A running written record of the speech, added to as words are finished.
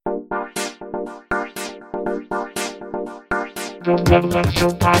The Level Up Show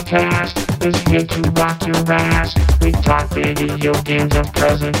podcast is here to rock your ass. We talk video games of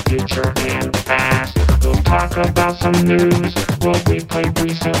present, future, and past. We'll talk about some news, what we played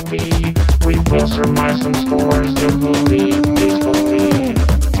recently. We will surmise some scores to believe, please believe.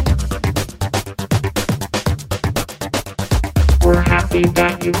 We're happy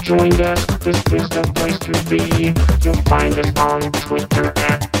that you've joined us. This is the place to be. You'll find us on Twitter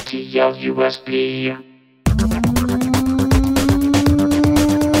at TLUSP.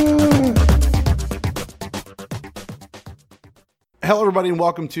 Hello, everybody, and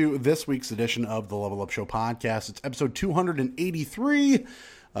welcome to this week's edition of the Level Up Show podcast. It's episode 283. It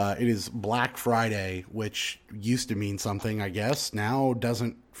is Black Friday, which used to mean something, I guess. Now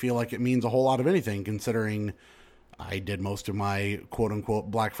doesn't feel like it means a whole lot of anything, considering I did most of my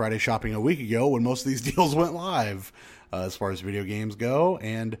quote-unquote Black Friday shopping a week ago when most of these deals went live as far as video games go.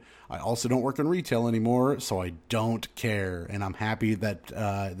 And I also don't work in retail anymore, so I don't care. And I'm happy that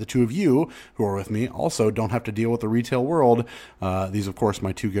the two of you who are with me also don't have to deal with the retail world. These, of course,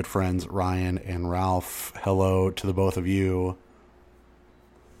 my two good friends, Ryan and Ralph. Hello to the both of you.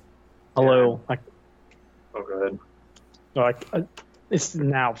 Hello. Oh, go ahead. It's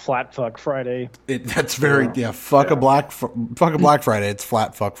now Flat Fuck Friday. That's very Fuck a Black Friday. It's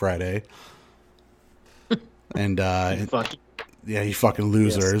Flat Fuck Friday. And you fucking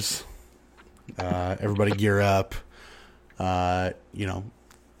losers. Yes. Everybody gear up. What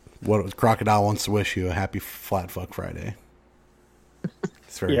Crocodile wants to wish you a happy Flat Fuck Friday.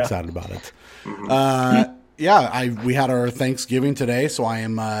 He's very excited about it. We had our Thanksgiving today, so I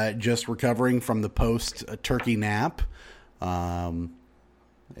am just recovering from the post turkey nap.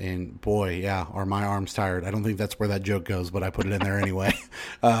 And boy, are my arms tired? I don't think that's where that joke goes, but I put it in there anyway.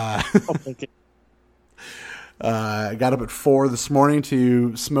 I got up at 4 this morning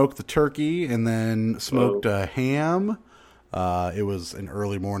to smoke the turkey and then smoked ham. It was an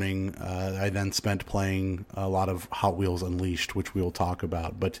early morning. I then spent playing a lot of Hot Wheels Unleashed, which we'll talk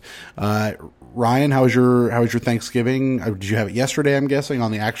about. But Ryan, how was your Thanksgiving? Did you have it yesterday, I'm guessing,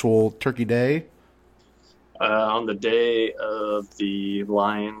 on the actual turkey day? On the day of the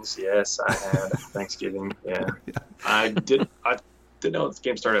Lions, yes, I had Thanksgiving. Yeah. I didn't know the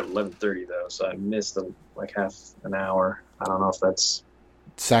game started at 11:30 though, so I missed like half an hour. I don't know if that's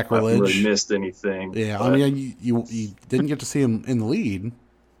sacrilege. I really missed anything. Yeah, but... I mean, you didn't get to see him in the lead.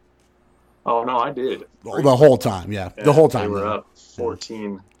 Oh no, I did. The whole time, the whole time. They were up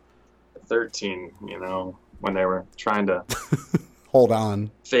 14-13. When they were trying to. Hold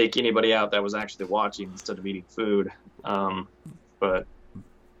on. Fake anybody out that was actually watching instead of eating food. But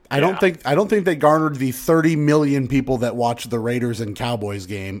I don't think they garnered the 30 million people that watched the Raiders and Cowboys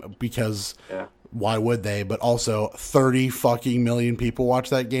game, because why would they? But also 30 fucking million people watch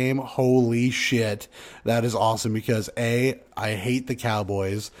that game. Holy shit. That is awesome, because A, I hate the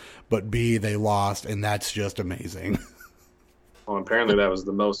Cowboys, but B, they lost, and that's just amazing. Well, apparently that was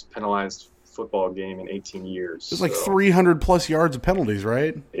the most penalized football game in 18 years. It's like 300 plus yards of penalties,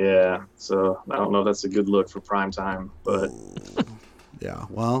 right? Yeah, so I don't know if that's a good look for prime time, but yeah,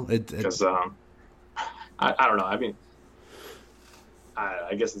 well, because I don't know. I mean,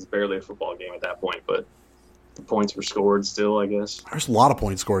 I guess it's barely a football game at that point, but the points were scored still, I guess. There's a lot of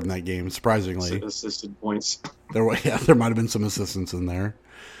points scored in that game, surprisingly. Assisted points. There might have been some assistance in there.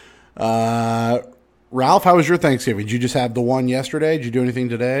 Ralph, how was your Thanksgiving? Did you just have the one yesterday? Did you do anything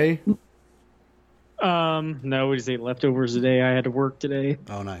today? No, we just ate leftovers today. I had to work today.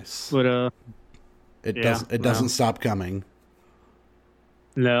 Oh, nice. But it doesn't stop coming.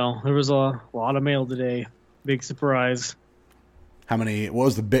 No, there was a lot of mail today. Big surprise. What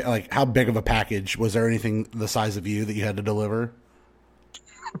was the big, how big of a package? Was there anything the size of you that you had to deliver?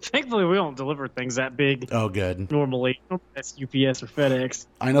 Thankfully, we don't deliver things that big. Oh, good. Normally, that's UPS or FedEx.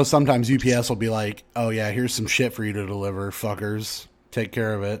 I know sometimes UPS will be like, "Oh yeah, here's some shit for you to deliver, fuckers. Take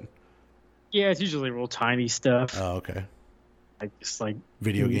care of it." Yeah, it's usually real tiny stuff. Oh, okay. Just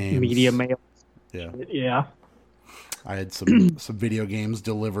video games, media mail. Yeah. I had some video games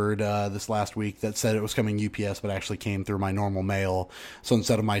delivered this last week that said it was coming UPS, but actually came through my normal mail. So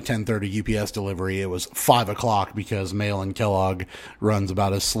instead of my 10:30 UPS delivery, it was 5 o'clock, because mail in Kellogg runs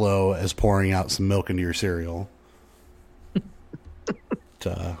about as slow as pouring out some milk into your cereal.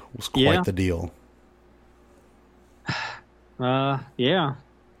 It was quite the deal. Yeah,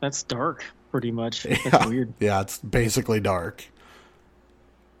 that's dark, pretty much. That's weird. Yeah, it's basically dark.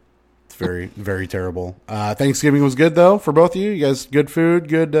 It's very, very terrible. Thanksgiving was good, though, for both of you. You guys, good food,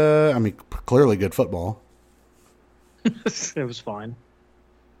 good, clearly good football. It was fine.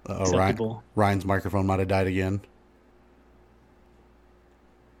 Ryan's microphone might have died again.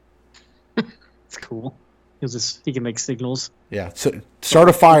 It's cool. He can make signals. Yeah, so start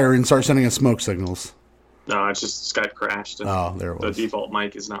a fire and start sending us smoke signals. No, it's just Skype crashed. And There it was. The default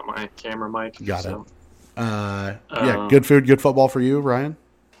mic is not my camera mic. Got it. Yeah, good food, good football for you, Ryan?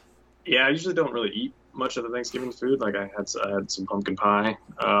 Yeah, I usually don't really eat much of the Thanksgiving food. Like I had some pumpkin pie,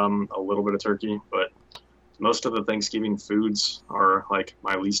 a little bit of turkey, but most of the Thanksgiving foods are like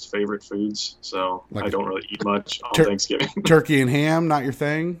my least favorite foods. So I don't really eat much on Thanksgiving. Turkey and ham, not your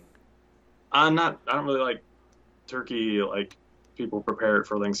thing? I don't really like turkey like people prepare it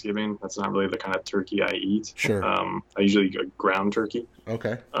for Thanksgiving. That's not really the kind of turkey I eat. Sure. I usually get ground turkey.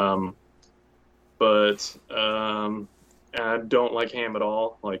 Okay. But I don't like ham at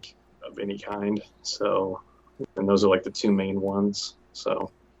all, like of any kind. So, and those are like the two main ones.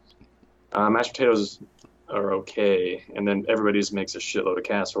 So, mashed potatoes are okay, and then everybody just makes a shitload of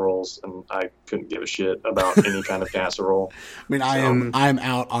casseroles, and I couldn't give a shit about any kind of casserole. I mean, I'm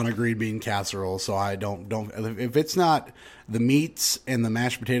out on a green bean casserole, so I don't if it's not the meats and the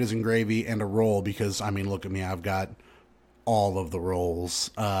mashed potatoes and gravy and a roll, because I mean, look at me, I've got all of the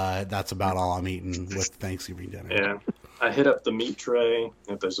rolls. That's about all I'm eating with Thanksgiving dinner. Yeah, I hit up the meat tray.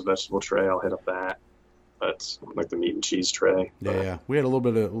 If there's a vegetable tray, I'll hit up that. But like the meat and cheese tray. Yeah. We had a little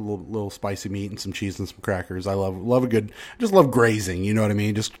bit of little spicy meat and some cheese and some crackers. I love a good, just love grazing. You know what I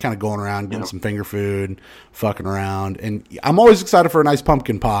mean? Just kind of going around, getting some finger food, fucking around. And I'm always excited for a nice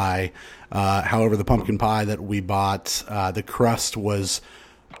pumpkin pie. However, the pumpkin pie that we bought, the crust was,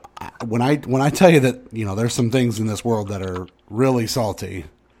 when I tell you that, you know, there's some things in this world that are really salty.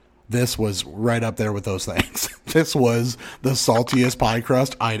 This was right up there with those things. This was the saltiest pie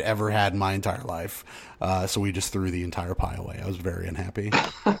crust I'd ever had in my entire life. So we just threw the entire pie away. I was very unhappy.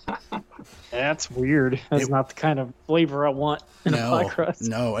 That's weird. That's not the kind of flavor I want in a pie crust.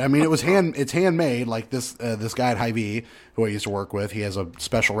 No, I mean, it's handmade. Like this guy at Hy-Vee, who I used to work with, he has a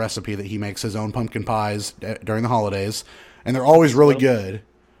special recipe that he makes his own pumpkin pies during the holidays, and they're always really good.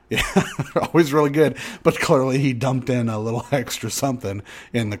 Yeah, they're always really good. But clearly he dumped in a little extra something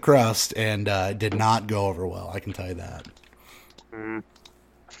in the crust and did not go over well. I can tell you that.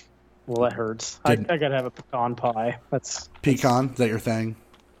 Well, that hurts. I gotta have a pecan pie. Pecan? Is that your thing?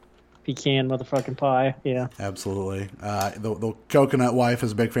 Pecan motherfucking pie. Yeah. Absolutely. The coconut wife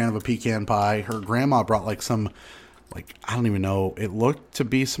is a big fan of a pecan pie. Her grandma brought I don't even know. It looked to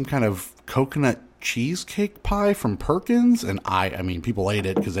be some kind of coconut cheesecake pie from Perkins, and I mean, people ate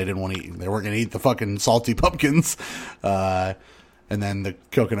it because they didn't want to eat. They weren't going to eat the fucking salty pumpkins. And then the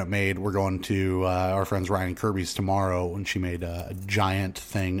coconut maid, we're going to our friends Ryan and Kirby's tomorrow, and she made a giant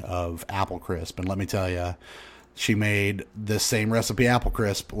thing of apple crisp. And let me tell you, she made the same recipe apple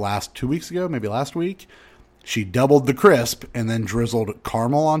crisp 2 weeks ago, maybe last week. She doubled the crisp and then drizzled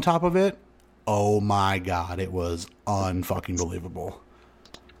caramel on top of it. Oh my God, it was unfucking believable.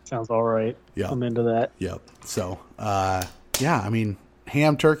 Sounds all right. Yeah, I'm into that. Yep. So, yeah, I mean,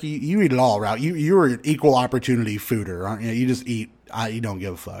 ham, turkey, you eat it all, right? You're an equal opportunity fooder, aren't you? You just eat. You don't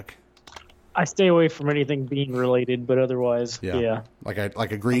give a fuck. I stay away from anything bean related, but otherwise, yeah. Like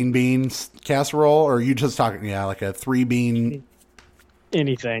a green beans casserole, or are you just talking? Yeah, like a 3-bean.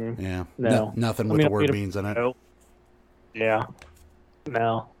 Anything. Yeah. No. Nothing with the word beans in it. Nope. Yeah.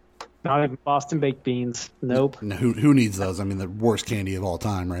 No. Not even Boston baked beans. Nope. No, who needs those? I mean, the worst candy of all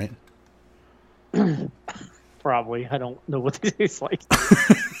time, right? Probably. I don't know what they taste like.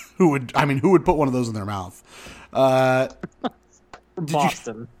 Who would put one of those in their mouth?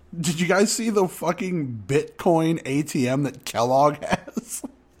 Boston. Did you guys see the fucking Bitcoin ATM that Kellogg has?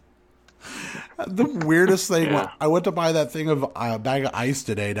 The weirdest thing, I went to buy that thing of a bag of ice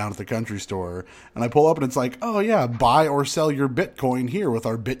today down at the country store, and I pull up and it's like, oh yeah, buy or sell your Bitcoin here with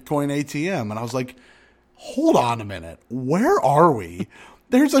our Bitcoin ATM. And I was like, hold on a minute, where are we?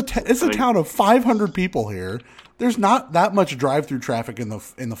 It's a town of 500 people here. There's not that much drive-through traffic in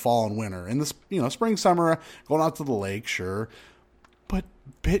the fall and winter. In this, spring, summer, going out to the lake, sure. But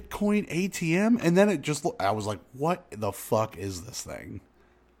Bitcoin ATM, and then I was like, what the fuck is this thing?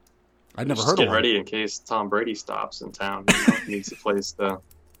 I'd never heard of it. Get ready in case Tom Brady stops in town. He needs a place to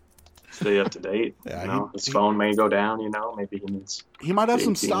stay up to date. Yeah, his phone may go down. Maybe he needs. He might have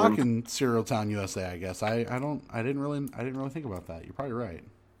some stock in Cereal Town USA. I guess I didn't really think about that. You're probably right.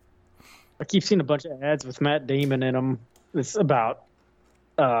 I keep seeing a bunch of ads with Matt Damon in them. It's about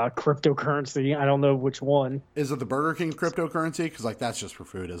cryptocurrency. I don't know which one. Is it the Burger King cryptocurrency? Because that's just for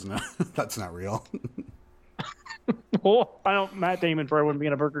food, isn't it? That's not real. Well, Matt Damon probably wouldn't be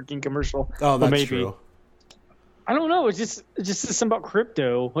in a Burger King commercial. Oh, that's true. I don't know. It's just something about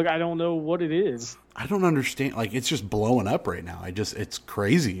crypto. Like, I don't know what it is. I don't understand. Like, it's just blowing up right now. It's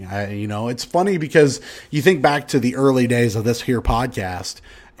crazy. It's funny because you think back to the early days of this here podcast,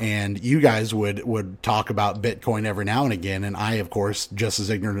 and you guys would talk about Bitcoin every now and again, and I, of course, just as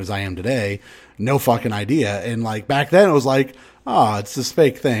ignorant as I am today, no fucking idea. And like back then, it was like, oh, it's this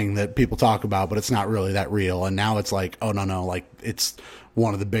fake thing that people talk about, but it's not really that real. And now it's like, oh no, like it's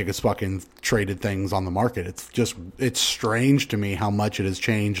one of the biggest fucking traded things on the market. It's strange to me how much it has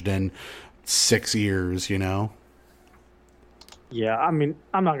changed in 6 years, you know? Yeah, I mean,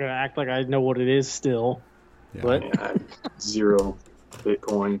 I'm not gonna act like I know what it is still, Yeah. but I have zero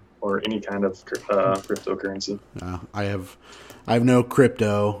Bitcoin or any kind of cryptocurrency. I have no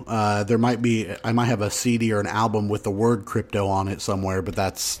crypto. I might have a CD or an album with the word crypto on it somewhere, but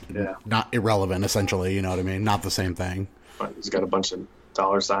that's not irrelevant, essentially. You know what I mean? Not the same thing. He's got a bunch of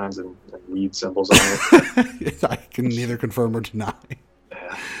dollar signs and weed symbols on it. I can neither confirm or deny.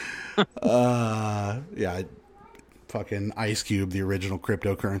 Yeah. Fucking Ice Cube, the original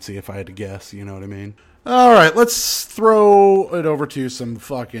cryptocurrency, if I had to guess. You know what I mean? All right, let's throw it over to some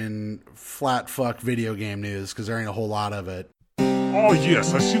fucking flat fuck video game news, because there ain't a whole lot of it. Oh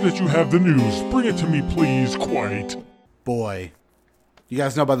yes, I see that you have the news. Bring it to me, please. Quite. Boy. You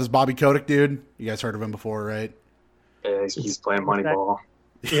guys know about this Bobby Kotick dude? You guys heard of him before, right? Yeah, he's playing Moneyball.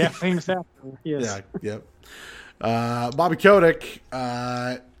 yeah, famous actor. Yes. Yeah, yep. Bobby Kotick,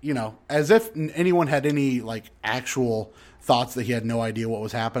 as if anyone had any like actual thoughts that he had no idea what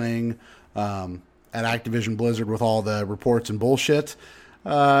was happening at Activision Blizzard with all the reports and bullshit.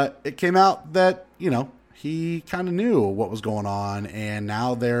 It came out that, he kind of knew what was going on, and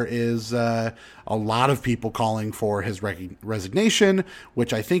now there is a lot of people calling for his resignation,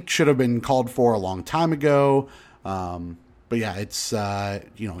 which I think should have been called for a long time ago. But yeah, it's,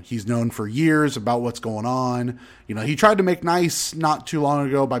 he's known for years about what's going on. He tried to make nice not too long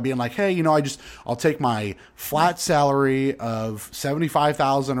ago by being like, hey, I'll take my flat salary of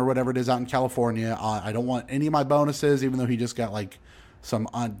 $75,000 or whatever it is out in California. I don't want any of my bonuses, even though he just got like some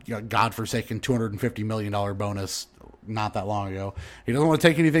godforsaken $250 million bonus not that long ago. He doesn't want to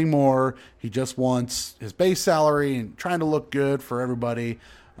take anything more. He just wants his base salary and trying to look good for everybody.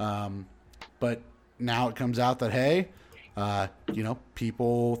 But now it comes out that, hey,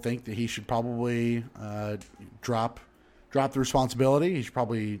 people think that he should probably drop the responsibility. He should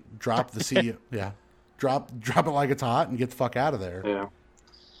probably drop the CEO. Yeah, drop it like it's hot and get the fuck out of there. Yeah.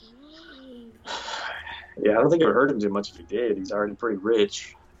 Yeah, I don't think it would hurt him too much if he did. He's already pretty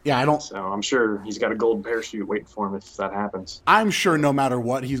rich. Yeah, I don't. So I'm sure he's got a golden parachute waiting for him if that happens. I'm sure no matter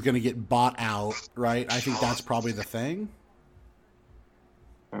what, he's going to get bought out, right? I think that's probably the thing.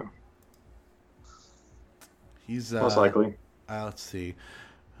 Yeah. He's most likely. Let's see.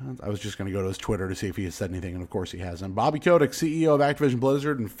 I was just going to go to his Twitter to see if he has said anything, and of course he hasn't. Bobby Kotick, CEO of Activision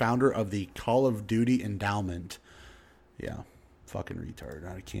Blizzard and founder of the Call of Duty Endowment. Yeah, fucking retard.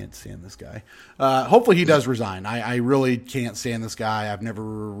 I can't stand this guy. Hopefully he does resign. I really can't stand this guy. I've never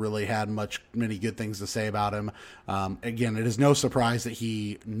really had many good things to say about him. Again, it is no surprise that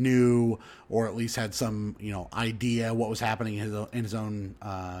he knew, or at least had some idea what was happening in his own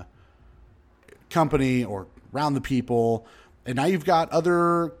company or around the people. And now you've got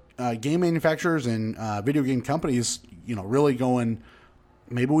other game manufacturers and video game companies, really going,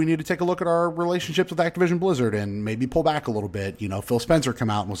 maybe we need to take a look at our relationships with Activision Blizzard and maybe pull back a little bit. Phil Spencer come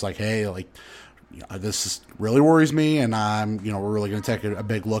out and was like, hey, this really worries me, and we're really going to take a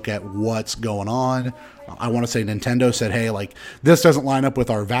big look at what's going on. I want to say Nintendo said, hey, this doesn't line up with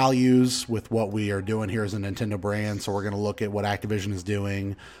our values, with what we are doing here as a Nintendo brand, so we're going to look at what Activision is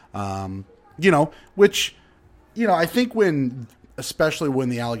doing, which... I think especially when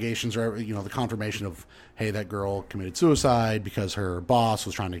the allegations are, the confirmation of, hey, that girl committed suicide because her boss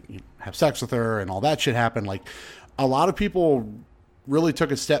was trying to have sex with her and all that shit happened. A lot of people really took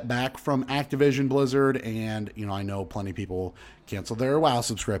a step back from Activision Blizzard, and, I know plenty of people canceled their WoW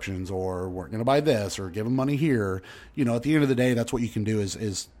subscriptions or weren't going to buy this or give them money here. At the end of the day, that's what you can do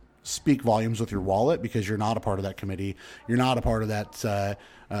is speak volumes with your wallet, because you're not a part of that committee. You're not a part of that,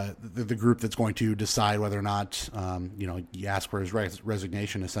 the group that's going to decide whether or not, you ask for his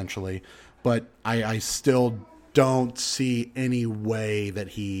resignation, essentially. But I still don't see any way that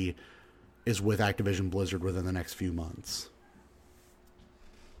he is with Activision Blizzard within the next few months.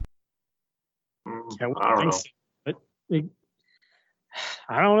 Yeah, I don't know. But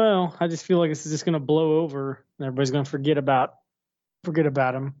I don't know. I just feel like this is just going to blow over, and everybody's going to forget about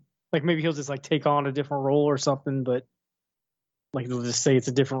him. Maybe he'll just take on a different role or something, but they'll just say it's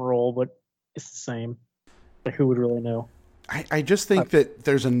a different role, but it's the same. Who would really know? I just think that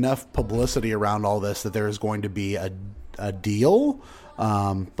there's enough publicity around all this that there is going to be a deal.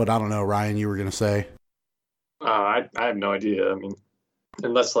 But I don't know, Ryan, you were going to say? I have no idea. I mean,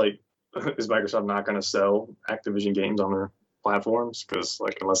 unless is Microsoft not going to sell Activision games on their platforms, because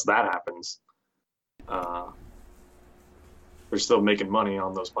like unless that happens, they're still making money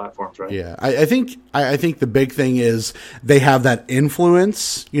on those platforms, right? Yeah, I think the big thing is they have that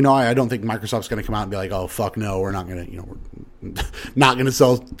influence. You know, I don't think Microsoft's going to come out and be like, "Oh fuck no, we're not going to," we're not going to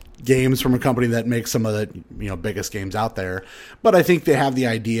sell games from a company that makes some of the biggest games out there. But I think they have the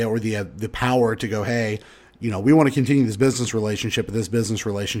idea or the power to go, "Hey, we want to continue this business relationship, but this business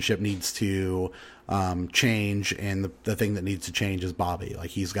relationship needs to change, and the thing that needs to change is Bobby. Like,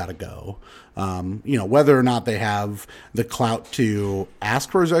 he's got to go." Whether or not they have the clout to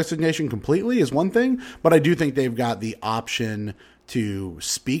ask for his resignation completely is one thing, but I do think they've got the option to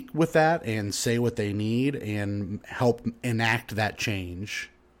speak with that and say what they need and help enact that change.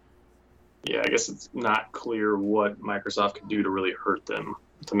 Yeah, I guess it's not clear what Microsoft could do to really hurt them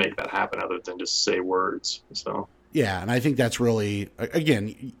to make that happen other than just say words. So yeah, and I think that's really,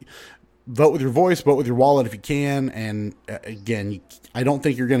 again, vote with your voice, vote with your wallet if you can. And again, I don't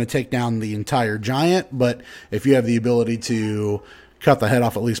think you're going to take down the entire giant, but if you have the ability to cut the head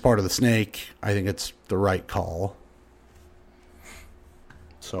off at least part of the snake, I think it's the right call.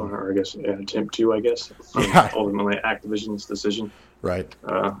 So, or I guess attempt to, Yeah. Ultimately Activision's decision. Right.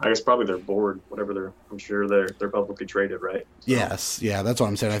 I guess probably their board, whatever I'm sure they're publicly traded, right? So, yes. Yeah, that's what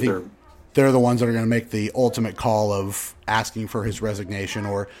I'm saying. I think they're the ones that are going to make the ultimate call of asking for his resignation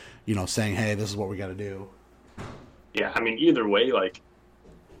or, saying, "Hey, this is what we got to do." Yeah, I mean, either way, like,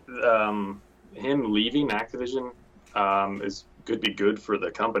 him leaving Activision could be good for the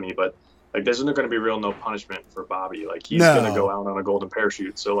company, but like, there's not going to be no punishment for Bobby. Like, he's going to go out on a golden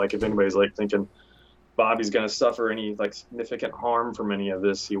parachute. So, like, if anybody's like thinking Bobby's going to suffer any like significant harm from any of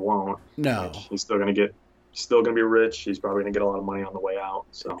this, he won't. No, like, he's still going to be rich. He's probably going to get a lot of money on the way out.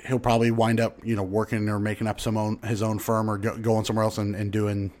 So he'll probably wind up, working or making up his own firm or going somewhere else and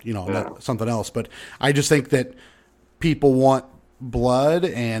doing, something else. But I just think that people want blood,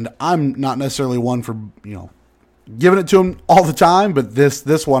 and I'm not necessarily one for, giving it to him all the time. But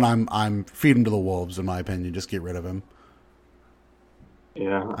this one, I'm feeding to the wolves, in my opinion. Just get rid of him.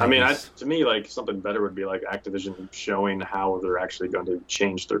 Yeah, I mean, to me, like, something better would be like Activision showing how they're actually going to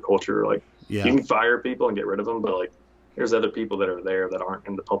change their culture. Like, you can fire people and get rid of them, but like, there's other people that are there that aren't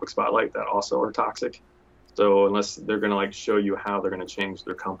in the public spotlight that also are toxic. So unless they're going to like show you how they're going to change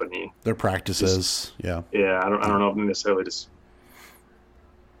their company, their practices, I don't know if necessarily just.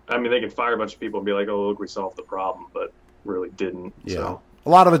 I mean, they can fire a bunch of people and be like, "Oh, look, we solved the problem," but really didn't. Yeah. So. A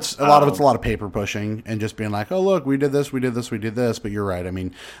lot of it's a lot of paper pushing and just being like, "Oh, look, we did this. But you're right. I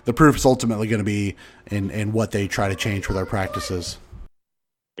mean, the proof is ultimately going to be in what they try to change with their practices.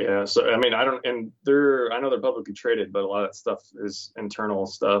 Yeah. So I mean, I know they're publicly traded, but a lot of that stuff is internal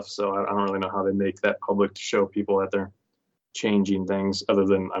stuff. So I don't really know how they make that public to show people that they're changing things. Other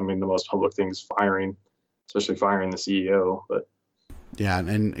than, I mean, the most public thing is firing, especially firing the CEO. But yeah,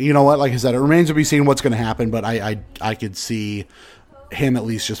 and you know what? Like I said, it remains to be seen what's going to happen. But I could see him at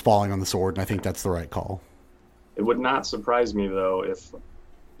least just falling on the sword, and I think that's the right call. It would not surprise me though if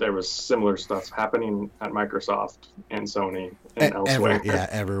there was similar stuff happening at Microsoft and Sony and elsewhere.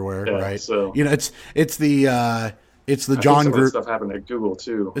 Everywhere, yeah, right? So it's the John Gruden stuff happened at Google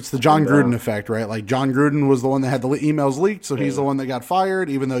too. It's the John Gruden effect, right? Like, John Gruden was the one that had the emails leaked, so he's the one that got fired,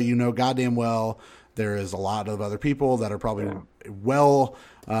 even though goddamn well there is a lot of other people that are probably well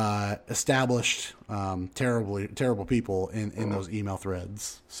established, terrible people in those email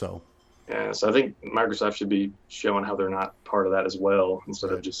threads. So yeah, so I think Microsoft should be showing how they're not part of that as well,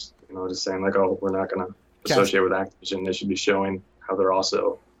 instead of just just saying like, "Oh, we're not going to associate with Activision." They should be showing how they're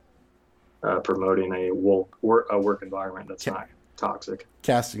also promoting a work environment that's not toxic.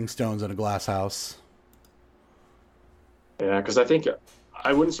 Casting stones in a glass house. Yeah, because I think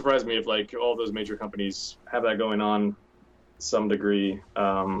I wouldn't surprise me if like all those major companies have that going on to some degree.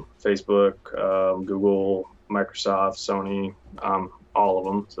 Facebook, Google, Microsoft, Sony, all of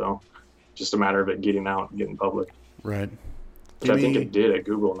them. So just a matter of it getting out and getting public. Right. Which I think it did at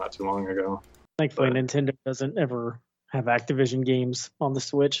Google not too long ago. Thankfully, Nintendo doesn't ever have Activision games on the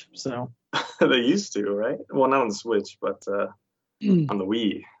Switch, so they used to, right? Well, not on the Switch, but on the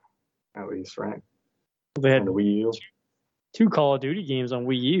Wii, at least, right? They had on the Wii U. 2 Call of Duty games on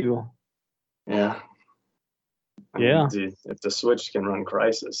Wii U. Yeah. I mean, if the Switch can run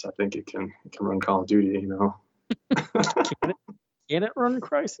Crysis, I think it can run Call of Duty. Can it run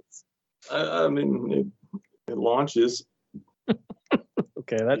Crysis? I mean, it launches.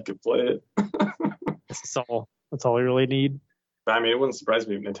 Okay, you could play it. That's all we really need. I mean, it wouldn't surprise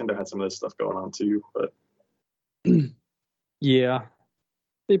me if Nintendo had some of this stuff going on too, but yeah,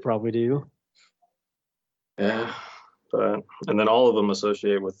 they probably do. Yeah, and then all of them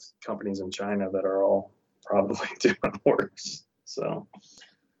associate with companies in China that are all probably doing worse. So,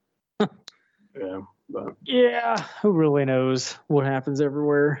 yeah, but Yeah, who really knows what happens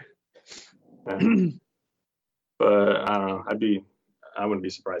everywhere? but I don't know. I wouldn't be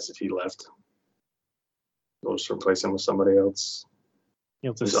surprised if he left. We'll just replace him with somebody else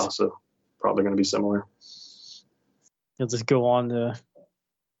He'll who's just also probably going to be similar. he'll just go on to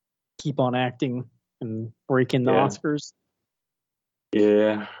keep on acting and breaking the Yeah. Oscars.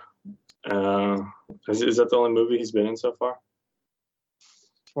 Yeah. Is that the only movie he's been in so far?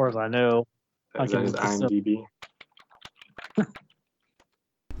 As far as I know. Is that his IMDb?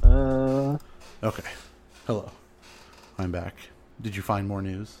 Okay. Hello. I'm back. Did you find more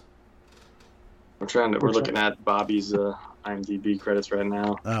news? We're looking at Bobby's IMDb credits right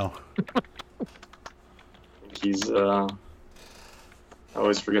now. Oh. He's I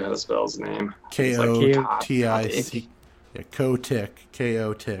always forget how to spell his name. Kotic. Yeah, Kotic.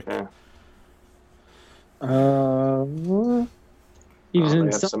 Kotic. Yeah. He was They in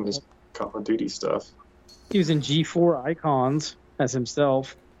have some of his Call of Duty stuff. He was in G4 Icons as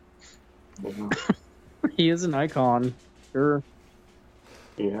himself. Yeah. He is an icon, sure.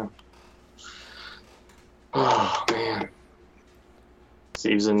 Yeah. Oh man. So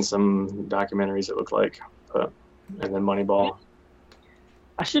he was in some documentaries, it looked like, and then Moneyball.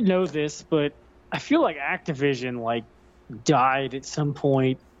 I should know this, but I feel like Activision died at some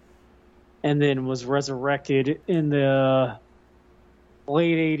point and then was resurrected in the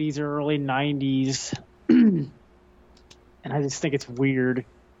late 80s or early 90s. And I just think it's weird.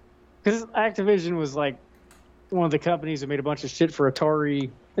 Because Activision was one of the companies that made a bunch of shit for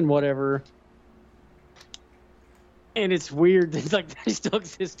Atari and whatever. And it's weird that they still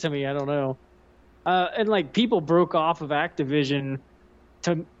exist to me. I don't know. And people broke off of Activision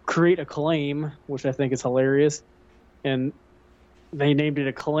to create Acclaim, which I think is hilarious. And they named it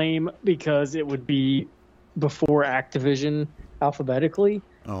Acclaim because it would be before Activision alphabetically.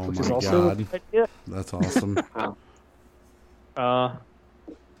 Oh which my is also god. a good idea. That's awesome.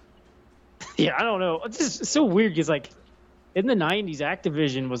 Yeah, I don't know. It's just so weird because in the 90s,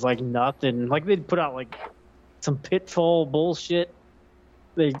 Activision was nothing. They'd put out some Pitfall bullshit.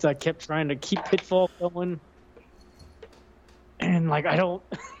 They kept trying to keep Pitfall going. And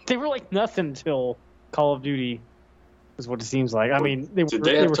they were nothing until Call of Duty is what it seems like. I mean, did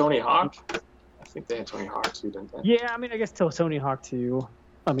they have Tony Hawk? I think they had Tony Hawk too, didn't they? Yeah, I mean, I guess till Tony Hawk too.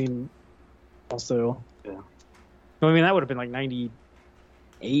 I mean, also. Yeah. I mean, that would have been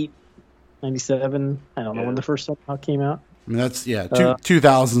 98, 97. I don't know when the first Tony Hawk came out. I mean, that's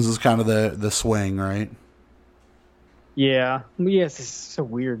 2000s is kind of the swing, right? Yeah. Yes, it's so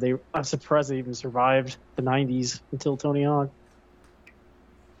weird. I'm surprised they even survived the 90s until Tony Hawk.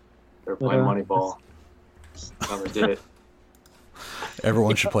 They were playing Moneyball. Never did it.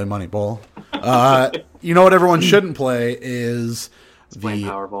 Everyone should play Moneyball. You know what everyone shouldn't play is playing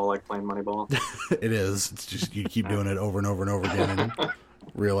Powerball like playing Moneyball. It is. It's just you keep doing it over and over and over again and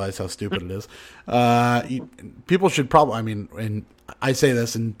realize how stupid it is. People should probably, I mean, and I say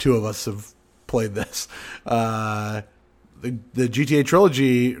this and two of us have played this. The GTA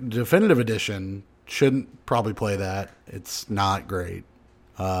Trilogy Definitive Edition shouldn't probably play that. It's not great.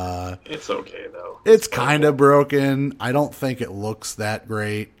 It's okay though. It's kind of broken. I don't think it looks that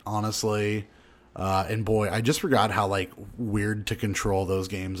great, honestly. And boy, I just forgot how weird to control those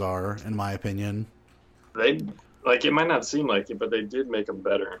games are, in my opinion. They it might not seem like it, but they did make them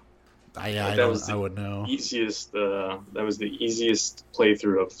better. I would know. Easiest. That was the easiest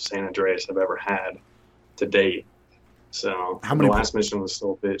playthrough of San Andreas I've ever had to date. So the last mission was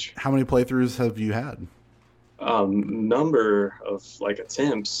still a bitch. How many playthroughs have you had? Number of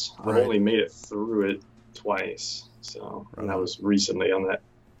attempts. Right. I've only made it through it twice. So and that was recently on that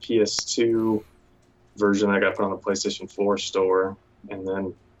PS2 version I got put on the PlayStation 4 store, and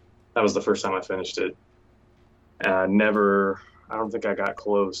then that was the first time I finished it. I don't think I got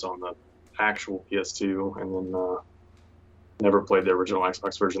close on the actual PS2, and then never played the original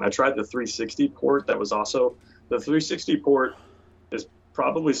Xbox version. I tried the 360 port. That was also the 360 port is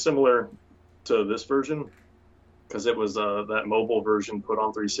probably similar to this version because it was that mobile version put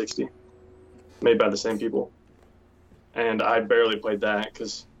on 360, made by the same people. And I barely played that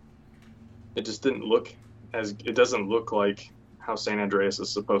because it just didn't look it doesn't look like how San Andreas is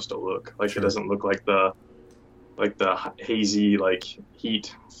supposed to look. Sure. It doesn't look like the hazy,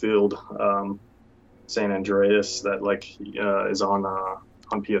 heat-filled San Andreas that is on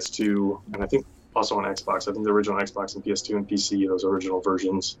PS2, and I think also on Xbox. I think the original Xbox and PS2 and PC, those original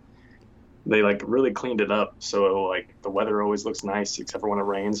versions, they really cleaned it up so the weather always looks nice except for when it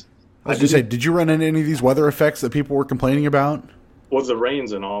rains. I was going to say, did you run into any of these weather effects that people were complaining about? Well, the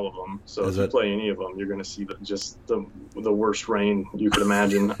rain's in all of them, so Is if you it? play any of them, you're going to see the worst rain you could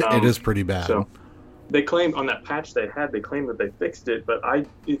imagine. It is pretty bad. So they claim on that patch they claim that they fixed it, but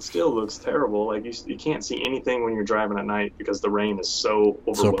it still looks terrible. Like you can't see anything when you're driving at night because the rain is so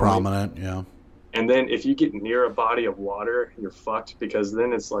overwhelming. So prominent, yeah. And then if you get near a body of water, you're fucked, because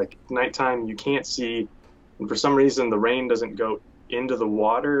then it's like nighttime, you can't see, and for some reason the rain doesn't go into the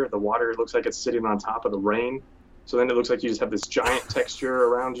water. The water looks like it's sitting on top of the rain. So then it looks like you just have this giant texture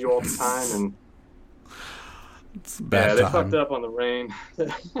around you all the time, and it's a bad time. They fucked up on the rain.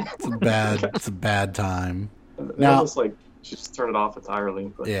 It's a bad time. Now, just like just turn it off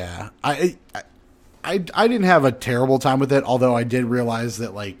entirely. But. Yeah, I didn't have a terrible time with it, although I did realize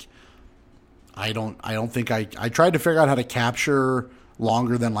that like I don't think I tried to figure out how to capture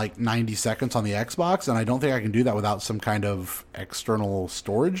longer than like 90 seconds on the Xbox, and I don't think I can do that without some kind of external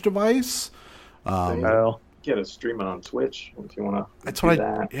storage device. Get to stream it on Twitch if you want to. That's what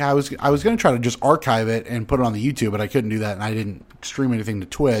I was going to try to just archive it and put it on the YouTube, but I couldn't do that, and I didn't stream anything to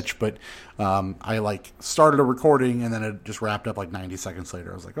Twitch. But I like started a recording, and then it just wrapped up like 90 seconds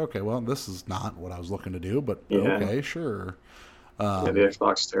later. I was like, okay, well, this is not what I was looking to do, but okay, sure. The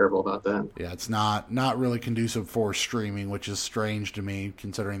Xbox is terrible about that. Yeah, it's not really conducive for streaming, which is strange to me,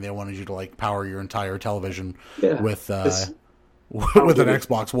 considering they wanted you to like power your entire television with an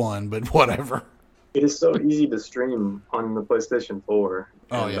Xbox One, but whatever. It is so easy to stream on the PlayStation 4.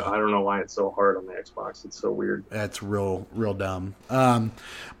 Oh, yeah. I don't know why it's so hard on the Xbox. It's so weird. That's real dumb. But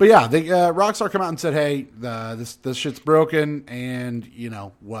yeah, Rockstar come out and said, hey, this shit's broken, and,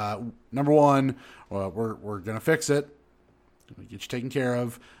 number one, we're going to fix it. Get you taken care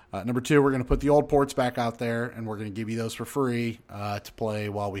of. Number two, we're going to put the old ports back out there, and we're going to give you those for free to play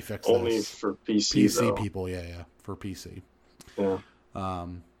while we fix this. Only for PC, though. People, yeah, for PC. Yeah.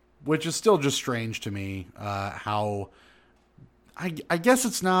 Which is still just strange to me, how I guess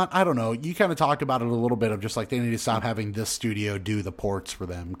it's not, I don't know. You kind of talked about it a little bit of just like they need to stop having this studio do the ports for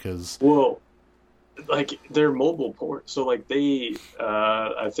them because. Well, like they're mobile ports. So like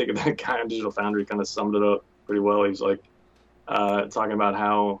I think that guy on Digital Foundry kind of summed it up pretty well. He's like talking about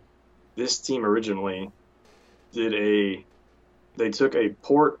how this team originally they took a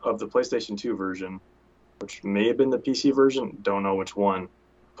port of the PlayStation 2 version, which may have been the PC version, don't know which one,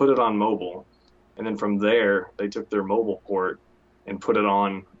 put it on mobile, and then from there they took their mobile port and put it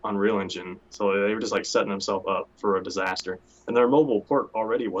on Unreal Engine. So they were just like setting themselves up for a disaster, and their mobile port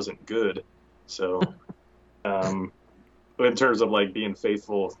already wasn't good. So in terms of like being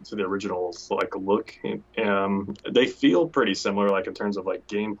faithful to the original like look, they feel pretty similar, like in terms of like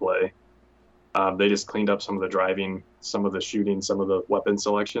gameplay. They just cleaned up some of the driving, some of the shooting, some of the weapon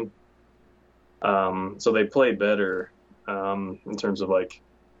selection, so they play better in terms of like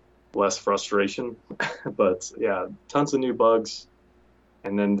less frustration. But yeah, tons of new bugs,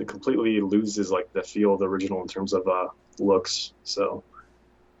 and then it completely loses like the feel of the original in terms of looks. So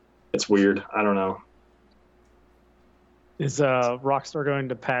it's weird. I don't know. Is Rockstar going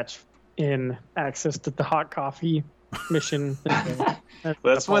to patch in access to the hot coffee mission?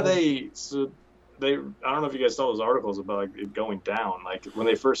 That's why I don't know if you guys saw those articles about like it going down. Like when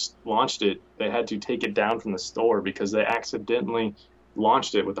they first launched it, they had to take it down from the store because they accidentally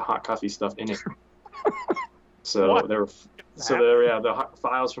launched it with the hot coffee stuff in it. So the hot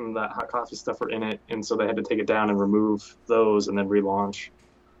files from that hot coffee stuff were in it, and so they had to take it down and remove those and then relaunch.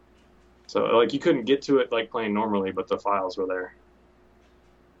 So like you couldn't get to it like playing normally, but the files were there.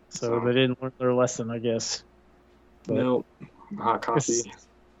 So they didn't learn their lesson, I guess. But no, hot coffee.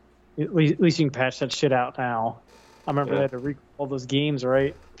 At least you can patch that shit out now. I remember they had to recall all those games,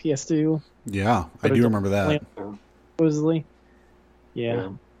 right? PS2. Yeah, I do remember that. Supposedly.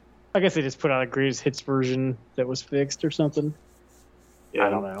 Yeah. I guess they just put out a greatest hits version that was fixed or something. Yeah. I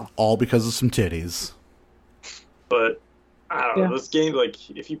don't know. All because of some titties. But I don't know. Those games, like,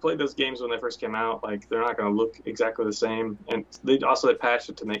 if you played those games when they first came out, like, they're not going to look exactly the same. And they patched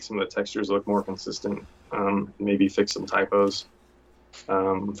it to make some of the textures look more consistent. Maybe fix some typos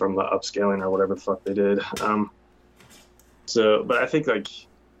from the upscaling or whatever the fuck they did. But I think, like,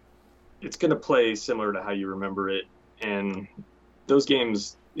 it's going to play similar to how you remember it. And those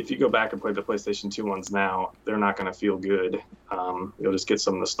games, if you go back and play the PlayStation 2 ones now, they're not going to feel good. You'll just get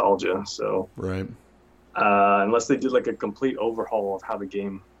some nostalgia. So right. Unless they did like a complete overhaul of how the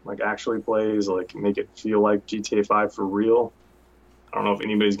game like actually plays, like make it feel like GTA 5 for real. I don't know if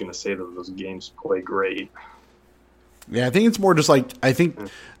anybody's going to say that those games play great. Yeah, I think it's more just like, I think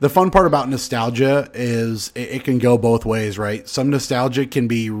the fun part about nostalgia is it can go both ways, right? Some nostalgia can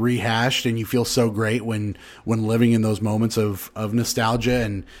be rehashed and you feel so great when living in those moments of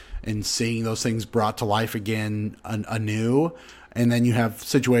nostalgia and seeing those things brought to life again anew. And then you have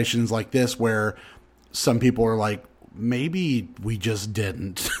situations like this where some people are like, maybe we just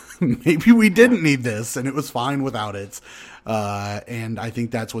didn't. Maybe we didn't need this, and it was fine without it. And I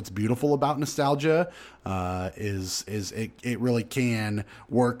think that's what's beautiful about nostalgia, is it really can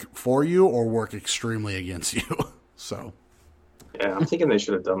work for you or work extremely against you. So. Yeah, I'm thinking they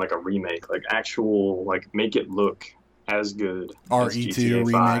should have done like a remake, like actual, like make it look as good as RE2 GTA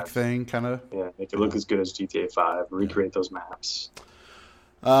remake 5. thing, kind of. Yeah, make it look as good as GTA 5. Recreate those maps.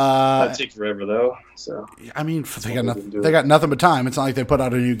 That'd That'd take forever though. So I mean, they got nothing but time. It's not like they put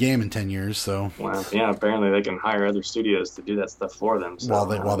out a new game in 10 years. So well, yeah, apparently they can hire other studios to do that stuff for them. So, while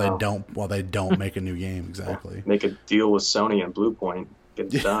they don't make a new game, exactly. Make a deal with Sony and Bluepoint.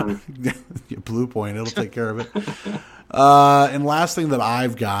 Get it done. Bluepoint, it'll take care of it. And last thing that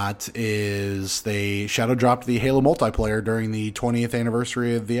I've got is they shadow dropped the Halo multiplayer during the 20th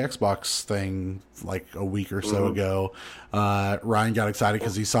anniversary of the Xbox thing, like a week or so ago. Ryan got excited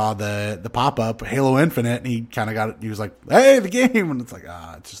because he saw the pop up Halo Infinite, and he kind of got it. He was like, "Hey, the game!" And it's like,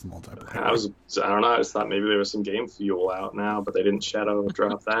 it's just multiplayer. I don't know. I just thought maybe there was some game fuel out now, but they didn't shadow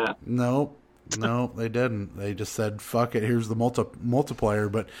drop that. Nope, they didn't. They just said, "Fuck it, here's the multiplayer."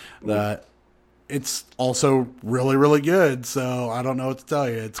 But it's also really, really good. So I don't know what to tell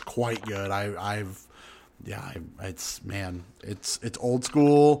you. It's quite good. It's old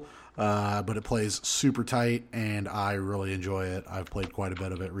school, but it plays super tight, and I really enjoy it. I've played quite a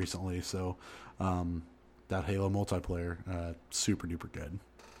bit of it recently. So that Halo multiplayer, super duper good.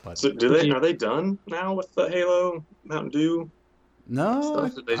 But so are they done now with the Halo Mountain Dew? No,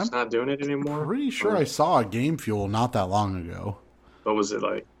 stuff? Are they just not doing it anymore? Pretty sure I saw a Game Fuel not that long ago. What was it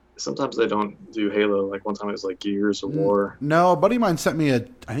like? Sometimes they don't do Halo. Like one time it was like Gears of War. No, a buddy of mine sent me I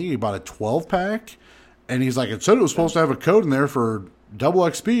think he bought a 12-pack, and he's like, it said it was supposed to have a code in there for double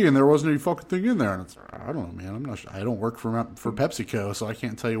XP, and there wasn't any fucking thing in there. And it's, I don't know, man. I don't work for PepsiCo, so I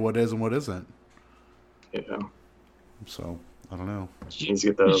can't tell you what is and what isn't. Yeah. So I don't know. You need to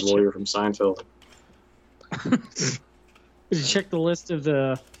get the lawyer from Seinfeld. Did you check the list of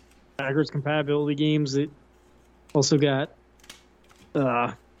the backwards compatibility games that also got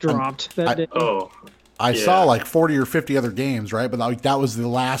dropped that day? I saw like 40 or 50 other games, right? But like that was the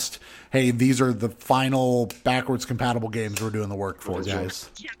last, hey, these are the final backwards compatible games we're doing the work for, guys.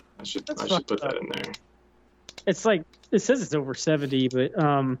 I should put that in there. It's like, it says it's over 70, but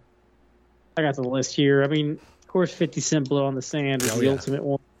I got the list here. I mean, of course, 50 Cent Blow on the Sand is the ultimate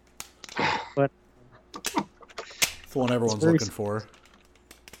one. But it's the one everyone's looking for.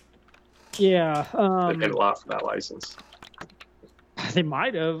 Yeah. They paid a lot for that license. They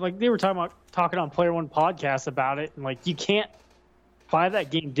might have. Like, they were talking on Player One podcast about it, and like, you can't buy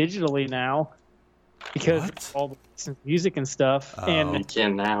that game digitally now because of all the licensed music and stuff. And you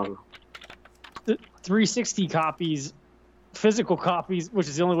can now. The 360 copies, physical copies, which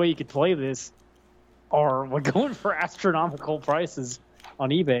is the only way you could play this, are going for astronomical prices on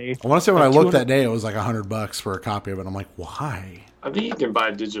eBay. I want to say when I looked that day, it was like $100 for a copy of it. I'm like, why? I think you can buy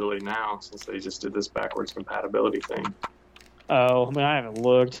it digitally now since they just did this backwards compatibility thing. Oh, I mean, I haven't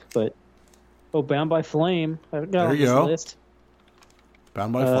looked, but Bound by Flame. I haven't got on this list.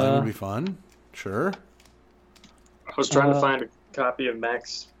 Bound by Flame would be fun. Sure. I was trying to find a copy of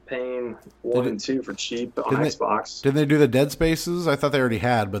Max Payne 1 and 2 for cheap on Xbox. Didn't they do the Dead Spaces? I thought they already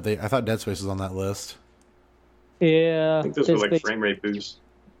had, but I thought Dead Space was on that list. Yeah. I think those were like frame rate boost.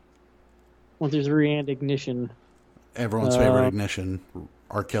 1 through 3 and Ignition. Everyone's favorite Ignition.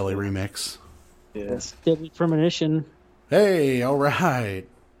 R. Kelly remix. Yes. Deadly Premonition. Hey, all right.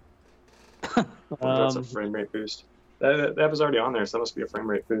 That's a frame rate boost. That was already on there, so that must be a frame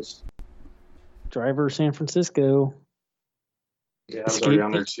rate boost. Driver San Francisco. Yeah, that was already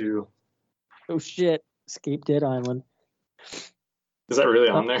on there too. Oh shit! Escape Dead Island. Is that really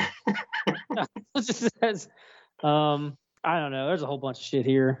on there? It just says, I don't know. There's a whole bunch of shit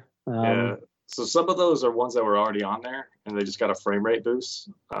here. Yeah. So some of those are ones that were already on there, and they just got a frame rate boost.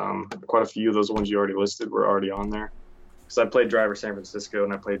 Quite a few of those ones you already listed were already on there. Because I played Driver San Francisco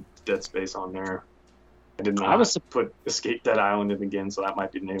and I played Dead Space on there. I did not put Escape Dead Island in again, so that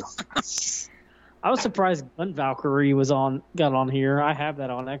might be new. I was surprised Gun Valkyrie got on here. I have that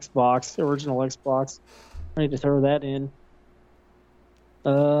on Xbox, original Xbox. I need to throw that in.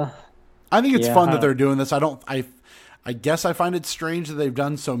 I think it's fun that they're doing this. I guess I find it strange that they've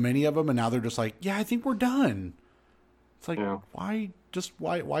done so many of them, and now they're just like, yeah, I think we're done. It's like,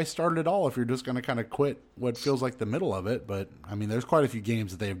 why start it all if you're just going to kind of quit what feels like the middle of it? But I mean, there's quite a few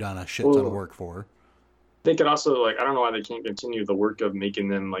games that they've done a shit ton of work for. They could also, I don't know why they can't continue the work of making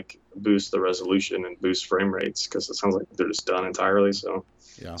them boost the resolution and boost frame rates, because it sounds like they're just done entirely. So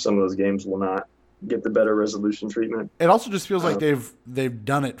some of those games will not get the better resolution treatment. It also just feels like they've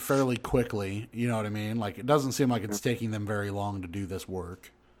done it fairly quickly. You know what I mean? Like, it doesn't seem like it's taking them very long to do this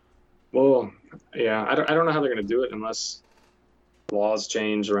work. Well, yeah, I don't know how they're going to do it unless laws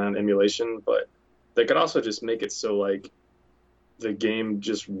change around emulation, but they could also just make it so like the game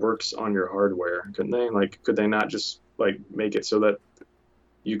just works on your hardware, couldn't they? Like, could they not just like make it so that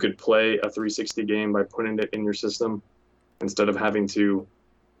you could play a 360 game by putting it in your system instead of having to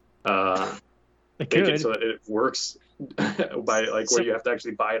make it so that it works by like where you have to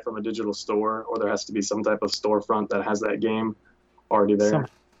actually buy it from a digital store, or there has to be some type of storefront that has that game already there.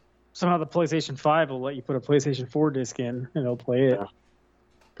 Somehow the PlayStation 5 will let you put a PlayStation 4 disc in and it'll play it.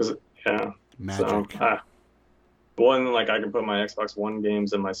 Magic. So, one, like I can put my Xbox One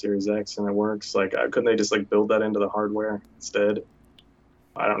games in my Series X and it works. Like, couldn't they just like build that into the hardware instead?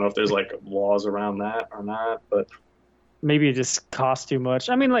 I don't know if there's like laws around that or not, but maybe it just costs too much.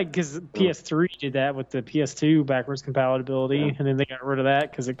 I mean, like, because PS3 did that with the PS2 backwards compatibility, and then they got rid of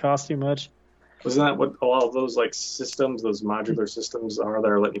that because it cost too much. Wasn't that what all of those like systems, those modular systems are that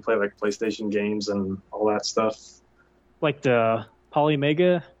are letting you play like PlayStation games and all that stuff? Like the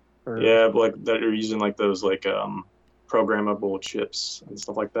Polymega? Yeah, but like that are using like those like programmable chips and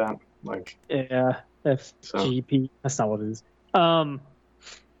stuff like that. Like FGP. That's not what it is. Yeah,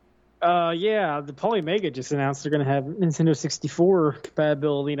 the Polymega just announced they're going to have Nintendo 64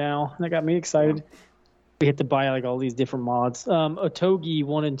 compatibility now. That got me excited. We had to buy like all these different mods. Otogi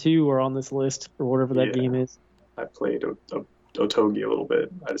 1 and 2 are on this list for whatever that game is. I played Otogi a little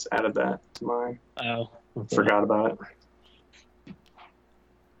bit. I just added that to mine. Oh. Okay. Forgot about it.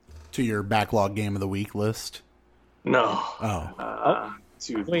 To your backlog game of the week list? No. Oh.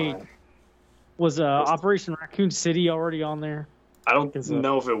 Wait. Was Operation Raccoon City already on there? I don't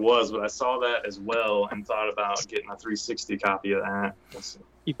know if it was, but I saw that as well and thought about getting a 360 copy of that.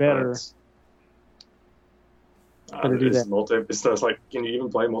 You better. Better do that. It's like, can you even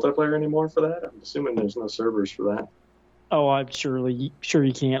play multiplayer anymore for that? I'm assuming there's no servers for that. Oh, I'm sure you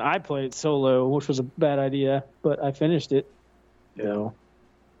can. I played it solo, which was a bad idea, but I finished it. Yeah. So.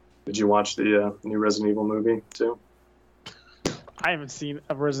 Did you watch the new Resident Evil movie too? I haven't seen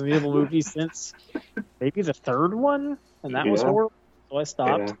a Resident Evil movie since maybe the third one, and that was horrible, so I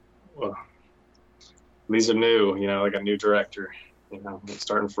stopped. Yeah. Well, these are new, like a new director,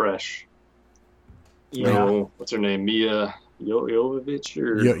 starting fresh. Yeah. What's her name? Mia Jovovich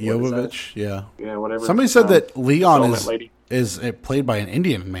or Jovovich? Yeah. Yeah, whatever. Somebody said that Leon is played by an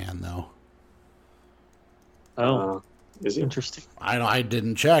Indian man, though. Oh. Is he? Interesting. I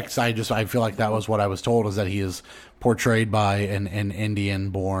didn't check. So I feel like that was what I was told, is that he is portrayed by an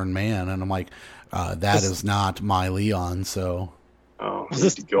Indian-born man, and I'm like, that is not my Leon. So. Oh,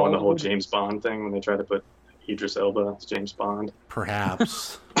 is to go on the whole James Bond thing when they try to put Idris Elba as James Bond?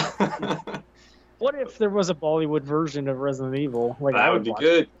 Perhaps. What if there was a Bollywood version of Resident Evil? Like, that would be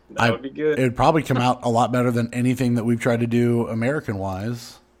good. That would be good. It would probably come out a lot better than anything that we've tried to do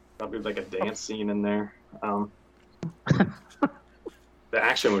American-wise. Probably like a dance scene in there. The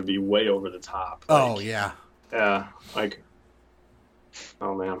action would be way over the top. Oh, yeah. Yeah, like,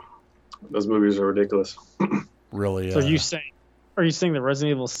 oh man, those movies are ridiculous. Really. So are you saying that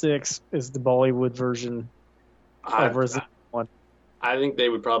Resident Evil 6 is the Bollywood version of Resident Evil 1? I think they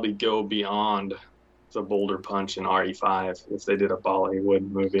would probably go beyond the Boulder Punch in RE5 if they did a Bollywood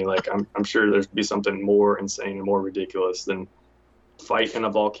movie. Like, I'm sure there'd be something more insane and more ridiculous than fight in a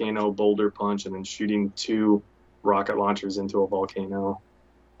volcano, Boulder Punch, and then shooting 2 rocket launchers into a volcano.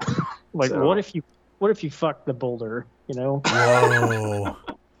 Like, what if you fuck the boulder? Whoa,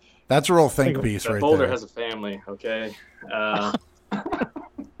 that's a real think piece right there. Boulder has a family, okay.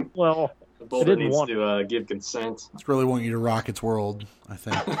 Well, the boulder needs to give consent. It's really want you to rock its world. I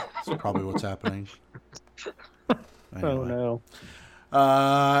think that's probably what's happening. Anyway. Oh no.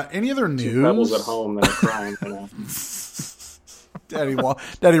 Any other news? 2 rebels at home that are crying.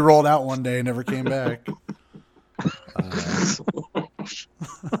 Daddy rolled out one day and never came back.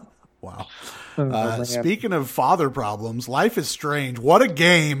 Wow. Speaking of father problems, Life is Strange. What a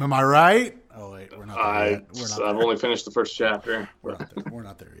game, am I right? Oh wait, we're not there yet. I've only finished the first chapter. We're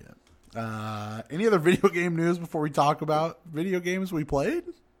not there yet. Any other video game news before we talk about video games we played?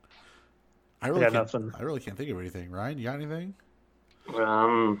 I really can't think of anything. Ryan, you got anything?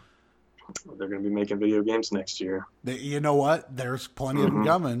 They're going to be making video games next year. You know what? There's plenty of them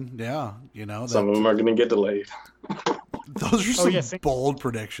coming. Yeah, some of them are going to get delayed. Those are some bold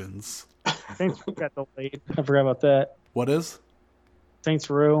predictions. Saints Row got delayed. I forgot about that. What is? Saints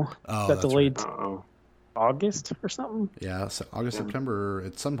Row got delayed. Right. August or something. Yeah, so August, September,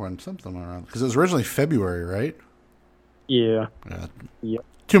 at some point, something around, because it was originally February, right? Yeah. Yeah. Yep.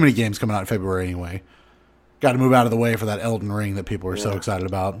 Too many games coming out in February anyway. Got to move out of the way for that Elden Ring that people are so excited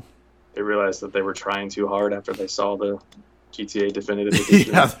about. They realized that they were trying too hard after they saw the GTA Definitive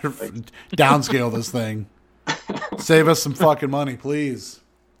Edition. Yeah, downscale this thing. Save us some fucking money, please.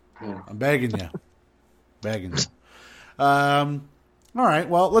 Yeah. I'm begging you. All right,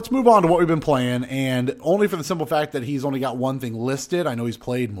 well, let's move on to what we've been playing, and only for the simple fact that he's only got one thing listed. I know he's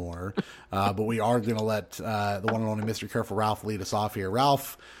played more, but we are going to let the one and only Mr. Careful Ralph lead us off here.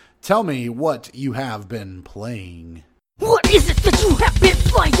 Ralph, tell me what you have been playing. What is it that you have been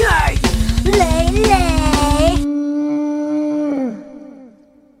playing lately?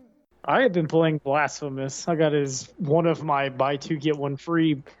 I have been playing Blasphemous. I got one of my buy two get one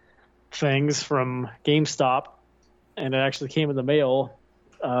free things from GameStop, and it actually came in the mail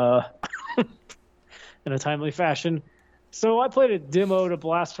in a timely fashion. So I played a demo to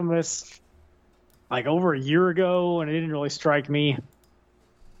Blasphemous like over a year ago, and it didn't really strike me.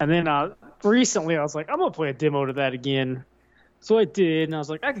 And then recently I was like, I'm going to play a demo to that again. So I did, and I was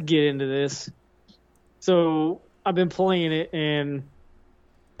like, I could get into this. So I've been playing it, and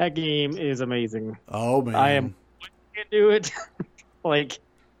that game is amazing. Oh, man. I am into it. Like,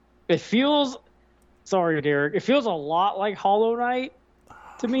 it feels... Sorry, Derrick. It feels a lot like Hollow Knight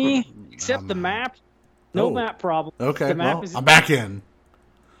to me, except the map. No map problem. Okay, the map I'm back in.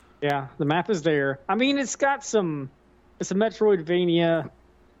 Yeah, the map is there. I mean, it's got some... It's a Metroidvania.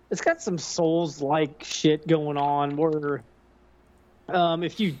 It's got some Souls-like shit going on where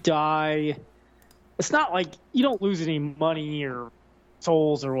if you die... It's not like you don't lose any money or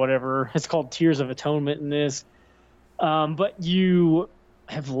souls or whatever. It's called Tears of Atonement in this. But you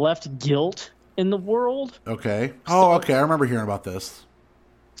have left guilt in the world. Okay. Oh, okay. I remember hearing about this.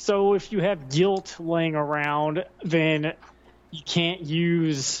 So if you have guilt laying around, then you can't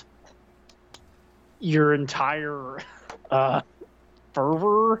use your entire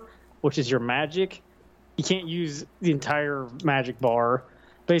fervor, which is your magic. You can't use the entire magic bar.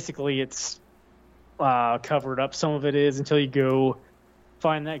 Basically, it's covered up. Some of it is until you go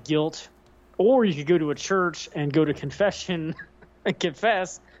find that guilt. Or you could go to a church and go to confession and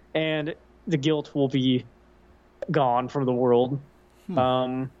confess, and the guilt will be gone from the world.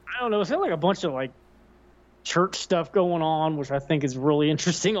 I don't know. It's got like a bunch of like church stuff going on, which I think is really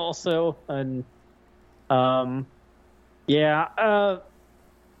interesting also. And I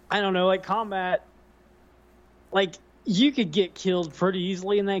don't know, like combat, like you could get killed pretty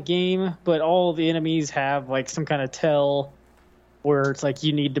easily in that game, but all the enemies have like some kind of tell where it's like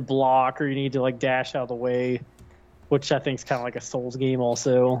you need to block or you need to like dash out of the way, which I think is kind of like a Souls game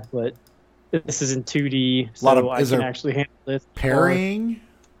also, but this is in 2D, so I can actually handle this. Parrying?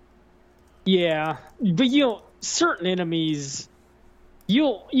 Yeah, but certain enemies,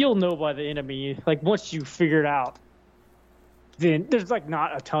 you'll know by the enemy. Like once you figure it out, then there's like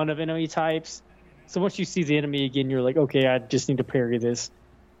not a ton of enemy types. So once you see the enemy again, you're like, okay, I just need to parry this,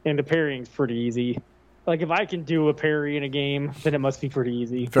 and the parrying's pretty easy. Like if I can do a parry in a game, then it must be pretty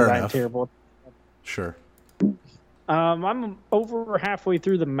easy. Fair enough. I'm terrible. Sure. I'm over halfway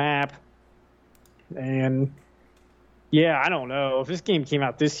through the map. And yeah, I don't know. If this game came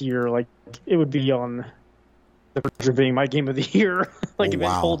out this year, like it would be on the verge of being my game of the year. Like if it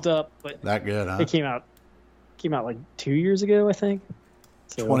holds up, but that good, huh? It came out like 2 years ago, I think.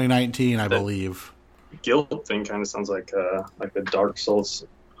 So, 2019, I believe. Guilt thing kind of sounds like the Dark Souls,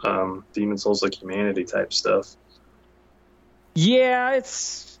 Demon Souls like humanity type stuff. Yeah,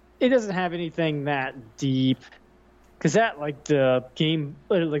 it doesn't have anything that deep. Because that, like, the game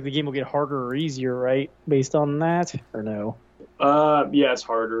will get harder or easier, right? Based on that, or no? Yeah, it's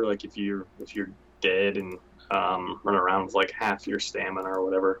harder. Like if you're dead and run around with like half your stamina or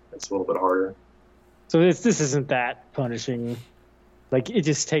whatever, it's a little bit harder. So this isn't that punishing. Like it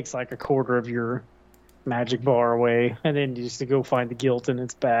just takes like a quarter of your magic bar away, and then you just go find the guilt and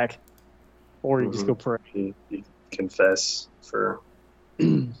it's back, or you just go pray. You confess for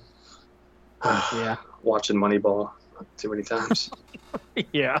yeah, watching Moneyball too many times.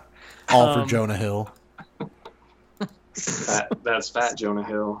 Yeah. All for Jonah Hill. That's Fat Jonah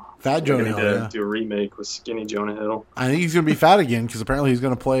Hill. Fat Jonah Hill, yeah. Do a remake with Skinny Jonah Hill. I think he's going to be fat again because apparently he's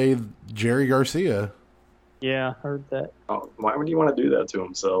going to play Jerry Garcia. Yeah, heard that. Oh, why would he want to do that to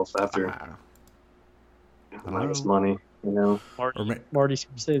himself after his money, you know? Marty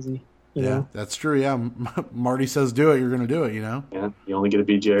Scorsese. You know? That's true, yeah. Marty says do it, you're going to do it, you know? Yeah, you only get to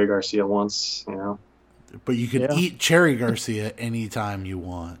be Jerry Garcia once, you know? But you can eat Cherry Garcia anytime you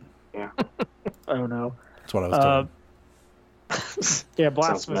want. Yeah. I don't know. That's what I was told. Yeah,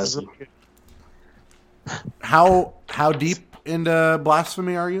 Blasphemous is really good. How deep into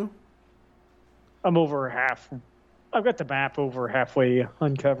Blasphemy are you? I'm over I've got the map over halfway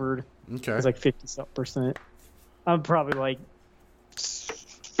uncovered. Okay. It's like 50% I'm probably like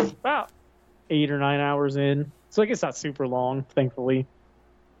about 8 or 9 hours in. So I guess not super long, thankfully.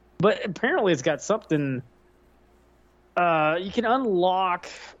 But apparently it's got something you can unlock.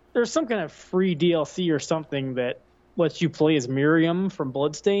 There's some kind of free DLC or something that lets you play as Miriam from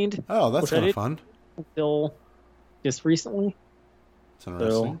Bloodstained. Oh, that's kind of fun. Until just recently. That's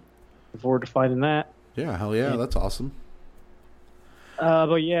interesting. So, looking forward to finding that. Yeah, hell yeah, that's awesome.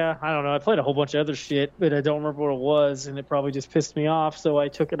 But yeah, I don't know. I played a whole bunch of other shit, but I don't remember what it was, and it probably just pissed me off, so I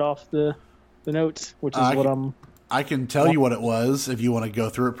took it off the notes, which is I can tell you what it was if you want to go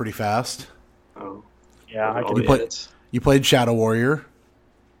through it pretty fast. Oh. Yeah, I can. You played Shadow Warrior.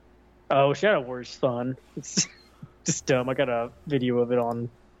 Oh, Shadow Warrior's fun. It's just dumb. I got a video of it on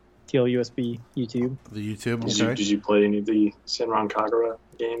TLUSB YouTube. The YouTube, okay. Did you play any of the Senran Kagura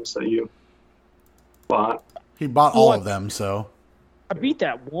games that you bought? He bought all of them, so... I beat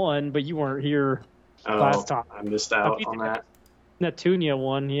that one, but you weren't here last time. I missed out on that. Neptunia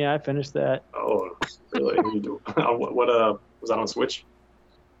one, yeah, I finished that. Oh, really? What was that on Switch?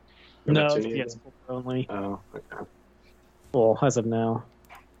 No, it's PS4 only. Oh, okay. Well, as of now.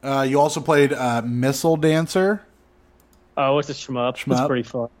 You also played Missile Dancer. Oh, it's a shmup. It's pretty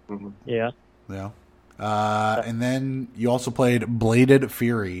fun. Mm-hmm. Yeah. Yeah. And then you also played Bladed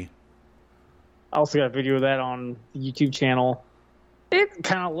Fury. I also got a video of that on the YouTube channel. It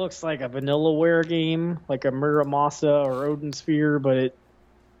kind of looks like a Vanillaware game, like a Muramasa or Odin Sphere, but it,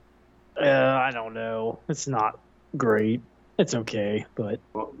 I don't know. It's not great. It's okay, but...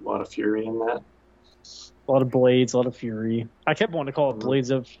 A lot of fury in that. A lot of blades, a lot of fury. I kept wanting to call it Blades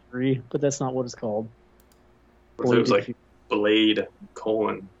of Fury, but that's not what it's called. It was like Blade,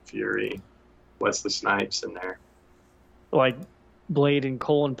 Fury. Wesley Snipes in there. Like Blade and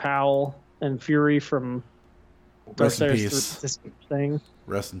Colin Powell and Fury from... Rest in peace. This thing.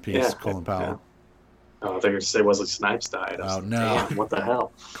 Rest in peace, Colin Powell. Yeah. Oh, I think you were say Wesley Snipes died. Oh, no. Damn, what the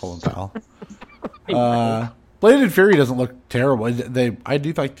hell? Colin Powell. Bladed Fury doesn't look terrible. I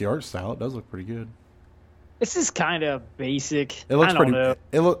do like the art style. It does look pretty good. This is kind of basic. It looks pretty. Know.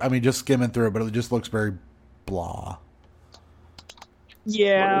 I mean, just skimming through it, but it just looks very blah.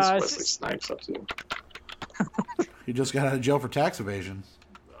 Yeah. What is Wesley Snipes up to? He just got out of jail for tax evasion.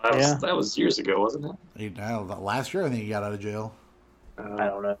 That was years ago, wasn't it? Last year, I think he got out of jail. I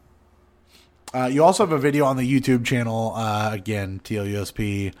don't know. You also have a video on the YouTube channel, again,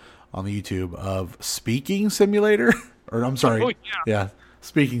 TLUSP on the YouTube, of Speaking Simulator. Or, I'm sorry. Yeah,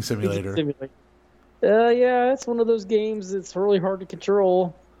 Speaking Simulator. Yeah, it's one of those games that's really hard to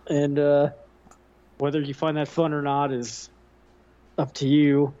control. And whether you find that fun or not is up to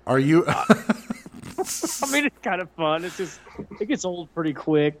you. Are you... I mean, it's kind of fun. It's just, it gets old pretty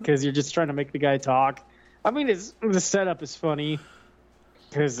quick because you're just trying to make the guy talk. I mean, the setup is funny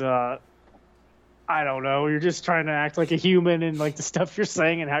because, I don't know, you're just trying to act like a human, and like the stuff you're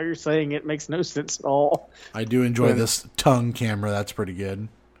saying and how you're saying it makes no sense at all. I do enjoy this tongue camera. That's pretty good.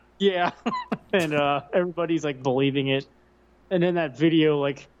 Yeah. And everybody's like believing it. And in that video,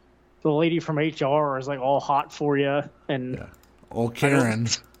 like the lady from HR is like all hot for you. And yeah. Old Karen.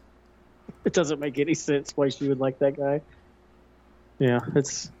 It doesn't make any sense why she would like that guy. Yeah,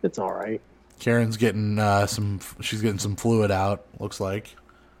 it's all right. Karen's getting she's getting some fluid out, looks like.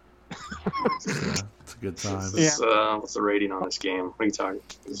 It's a good time. What's the rating on this game? What are you talking?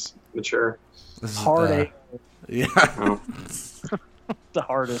 Is mature? This is hard A. Yeah. Oh. The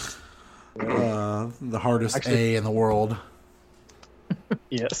hardest. The hardest Actually, A in the world.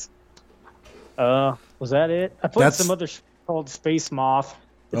 Yes. Was that it? I played some other called Space Moth.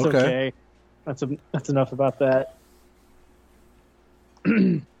 It's okay. That's enough about that.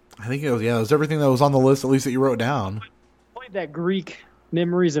 I think it was everything that was on the list, at least that you wrote down. I played that Greek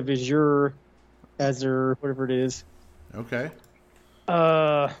Memories of Azure, whatever it is. Okay.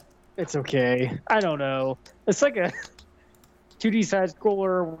 It's okay. I don't know. It's like a 2D side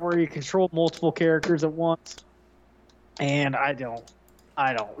scroller where you control multiple characters at once, and I don't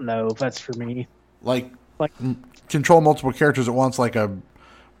know if that's for me. Like control multiple characters at once, like a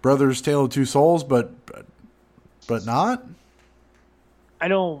Brothers Tale of Two Souls, but not. I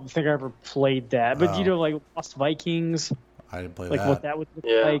don't think I ever played that, but like Lost Vikings. I didn't play like that. What that would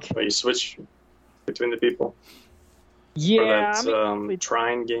look like. But you switch between the people. Yeah, or that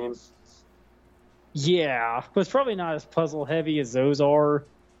Trine game. Yeah, but it's probably not as puzzle heavy as those are.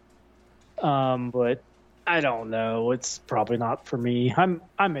 But I don't know. It's probably not for me.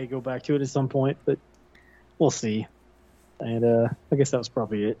 I may go back to it at some point, but we'll see. And I guess that was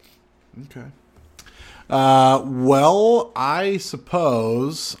probably it. Okay. Well, I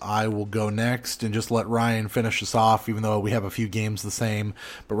suppose I will go next and just let Ryan finish us off, even though we have a few games the same.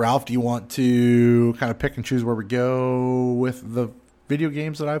 But Ralph, do you want to kind of pick and choose where we go with the video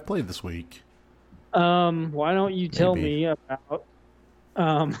games that I've played this week? Why don't you tell Maybe. me about?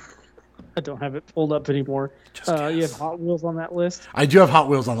 I don't have it pulled up anymore. Just You guess. have Hot Wheels on that list. I do have Hot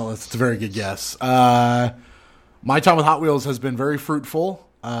Wheels on the list. It's a very good guess. My time with Hot Wheels has been very fruitful.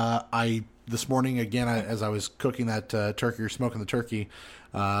 This morning, again, as I was cooking that turkey or smoking the turkey,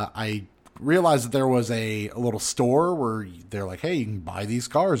 I realized that there was a little store where they're like, hey, you can buy these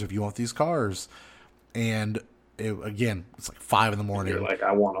cars if you want these cars. And again, it's like 5 a.m. You're like,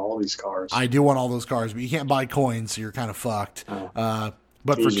 I want all these cars. I do want all those cars, but you can't buy coins, so you're kind of fucked. Oh.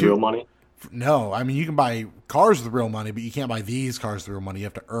 But for Use real money? No, I mean, you can buy cars with real money, but you can't buy these cars with real money. You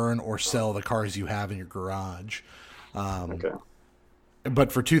have to earn or sell the cars you have in your garage. Okay.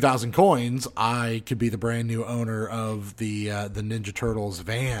 But for 2,000 coins, I could be the brand new owner of the Ninja Turtles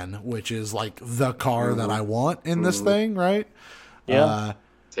van, which is like the car that I want in this thing, right? Yeah.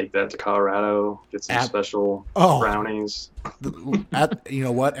 Take that to Colorado, get some special brownies. You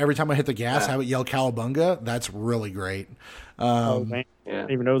know what? Every time I hit the gas, have it yell Cowabunga. That's really great. Oh man, I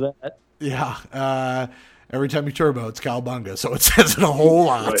didn't even know that. Yeah. Every time you turbo, it's Cowabunga, so it says it a whole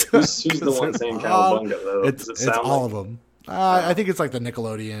lot. Wait, who's the one saying Cowabunga, though? It's, Does it sound all like... of them. I think it's like the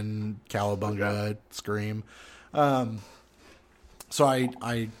Nickelodeon Cowabunga scream. So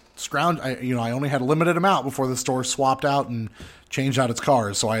I scrounged. I only had a limited amount before the store swapped out and changed out its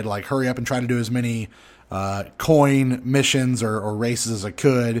cars. So I had to like hurry up and try to do as many coin missions or races as I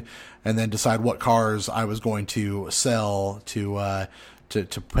could, and then decide what cars I was going to sell to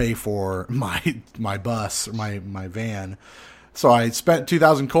pay for my bus or my van. So I spent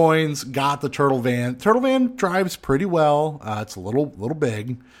 2,000 coins, got the turtle van. Turtle van drives pretty well. It's a little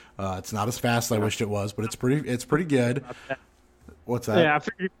big. It's not as fast as I wished it was, but it's pretty good. What's that? Yeah, I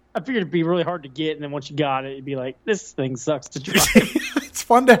figured it'd be really hard to get, and then once you got it, it'd be like, this thing sucks to drive. It's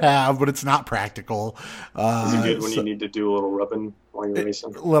fun to have, but it's not practical. Is it good when you need to do a little rubbing while you're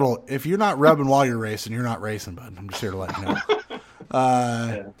racing? If you're not rubbing while you're racing, you're not racing, bud. I'm just here to let you know.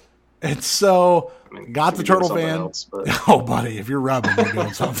 Yeah. And so, got the you're doing turtle something van. else, but- Oh, buddy, if you're rubbing, you're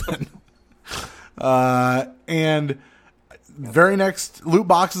doing something. And very next loot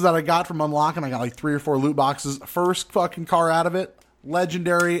boxes that I got from unlocking, I got like 3 or 4 loot boxes. First fucking car out of it,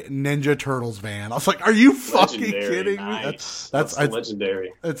 legendary Ninja Turtles van. I was like, are you fucking kidding me? Nice. That's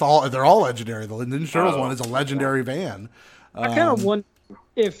legendary. They're all legendary. The Ninja Turtles one is a legendary van. I kind of wonder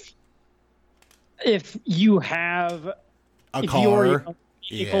if you have A if car. you already own a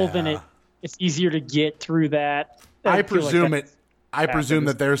vehicle, then Yeah. it's easier to get through that. I feel like presume that- it. I presume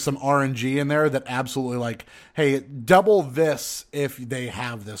that there's some RNG in there that absolutely like, hey, double this if they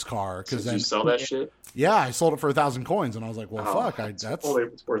have this car. Because Did then, you sell that shit? yeah, I sold it for 1,000 coins, and I was like, well, fuck, It's that's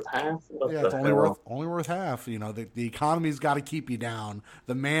worth half. What yeah, the it's only hell? worth half. You know, the economy's got to keep you down.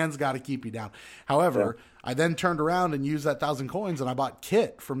 The man's got to keep you down. However, I then turned around and used that 1,000 coins, and I bought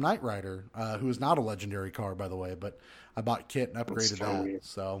Kit from Knight Rider, who is not a legendary car, by the way, but I bought Kit and upgraded that. weird.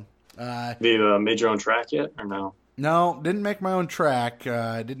 So, Have you made your own track yet, or no? no, didn't make my own track.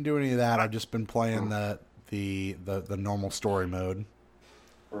 Didn't do any of that. I've just been playing the normal story mode.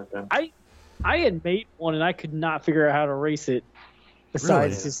 Okay. I had made one and I could not figure out how to race it.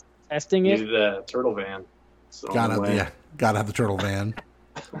 Besides Really? just testing it, Needed a turtle van. It's the only way. Gotta have the turtle van.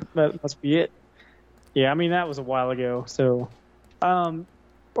 that must be it. Yeah, I mean that was a while ago. So, are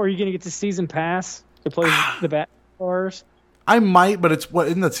you gonna get the season pass to play the Bat cars? I might, but it's what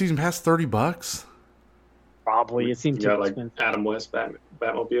isn't the season pass $30? Probably. It seemed You too got like expensive. Adam West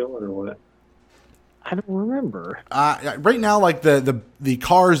Batmobile or what? I don't remember. Right now, like the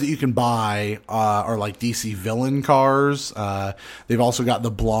cars that you can buy are like DC villain cars. They've also got the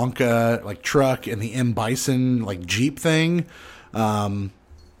Blanca like truck and the M Bison like Jeep thing,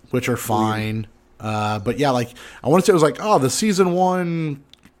 which are fine. But yeah, like I want to say it was like the season 1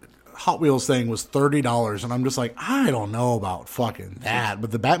 Hot Wheels thing was $30, and I'm just like, I don't know about fucking that.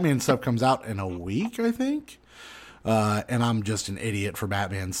 But the Batman stuff comes out in a week, I think. And I'm just an idiot for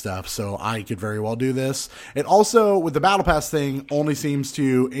Batman stuff, so I could very well do this. It also, with the Battle Pass thing, only seems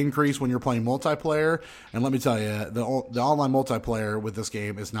to increase when you're playing multiplayer. And let me tell you, the online multiplayer with this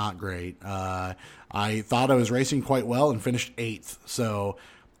game is not great. I thought I was racing quite well and finished 8th, so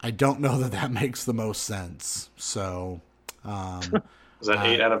I don't know that makes the most sense. So, Was that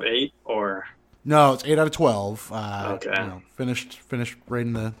 8 out of 8 or? no, it's 8 out of 12. Okay. Finished right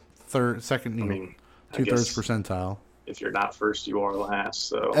in the second, I mean, I 2/3 guess percentile. if you're not first, you are last.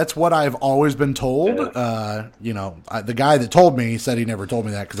 So That's what I've always been told. Yeah. The guy that told me said he never told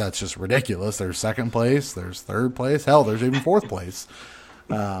me that because that's just ridiculous. There's second place, there's third place, hell, there's even fourth place.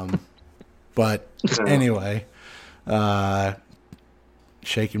 But anyway,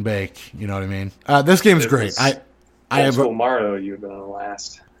 shake and bake. You know what I mean? This game's great. I have Mario. You've been on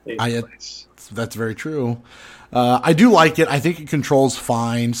last. Place. That's very true. I do like it. I think it controls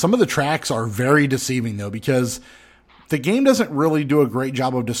fine. Some of the tracks are very deceiving though, because the game doesn't really do a great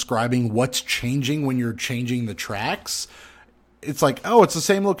job of describing what's changing when you're changing the tracks. It's like, oh, it's the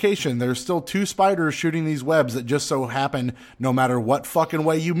same location. There's still two spiders shooting these webs that just so happen no matter what fucking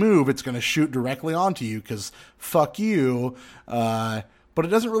way you move, it's going to shoot directly onto you because fuck you. But it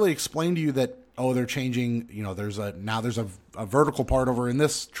doesn't really explain to you that, oh, they're changing, there's a vertical part over in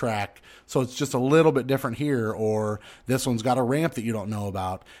this track, so it's just a little bit different here, or this one's got a ramp that you don't know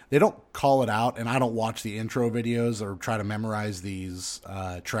about. They don't call it out, and I don't watch the intro videos or try to memorize these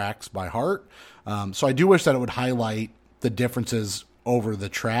tracks by heart. So I do wish that it would highlight the differences over the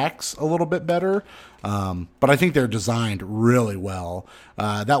tracks a little bit better. But I think they're designed really well.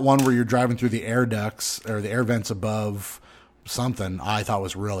 That one where you're driving through the air ducts or the air vents above something, I thought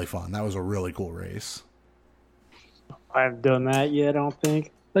was really fun. That was a really cool race. I haven't done that yet, I don't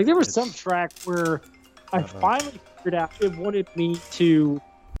think. Like, there was some track where I finally figured out it wanted me to,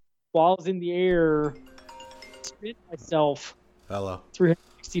 while I was in the air, spin myself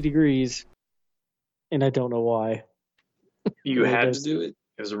 360 degrees, and I don't know why. You had to do it?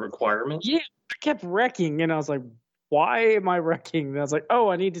 It was a requirement? Yeah, I kept wrecking, and I was like, why am I wrecking? And I was like, oh,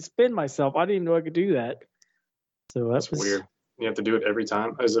 I need to spin myself. I didn't even know I could do that. So that's weird. You have to do it every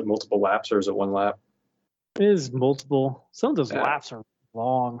time? Is it multiple laps or is it one lap? It is multiple. Some of those laps are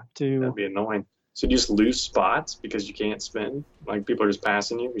long, too. That'd be annoying. So you just lose spots because you can't spin? Like, people are just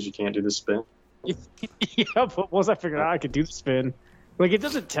passing you because you can't do the spin? Yeah, but once I figured out I could do the spin, like, it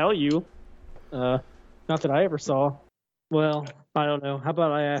doesn't tell you. Not that I ever saw. Well, I don't know. How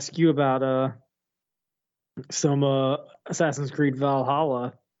about I ask you about some Assassin's Creed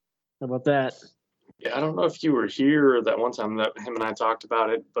Valhalla? How about that? Yeah, I don't know if you were here that one time that him and I talked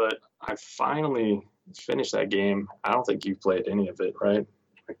about it, but I finally finished that game. I don't think you've played any of it, right?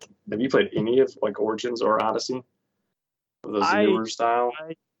 Like, have you played any of like Origins or Odyssey? Those newer style?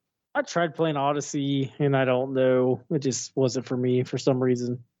 I tried playing Odyssey, and I don't know. It just wasn't for me for some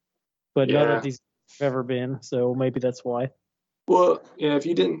reason. But none of these have ever been, so maybe that's why. Well, yeah, if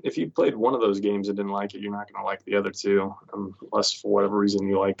you played one of those games and didn't like it, you're not going to like the other two, unless for whatever reason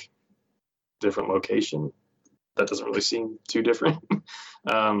you like different location. That doesn't really seem too different.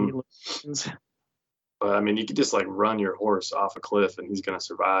 But I mean, you could just like run your horse off a cliff and he's going to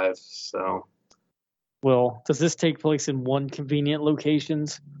survive. So, well, does this take place in one convenient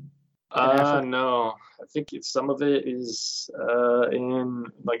locations? No, I think some of it is in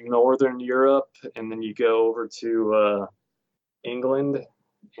like Northern Europe, and then you go over to England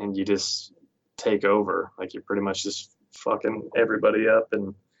and you just take over. Like, you're pretty much just fucking everybody up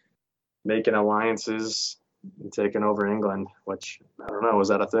and making alliances and taking over England, which I don't know, was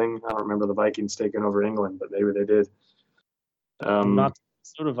that a thing? I don't remember the Vikings taking over England, but maybe they did. Not the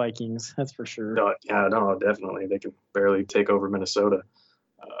Minnesota Vikings, that's for sure. No, definitely. They can barely take over Minnesota.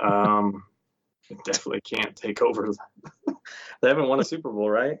 Definitely can't take over. They haven't won a Super Bowl,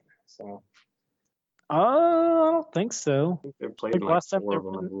 right? So I don't think so. I think they've played like 4 of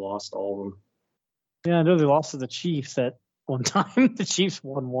them and lost all of them. Yeah, I know they lost to the Chiefs at one time. The Chiefs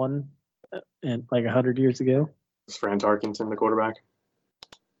won one and like 100 years ago. Is Fran Tarkenton the quarterback?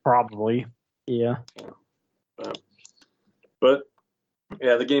 Probably. Yeah. But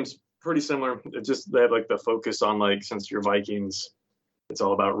yeah, the game's pretty similar. It just, they have like the focus on, like, since you're Vikings, it's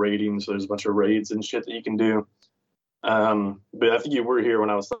all about raiding. So there's a bunch of raids and shit that you can do. But I think you were here when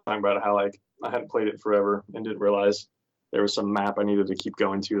I was talking about how, like, I hadn't played it forever and didn't realize there was some map I needed to keep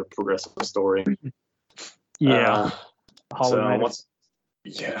going to progress the story. Yeah.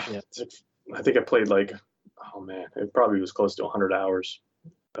 I think I played like, oh man, it probably was close to 100 hours,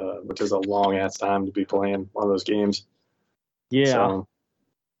 which is a long ass time to be playing one of those games. Yeah. So,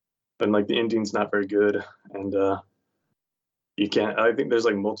 and like the ending's not very good, and you can't. I think there's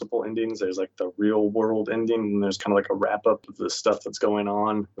like multiple endings. There's like the real world ending, and there's kind of like a wrap up of the stuff that's going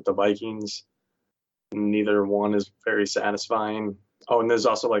on with the Vikings. Neither one is very satisfying. Oh, and there's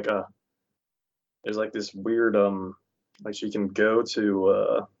also like there's like this weird like you can go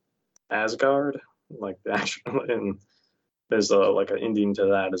to Asgard, like the actual, and there's like an ending to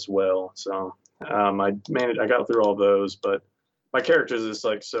that as well. So I got through all those, but my character is just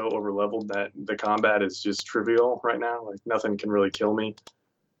like so over leveled that the combat is just trivial right now. Like nothing can really kill me.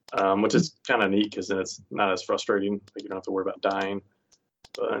 which is kind of neat because then it's not as frustrating. Like you don't have to worry about dying.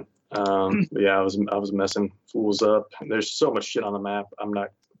 But yeah, I was messing fools up. There's so much shit on the map. I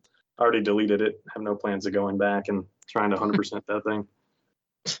already deleted it. Have no plans of going back and trying to 100% that thing.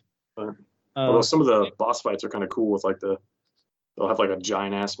 But although some of the boss fights are kind of cool with like they'll have like a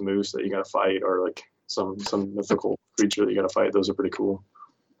giant ass moose that you got to fight, or like some mythical creature that you got to fight. Those are pretty cool.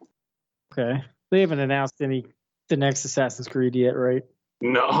 Okay, they haven't announced the next Assassin's Creed yet, right?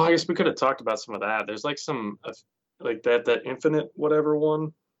 No, I guess we could have talked about some of that. There's like some like that infinite whatever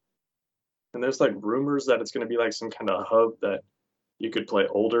one, and there's like rumors that it's going to be like some kind of hub that you could play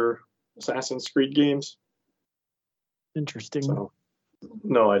older Assassin's Creed games. Interesting. So,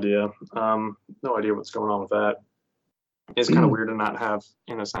 no idea. No idea what's going on with that. It's kind of weird to not have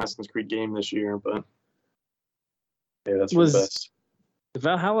an Assassin's Creed game this year, but yeah, that's for the best. Did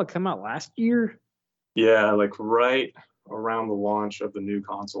Valhalla come out last year? Yeah, like right around the launch of the new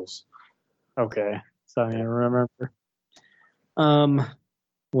consoles. Okay, so I remember.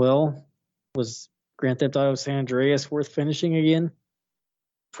 Well, was Grand Theft Auto San Andreas worth finishing again?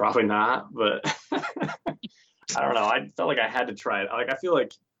 Probably not, but I don't know. I felt like I had to try it. Like I feel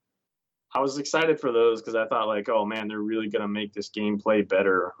like I was excited for those because I thought like, oh man, they're really gonna make this gameplay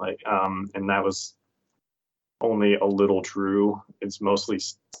better. Like, and that was only a little true. It's mostly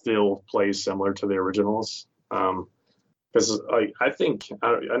still plays similar to the originals. Because I think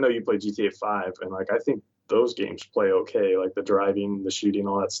I know you play GTA 5, and like I think those games play okay. Like the driving, the shooting,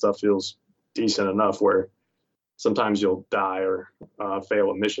 all that stuff feels decent enough. Where sometimes you'll die or fail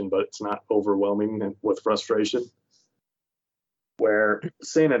a mission, but it's not overwhelming with frustration. Where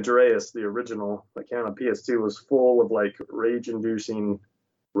San Andreas, the original, like on PS2, was full of like rage-inducing,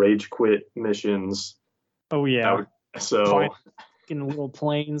 rage quit missions. Oh yeah. So in little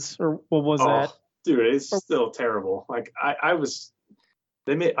planes, or what was that? Dude, it's still terrible. Like I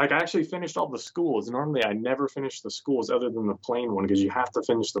actually finished all the schools. Normally I never finish the schools other than the plane one, because you have to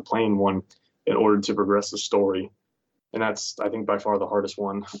finish the plane one in order to progress the story. And that's, I think, by far the hardest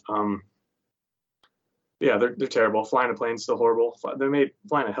one. Yeah, they're terrible. Flying a plane is still horrible.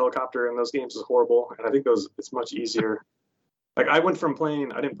 Flying a helicopter in those games is horrible. And I think it's much easier. Like I went from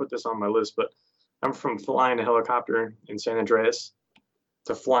playing, I didn't put this on my list, but I'm from flying a helicopter in San Andreas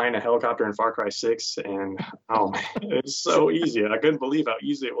to flying a helicopter in Far Cry 6, and oh man, it's so easy. I couldn't believe how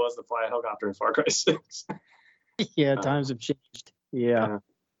easy it was to fly a helicopter in Far Cry 6. Yeah, times have changed. Yeah.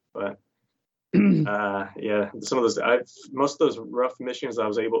 But yeah, some of those, most of those rough missions, I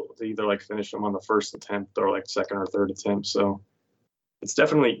was able to either like finish them on the first attempt or like second or third attempt. So it's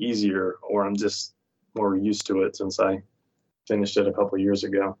definitely easier, or I'm just more used to it since I finished it a couple of years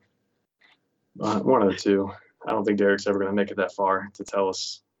ago. One of the two. I don't think Derrick's ever going to make it that far to tell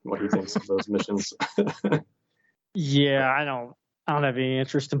us what he thinks of those missions. Yeah, I don't have any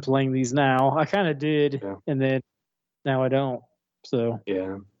interest in playing these now. I kind of did, and then now I don't. So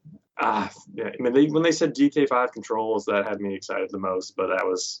yeah. Yeah. I mean, when they said GTA 5 controls, that had me excited the most. But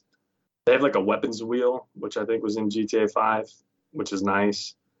they have like a weapons wheel, which I think was in GTA 5, which is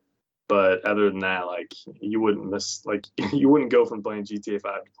nice. But other than that, like you wouldn't go from playing GTA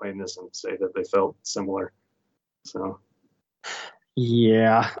 5 to playing this and say that they felt similar. So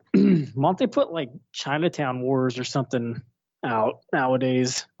yeah, why don't they put like Chinatown Wars or something out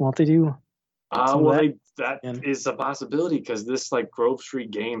nowadays? Won't they do? That is a possibility, because this like Grove Street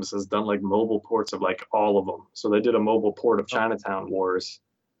Games has done like mobile ports of like all of them. So they did a mobile port of Chinatown Wars.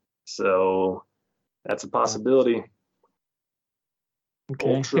 So that's a possibility.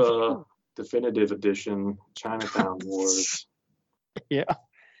 Okay. Ultra Definitive Edition Chinatown Wars. Yeah.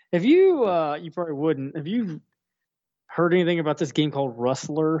 Have you? You probably wouldn't. Have you heard anything about this game called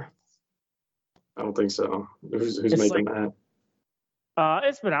Rustler? I don't think so. Who's making that?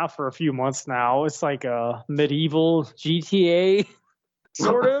 It's been out for a few months now. It's like a medieval GTA,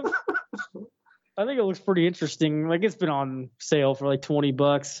 sort of. I think it looks pretty interesting. Like it's been on sale for like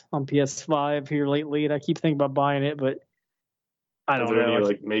 $20 on PS5 here lately, and I keep thinking about buying it, but I don't know. Are there any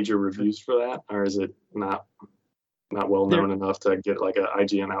like major reviews for that, or is it not well known enough to get like an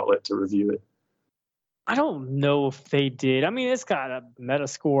IGN outlet to review it? I don't know if they did. I mean, it's got a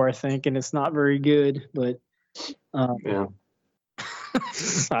Metascore, I think, and it's not very good, but yeah.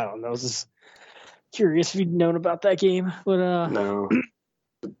 I don't know. I was just curious if you'd known about that game, but no.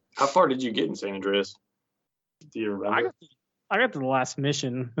 How far did you get in San Andreas? Do you remember? I got to the last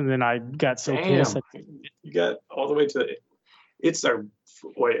mission, and then I got so pissed. pissed. You got all the way to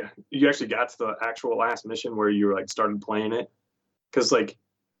you actually got to the actual last mission where you like started playing it? Because like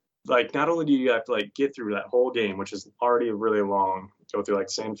not only do you have to like get through that whole game, which is already really long, go through like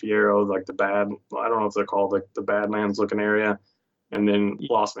San Fierro, like I don't know if they're called like the Badlands looking area, and then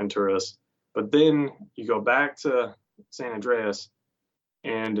Los Venturas. But then you go back to San Andreas,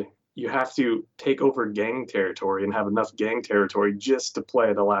 and you have to take over gang territory and have enough gang territory just to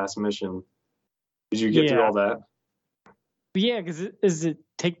play the last mission. Did you get through all that? Yeah, because does it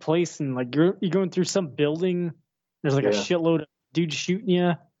take place in like you're going through some building? There's like a shitload of dudes shooting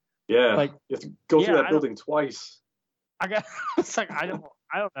you. Yeah, like you have to go through that building twice. It's like I don't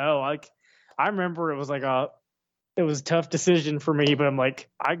know. Like I remember it was a tough decision for me, but I'm like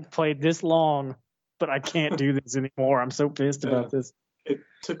I played this long, but I can't do this anymore. I'm so pissed about this. It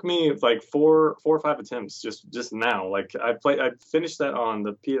took me like four or five attempts just now. Like I finished that on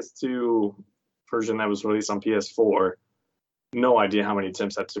the PS2 version that was released on PS4. No idea how many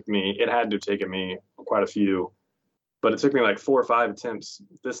attempts that took me. It had to have taken me quite a few, but it took me like 4 or 5 attempts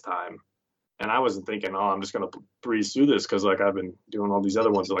this time. And I wasn't thinking, oh, I'm just going to breeze through this because like I've been doing all these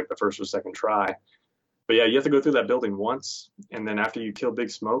other ones at like the first or second try. But yeah, you have to go through that building once. And then after you kill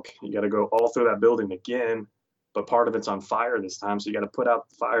Big Smoke, you got to go all through that building again. But part of it's on fire this time. So you got to put out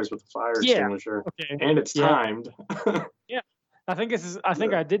the fires with the fire extinguisher. Okay. And it's timed. Yeah. I think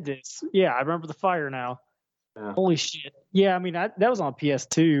I did this. Yeah, I remember the fire now. Yeah. Holy shit. Yeah, I mean, that was on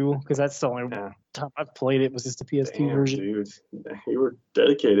PS2 because that's the only time I've played it was just the PS2 version. Dude, you were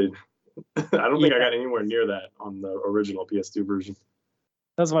dedicated. I don't think I got anywhere near that on the original PS2 version.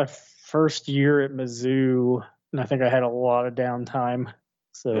 That was my first year at Mizzou, and I think I had a lot of downtime.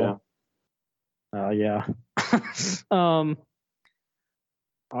 So, yeah. All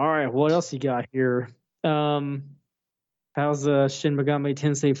right, what else you got here? How's Shin Megami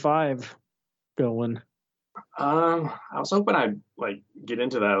Tensei 5 going? I was hoping I'd like get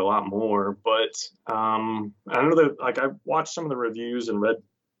into that a lot more, but I know that like I've watched some of the reviews and read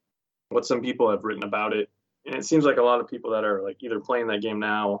what some people have written about it, and it seems like a lot of people that are like either playing that game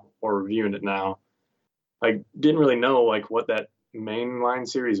now or reviewing it now, like didn't really know like what that mainline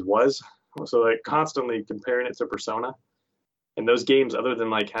series was. So like constantly comparing it to Persona, and those games, other than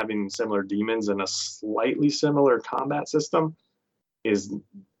like having similar demons and a slightly similar combat system, is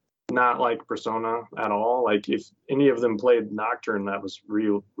not like Persona at all. Like if any of them played Nocturne that was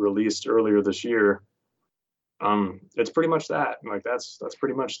released earlier this year, it's pretty much that. Like that's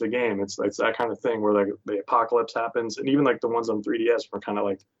pretty much the game. It's that kind of thing where like the apocalypse happens, and even like the ones on 3DS were kind of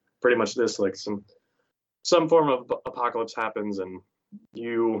like pretty much this, like some form of apocalypse happens, and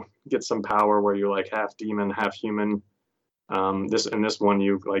you get some power where you're like half demon, half human. This one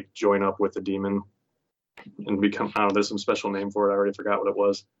you like join up with the demon and become, I don't know, there's some special name for it. I already forgot what it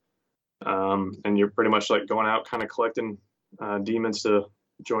was. And you're pretty much like going out kind of collecting demons to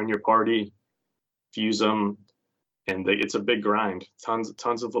join your party, fuse them, and it's a big grind. Tons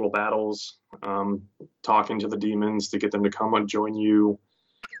of little battles, talking to the demons to get them to come and join you.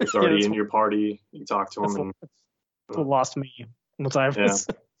 It's already in your party. You talk to them. And what lost me once I was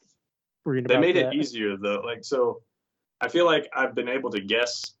reading about They made that. it easier though. Like, so I feel like I've been able to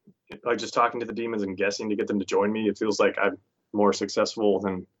guess, like just talking to the demons and guessing to get them to join me. It feels like I'm more successful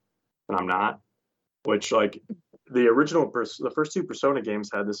than I'm not, which like the original, the first 2 Persona games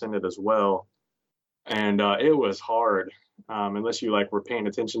had this in it as well. And it was hard unless you like were paying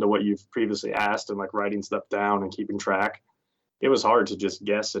attention to what you've previously asked and like writing stuff down and keeping track. It was hard to just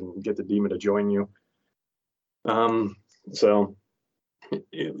guess and get the demon to join you. So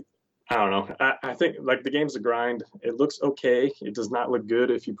I don't know. I think like the game's a grind. It looks okay. It does not look good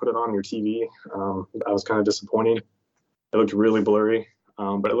if you put it on your TV. That was kind of disappointing. It looked really blurry,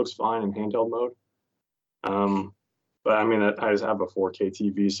 but it looks fine in handheld mode. But I mean, I just have a 4K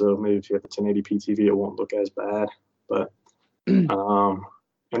TV, so maybe if you have a 1080p TV, it won't look as bad. But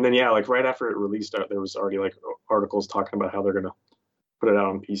and then like right after it released, there was already like articles talking about how they're gonna put it out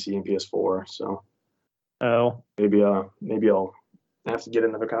on PC and PS4. So maybe I'll have to get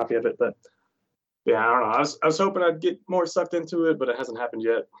another copy of it. But yeah, I don't know. I was hoping I'd get more sucked into it, but it hasn't happened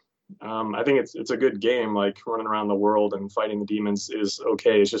yet. I think it's a good game. Like running around the world and fighting the demons is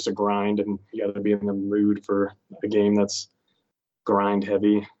okay. It's just a grind, and you got to be in the mood for a game that's grind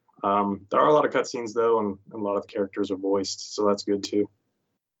heavy. There are a lot of cutscenes though, and a lot of the characters are voiced, so that's good too.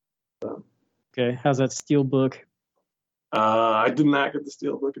 Okay, how's that Steelbook? I did not get the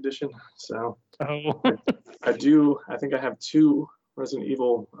Steelbook edition, so I do. I think I have 2 Resident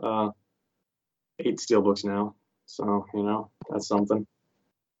Evil 8 Steelbooks now, so that's something.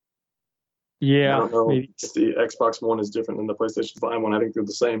 Yeah, I don't know maybe. if the Xbox One is different than the PlayStation 5 one. I think they're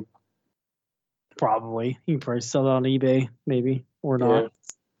the same. Probably. You can probably sell it on eBay, maybe, or not. Yeah.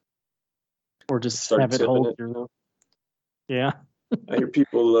 Or just Start have it tipping hold. it, Yeah. I hear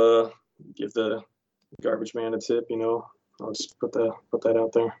people give the garbage man a tip. I'll just put that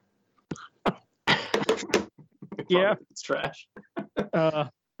out there. Yeah. It's trash.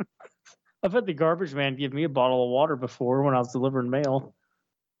 I've had the garbage man give me a bottle of water before when I was delivering mail.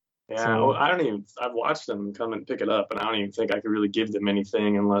 Yeah, So- I've watched them come and pick it up, and I don't even think I could really give them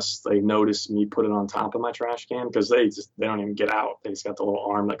anything unless they notice me put it on top of my trash can, because they don't even get out. They just got the little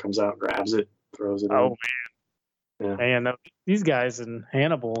arm that comes out, grabs it, throws it Oh in. Yeah. man, these guys in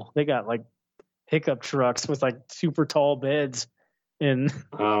Hannibal, they got like pickup trucks with like super tall beds, and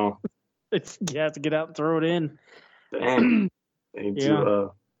Oh, you have to get out and throw it in. dang. They need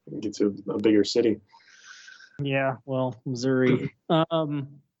to get to a bigger city. Yeah, well, Missouri.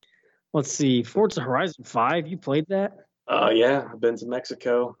 Let's see, Forza Horizon 5. You played that? Yeah, I've been to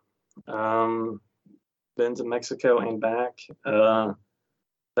Mexico. Been to Mexico and back. I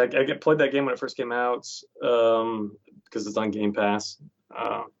played that game when it first came out because it's on Game Pass.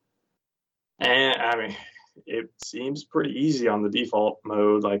 And I mean, it seems pretty easy on the default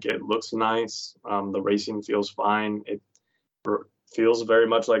mode. Like, it looks nice. The racing feels fine. It feels very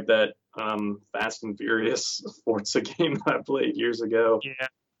much like that Fast and Furious Forza game that I played years ago.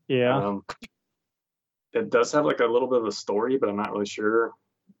 Yeah. It does have like a little bit of a story, but I'm not really sure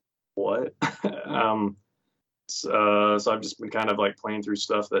what. So I've just been kind of like playing through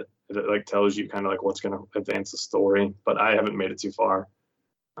stuff that like tells you kind of like what's going to advance the story, but I haven't made it too far.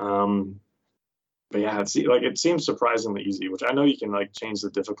 But yeah, it seems surprisingly easy, which I know you can like change the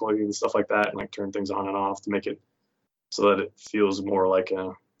difficulty and stuff like that, and like turn things on and off to make it so that it feels more like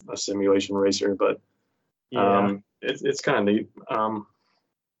a simulation racer. But it's kind of neat.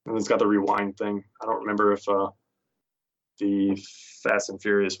 And it's got the rewind thing. I don't remember if the Fast and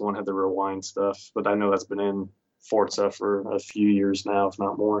Furious one had the rewind stuff, but I know that's been in Forza for a few years now, if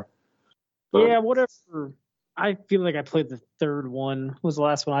not more. But, yeah, whatever. I feel like I played the third one. Was the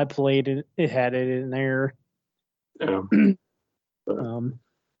last one I played, and it had it in there. Yeah. But, I don't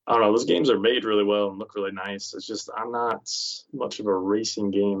know. Those games are made really well and look really nice. It's just I'm not much of a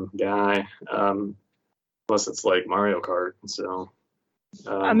racing game guy, unless it's like Mario Kart. So.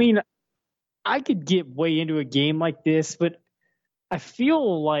 I mean, I could get way into a game like this, but I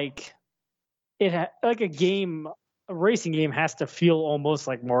feel like like a racing game has to feel almost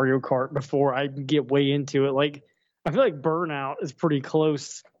like Mario Kart before I can get way into it. Like, I feel like Burnout is pretty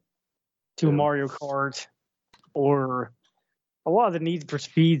close to Mario Kart, or a lot of the Need for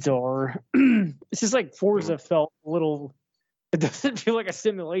Speeds are. It's just like Forza felt a little. It doesn't feel like a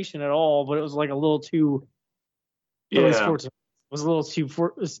simulation at all, but it was like a little too. At least Forza was a little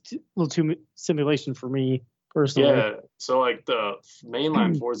too simulation for me personally. Yeah, so like the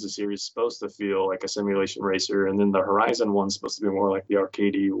mainline Forza series is supposed to feel like a simulation racer, and then the Horizon one's supposed to be more like the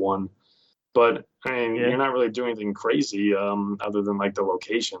arcadey one. But I mean, you're not really doing anything crazy other than like the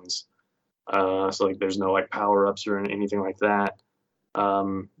locations. So like there's no like power ups or anything like that.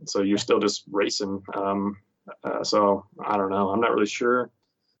 So you're still just racing. So I don't know. I'm not really sure.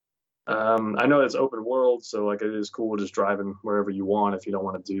 I know it's open world, so like it is cool just driving wherever you want if you don't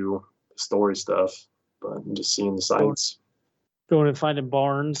want to do story stuff. But I'm just seeing the sights. Going and finding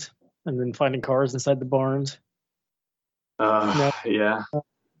barns, and then finding cars inside the barns. Yeah.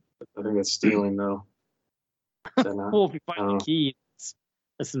 I think that's stealing though. Well, if you find the key,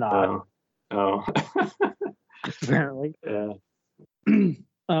 it's not. Oh. Apparently. Yeah.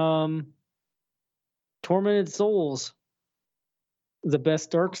 Tormented Souls. The best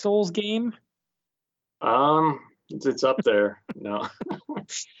Dark Souls game? It's up there. No.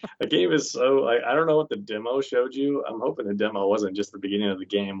 The game is so I don't know what the demo showed you. I'm hoping the demo wasn't just the beginning of the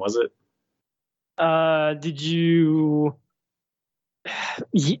game, was it? Did you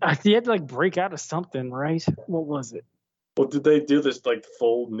you had to like break out of something, right? What was it? Well, did they do this like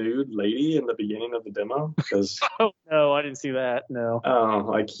full nude lady in the beginning of the demo? Because oh no, I didn't see that. No. Oh,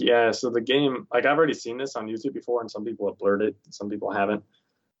 like yeah. So the game, like I've already seen this on YouTube before, and some people have blurred it, some people haven't.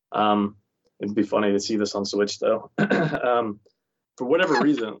 It'd be funny to see this on Switch though. For whatever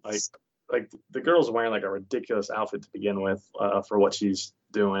reason, like the girl's wearing like a ridiculous outfit to begin with for what she's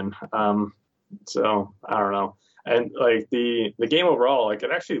doing. So I don't know. And like the game overall, like it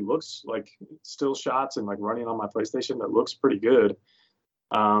actually looks like still shots and like running on my PlayStation, that looks pretty good.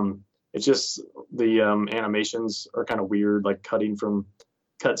 It's just the animations are kind of weird, like cutting from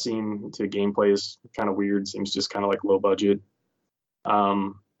cutscene to gameplay is kind of weird. Seems just kind of like low budget.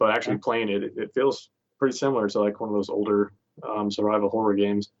 But actually playing it feels pretty similar to like one of those older survival horror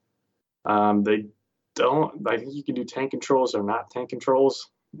games. They don't. I think you can do tank controls or not tank controls,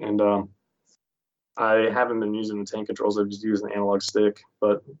 and I haven't been using the tank controls. I've just used an analog stick.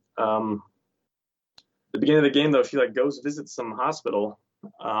 But the beginning of the game, though, she like goes visit some hospital,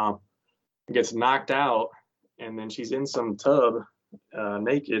 gets knocked out, and then she's in some tub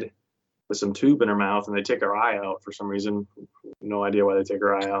naked, with some tube in her mouth, and they take her eye out for some reason. No idea why they take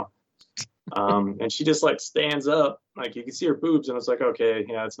her eye out. And she just like stands up, like you can see her boobs, and it's like, okay,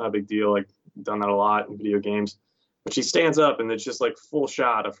 yeah, it's not a big deal. Like done that a lot in video games. But she stands up, and it's just like full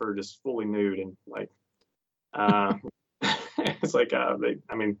shot of her just fully nude, and like, it's like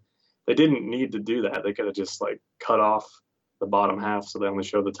they didn't need to do that. They could have just like cut off the bottom half so they only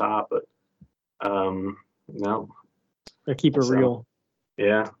show the top. But no, They keep it real.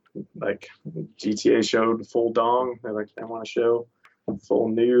 Yeah, like GTA showed full dong. They're like, I want to show a full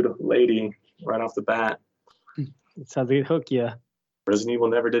nude lady right off the bat. That's how they hook you. Resident Evil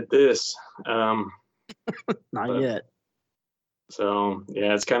never did this. Not yet. So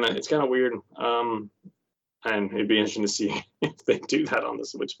yeah, it's kind of weird. And it'd be interesting to see if they do that on the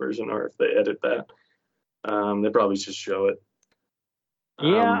Switch version or if they edit that. They probably just show it.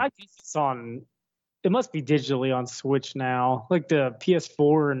 Yeah, I guess it's on. It must be digitally on Switch now. Like the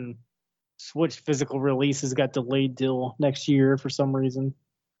PS4 and Switch physical releases got delayed till next year for some reason.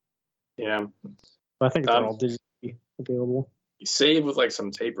 Yeah, But I think it's all digitally available. You save with like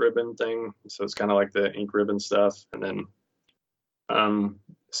some tape ribbon thing, so it's kind of like the ink ribbon stuff, and then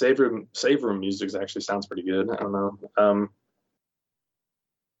save room music actually sounds pretty good. I don't know.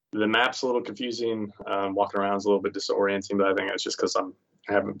 The map's a little confusing. Walking around is a little bit disorienting, but I think it's just because I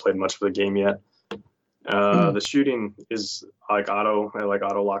haven't played much of the game yet. The shooting is like auto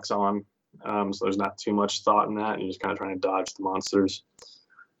locks on, so there's not too much thought in that. You're just kind of trying to dodge the monsters.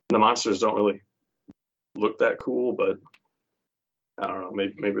 And the monsters don't really look that cool, but I don't know.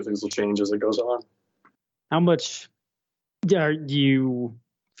 Maybe things will change as it goes on. How much do you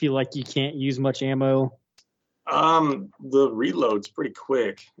feel like you can't use much ammo? The reload's pretty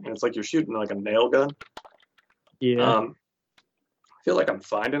quick, and it's like you're shooting like a nail gun. Yeah. I feel like I'm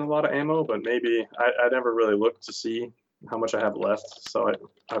finding a lot of ammo, but maybe I never really looked to see how much I have left, so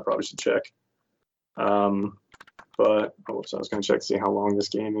I probably should check. But I was going to check to see how long this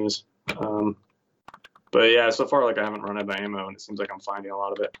game is. But yeah, so far like I haven't run out of ammo, and it seems like I'm finding a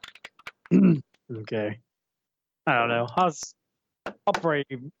lot of it. Okay. I don't know. I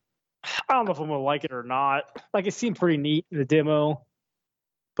don't know if I'm gonna like it or not. Like it seemed pretty neat in the demo,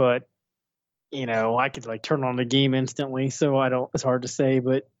 but you know, I could like turn on the game instantly, so it's hard to say,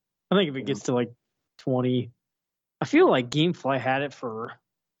 but I think if it gets to like 20, I feel like Gamefly had it for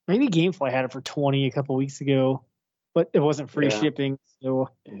 20 a couple weeks ago, but it wasn't free shipping, so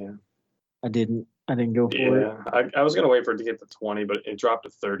yeah. I didn't go for it. Yeah, I was gonna wait for it to get to 20, but it dropped to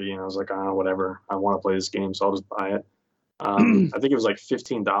 30, and I was like, whatever. I want to play this game, so I'll just buy it. I think it was like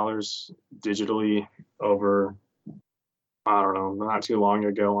 $15 digitally over, I don't know, not too long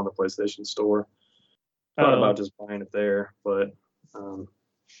ago on the PlayStation Store. Thought about just buying it there, but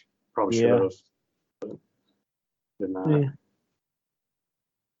probably should have. But did not.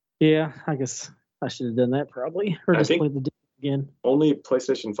 Yeah, I guess I should have done that probably, or just play the demo again. Only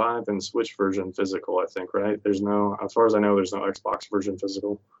PlayStation 5 and Switch version physical, I think, right? There's no, as far as I know, there's no Xbox version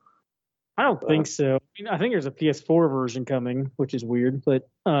physical. I don't think so. I mean, I think there's a PS4 version coming, which is weird, but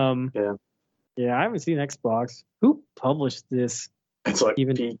yeah, I haven't seen Xbox. Who published this? It's like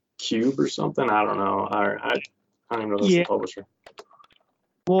P-Cube or something. I don't know. I don't even know if that's the publisher.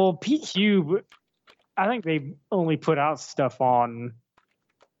 Well, P-Cube, I think they only put out stuff on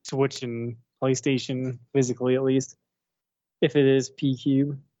Switch and PlayStation physically, at least. If it is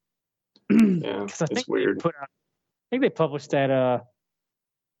P-Cube. Yeah, it's weird. I think they published that.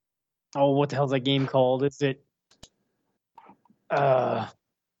 What the hell's that game called? Is it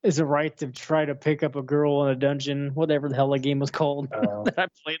right to try to pick up a girl in a dungeon? Whatever the hell that game was called that I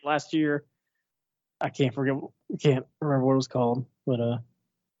played last year. I can't remember what it was called, but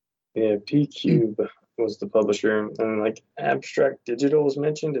yeah, P-Cube was the publisher, and like Abstract Digital was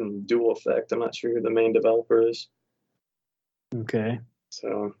mentioned, and Dual Effect. I'm not sure who the main developer is. Okay.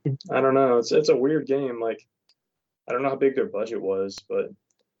 So I don't know. It's a weird game. Like I don't know how big their budget was, but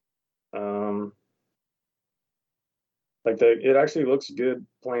it actually looks good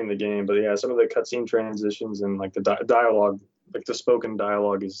playing the game. But yeah, some of the cutscene transitions and like the dialogue, like the spoken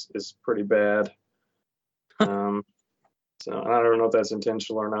dialogue is pretty bad. So I don't know if that's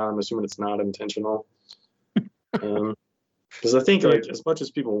intentional or not. I'm assuming it's not intentional. Because I think like as much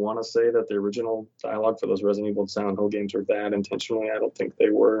as people want to say that the original dialogue for those Resident Evil Silent Hill games were bad intentionally, I don't think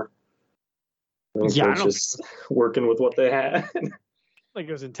they were. I think they're just working with what they had. Like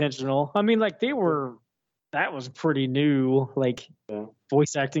it was intentional. I mean, like that was pretty new. Like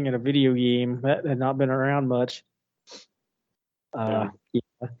voice acting in a video game that had not been around much. Did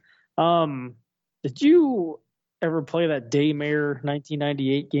you ever play that Daymare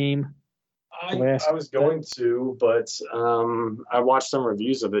 1998 game? I was going to, but I watched some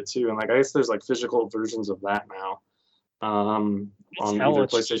reviews of it too, and like I guess there's like physical versions of that now, on either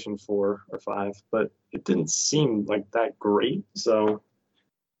PlayStation 4 or 5, but it didn't seem like that great, so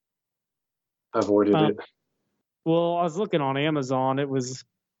I avoided it. Well, I was looking on Amazon. It was,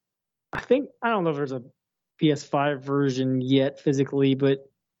 I don't know if there's a PS5 version yet physically, but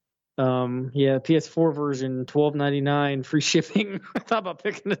yeah, PS4 version, $12.99, free shipping. I thought about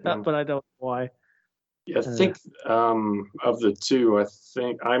picking it up, but I don't know why. Yeah, I think of the two, I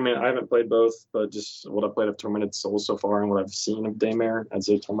haven't played both, but just what I played of Tormented Souls so far and what I've seen of Daymare, I'd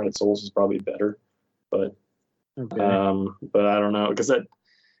say Tormented Souls is probably better. But but I don't know, because that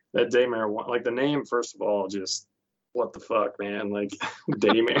Daymare one, like the name, first of all, just what the fuck, man? Like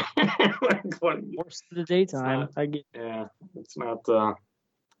Daymare, like what? Worse in the daytime. I get. Yeah, it's not.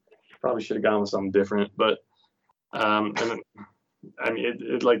 Probably should have gone with something different, but and I mean,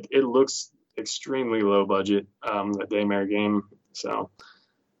 it looks extremely low budget, the Daymare game. So,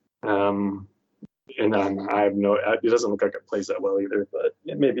 and I have no. It doesn't look like it plays that well either, but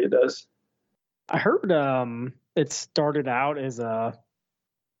maybe it does. I heard it started out as a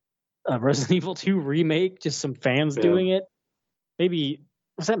Resident Evil 2 remake, just some fans doing it. Maybe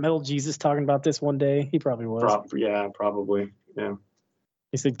was that Metal Jesus talking about this one day? He probably was. Probably. Yeah.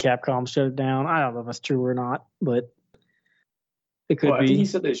 He said Capcom shut it down. I don't know if that's true or not, but it could be. I think he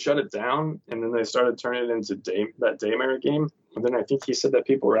said they shut it down, and then they started turning it into that Daymare game. And then I think he said that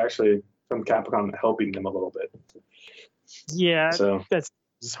people were actually from Capcom helping them a little bit. Yeah, so that's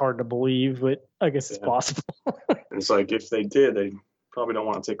hard to believe, but I guess it's possible. It's like if they did, they probably don't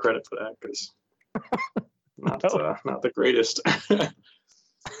want to take credit for that because not the greatest.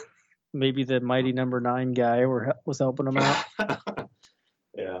 Maybe the Mighty Number 9 guy was helping them out.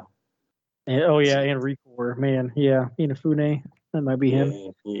 Yeah. And, and Recore, man, Inafune, that might be him.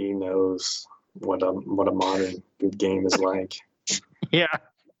 Yeah, he knows what a modern good game is like. Yeah,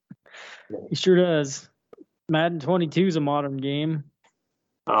 he sure does. Madden 22 is a modern game.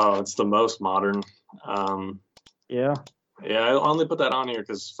 Oh, it's the most modern. Yeah, I only put that on here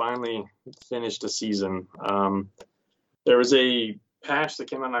because finally finished a season. There was a patch that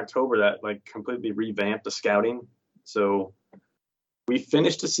came out in October that like completely revamped the scouting. So we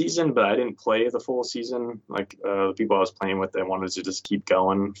finished the season, but I didn't play the full season. Like the people I was playing with, they wanted to just keep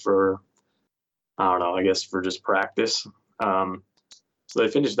going for, I don't know, I guess for just practice. So they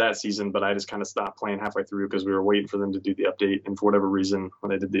finished that season, but I just kind of stopped playing halfway through because we were waiting for them to do the update. And for whatever reason,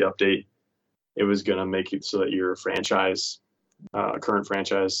 when they did the update, it was going to make it so that your current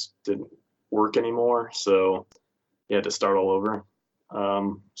franchise didn't work anymore. So you had to start all over.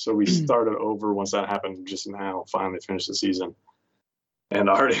 So we started over once that happened just now, finally finished the season. And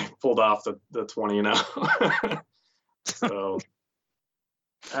I already pulled off the 20-0. So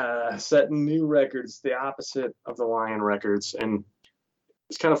setting new records, the opposite of the Lion records. And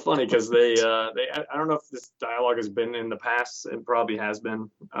it's kind of funny because I don't know if this dialogue has been in the past. It probably has been,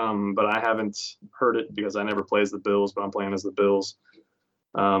 but I haven't heard it because I never play as the Bills, but I'm playing as the Bills.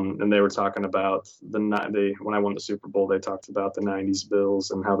 And they were talking about when I won the Super Bowl, they talked about the 90s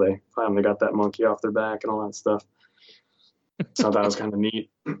Bills and how they finally got that monkey off their back and all that stuff. So that was kind of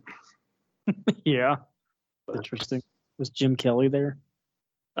neat. Yeah. But, interesting. Was Jim Kelly there?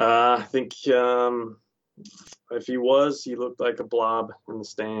 I think if he looked like a blob in the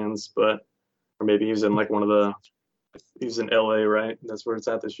stands, or maybe he was in like he was in LA, right? That's where it's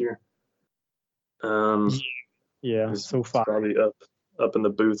at this year. Yeah, so far. Probably up in the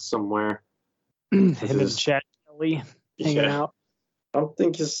booth somewhere. Him and Chad Kelly hanging out. I don't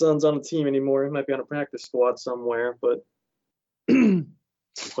think his son's on the team anymore. He might be on a practice squad somewhere, but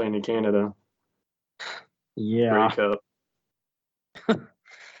playing in Canada. Yeah. Grey Cup.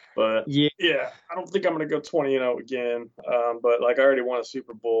 But yeah, I don't think I'm gonna go 20-0 again. But like I already won a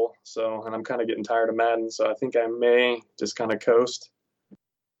Super Bowl, and I'm kind of getting tired of Madden, so I think I may just kind of coast.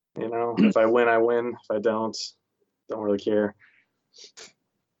 If I win, I win. If I don't really care.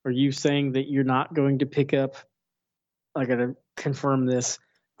 Are you saying that you're not going to pick up? I gotta confirm this.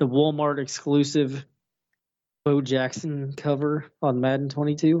 The Walmart exclusive Bo Jackson cover on Madden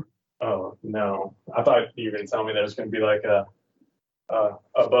 22? Oh no! I thought you were gonna tell me there's gonna be like a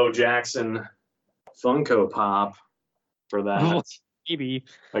Bo Jackson Funko Pop for that. Oh, maybe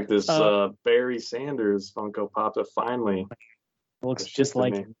like this Barry Sanders Funko Pop that finally looks just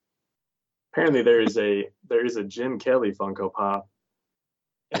like him. Apparently there is a Jim Kelly Funko Pop,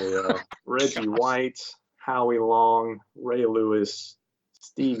 a Reggie White, Howie Long, Ray Lewis,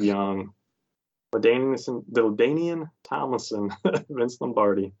 Steve Young, LaDainian Tomlinson, Vince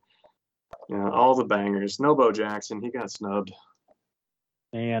Lombardi. All the bangers. No Bo Jackson. He got snubbed.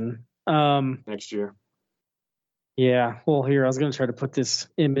 Man, next year. Yeah. Well, here I was going to try to put this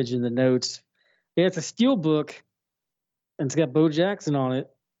image in the notes. Yeah, it's a steel book, and it's got Bo Jackson on it,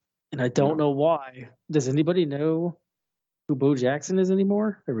 and I don't know why. Does anybody know who Bo Jackson is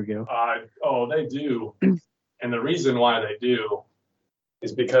anymore? There we go. They do. And the reason why they do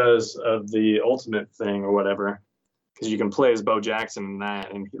is because of the Ultimate thing or whatever. Because you can play as Bo Jackson in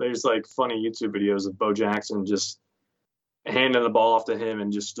that. And there's like funny YouTube videos of Bo Jackson just handing the ball off to him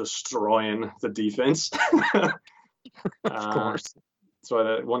and just destroying the defense. Of course. So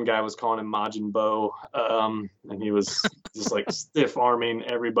that one guy was calling him Majin Bo, and he was just like stiff arming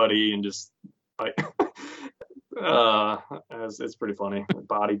everybody and just like it's pretty funny,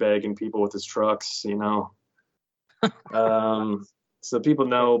 body bagging people with his trucks, you know. So people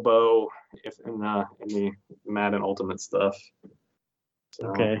know Bo in the Madden Ultimate stuff. So,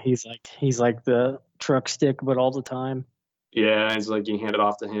 Okay, he's like the truck stick, but all the time. yeah, it's like you hand it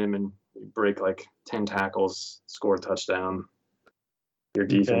off to him and you break like 10 tackles, score a touchdown. Your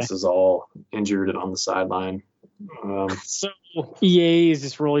defense is all injured and on the sideline. So EA is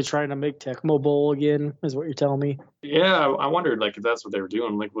just really trying to make Tecmo Bowl again, is what you're telling me? Yeah, I wondered like if that's what they were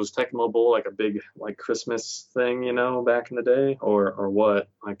doing. Like, was Tecmo Bowl like a big like Christmas thing, you know, back in the day, or what?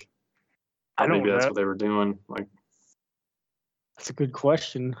 Like, I don't maybe that's know. what they were doing. Like, That's a good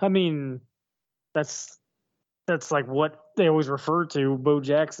question. I mean, that's like what they always refer to. Bo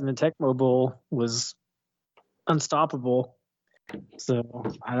Jackson and Tecmo Bowl was unstoppable. So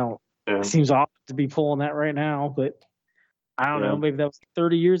I don't. yeah. It seems odd to be pulling that right now, but I don't know. Maybe that was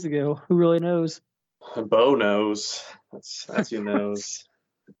 30 years ago. Who really knows? Bo knows. That's who knows.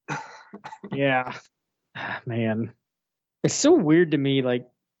 Yeah, man, it's so weird to me. Like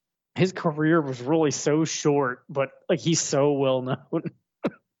his career was really so short, but like he's so well known.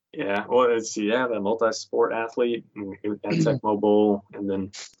 Yeah, well, it's the multi-sport athlete and he had Tecmo Bowl, and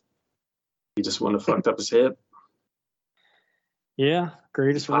then he just wouldn't have fucked up his hip. Yeah,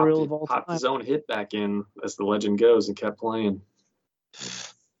 greatest reel of all time. Popped his own hit back in, as the legend goes, and kept playing.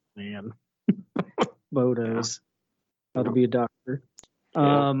 Man, Bo knows how to be a doctor.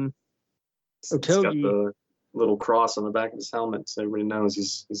 Yeah. He's got Otogi. the little cross on the back of his helmet, so everybody knows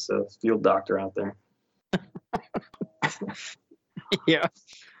he's a field doctor out there. Yeah.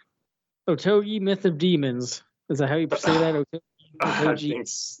 Otogi, Myth of Demons. Is that how you say that?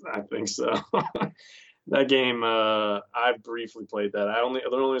 Otogi? I think so. That game, I briefly played that. The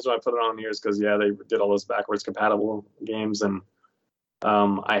only reason I put it on here is because they did all those backwards compatible games, and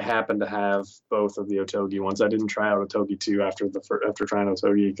I happened to have both of the Otogi ones. I didn't try out Otogi 2 after trying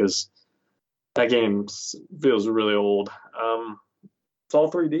Otogi because that game feels really old. It's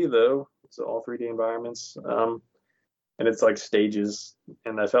all 3D though. It's all 3D environments, and it's like stages.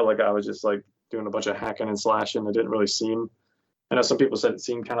 And I felt like I was just like doing a bunch of hacking and slashing. It didn't really seem. I know some people said it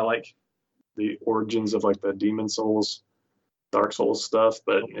seemed kind of like the origins of like the Demon Souls, Dark Souls stuff,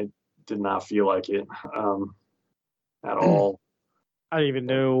 but it did not feel like it at all. I don't even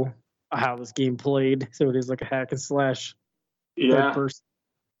know how this game played, so it is like a hack and slash. Yeah, first.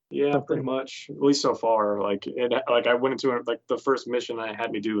 Yeah, pretty much. At least so far. Like I went into it. Like the first mission I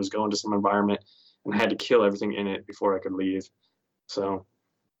had me do was go into some environment and I had to kill everything in it before I could leave. So,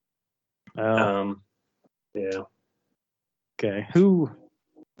 yeah. Okay, who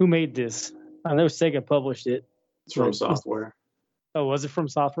made this? I know Sega published it. It's from Software. Oh, was it from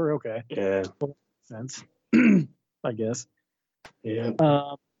Software? Okay. Yeah. Well, makes sense. I guess. Yeah.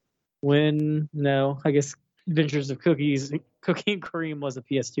 I guess Adventures of Cookie and Cream was a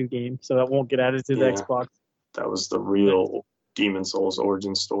PS2 game, so that won't get added to the Xbox. That was the real Demon Souls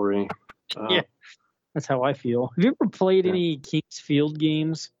origin story. Yeah, that's how I feel. Have you ever played any King's Field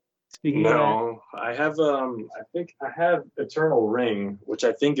games? Speaking of that? I have. I think I have Eternal Ring, which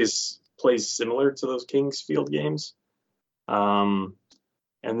I think plays similar to those King's Field games. And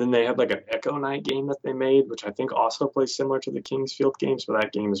then they had like an Echo Knight game that they made, which I think also plays similar to the King's Field games, but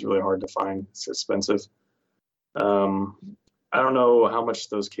that game is really hard to find. It's expensive. I don't know how much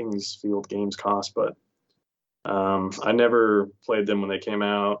those King's Field games cost, but I never played them when they came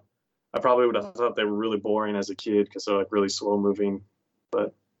out. I probably would have thought they were really boring as a kid because they're like really slow moving.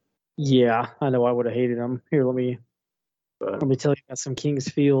 But yeah, I know I would have hated them. Here, let me tell you about some King's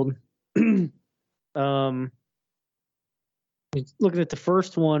Field. Looking at the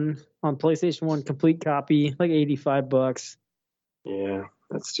first one on PlayStation 1, complete copy, like $85. Yeah,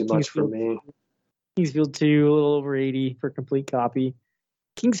 that's too much for me. Kingsfield 2, a little over 80 for complete copy.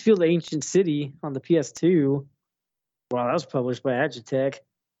 Kingsfield Ancient City on the PS2. Wow, that was published by Agitech.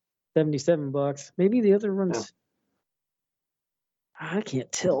 $77. Maybe the other ones. Yeah. I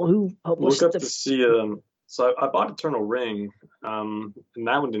can't tell who published. Look up to see So I bought Eternal Ring, and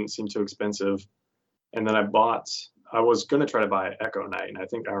that one didn't seem too expensive. And then I was going to try to buy Echo Knight, and I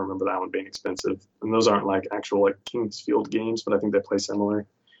think I remember that one being expensive. And those aren't like actual like Kingsfield games, but I think they play similar.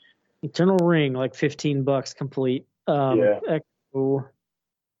 Eternal Ring, like $15 complete. Yeah. Echo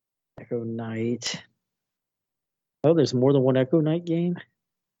Knight. Oh, there's more than one Echo Knight game.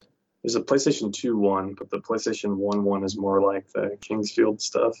 There's a PlayStation 2 one, but the PlayStation 1 one is more like the Kingsfield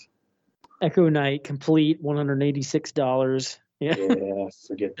stuff. Echo Knight complete, $186. Yeah. Yeah,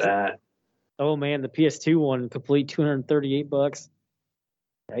 forget that. Oh man, the PS2 one complete, $238.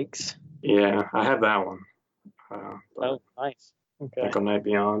 Yikes. Yeah, I have that one. Oh, nice. Okay. Echo Knight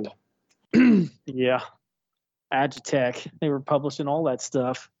Beyond. Yeah. Agitech. They were publishing all that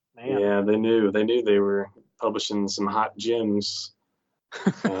stuff. Man. Yeah, they knew they were publishing some hot gems.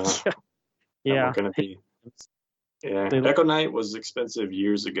 Yeah. Weren't gonna be. Yeah, They- Echo Knight was expensive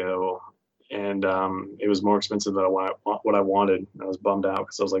years ago, and it was more expensive than what I wanted. I was bummed out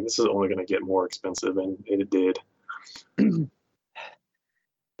because I was like, this is only going to get more expensive, and it did. And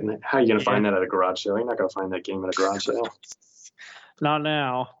how are you going to find that at a garage sale? You're not going to find that game at a garage sale. Not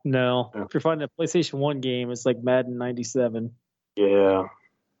now. No. Yeah. If you're finding a PlayStation 1 game, it's like Madden 97. Yeah.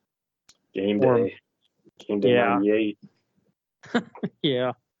 Game Day. Game Day Yeah. 98.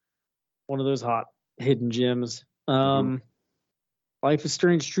 Yeah. One of those hot hidden gems. Mm-hmm. Life is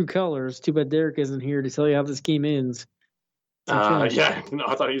Strange True Colors. Too bad Derrick isn't here to tell you how this game ends. Yeah, no,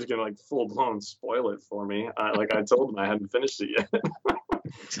 I thought he was going to like full blown spoil it for me. I told him I hadn't finished it yet.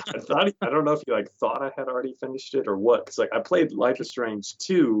 I don't know if he like thought I had already finished it or what, because like I played Life is Strange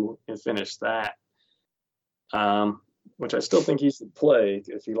 2 and finished that, which I still think he should play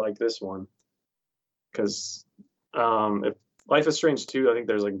if you like this one, because if Life is Strange 2, I think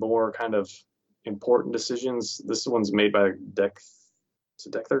there's like more kind of important decisions. This one's made by Deck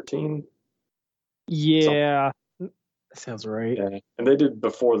 13. Yeah. That sounds right. Yeah. And they did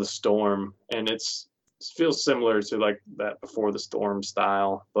Before the Storm, and it feels similar to like that Before the Storm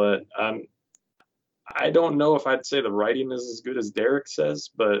style, but I don't know if I'd say the writing is as good as Derrick says,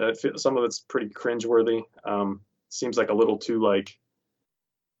 but I feel some of it's pretty cringeworthy. Seems like a little too like,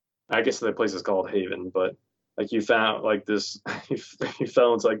 I guess the place is called Haven, but like you found like this, you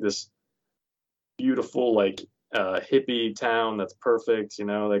fell into like this beautiful like hippie town that's perfect. You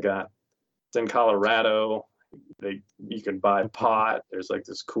know, it's in Colorado. You can buy pot. There's like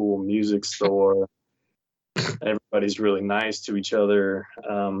this cool music store. Everybody's really nice to each other.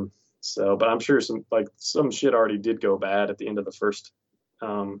 But I'm sure some shit already did go bad at the end of the first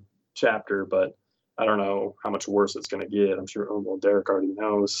chapter, but I don't know how much worse it's going to get. I'm sure, Derrick already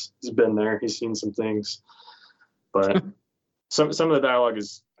knows. He's been there. He's seen some things. But some of the dialogue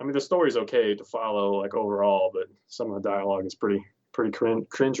is, I mean, the story's okay to follow, like overall, but some of the dialogue is pretty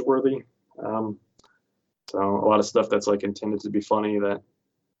cringe-worthy. So a lot of stuff that's like intended to be funny that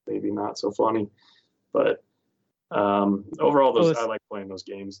maybe not so funny. But overall, I like playing those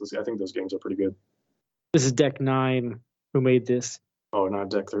games. I think those games are pretty good. This is Deck 9 who made this. Oh, not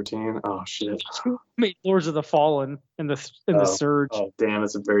Deck 13? Oh, shit. Made Lords of the Fallen and the Surge. Oh, damn,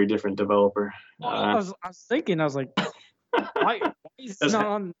 it's a very different developer. I was thinking, I was like, why is it not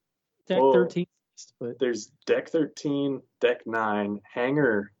on Deck 13? But there's Deck 13, Deck 9,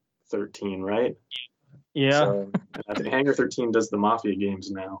 Hangar 13, right? Yeah. So, I think Hangar 13 does the Mafia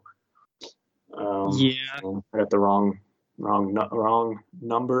games now. Yeah. I got the wrong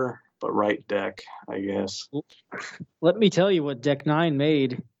number, but right deck, I guess. Let me tell you what Deck 9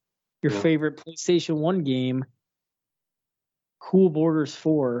 made. Your favorite PlayStation 1 game, Cool Borders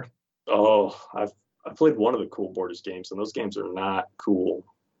 4. Oh, I've played one of the Cool Borders games, and those games are not cool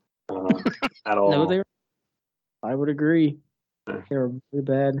at all. No, I would agree. They were very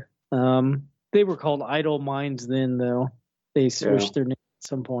bad. They were called Idle Minds then, though. They switched their name at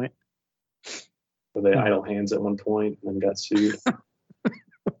some point. Were they Idle Hands at one point and then got sued?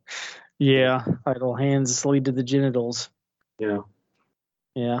 Yeah, Idle Hands lead to the genitals. Yeah.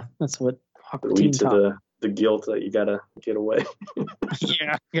 Yeah, that's what lead to the guilt that you gotta get away.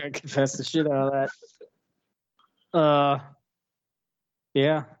 Yeah, you gotta confess the shit out of that.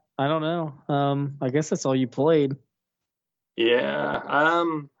 Yeah, I don't know. I guess that's all you played. Yeah.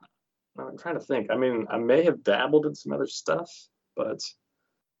 I'm trying to think. I mean, I may have dabbled in some other stuff, but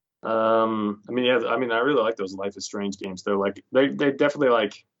I really like those Life is Strange games. They're like they definitely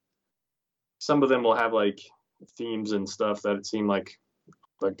like, some of them will have like themes and stuff that it seem like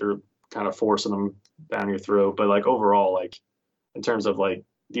they're kind of forcing them down your throat. But like overall, like in terms of like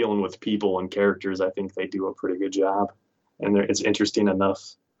dealing with people and characters, I think they do a pretty good job, and it's interesting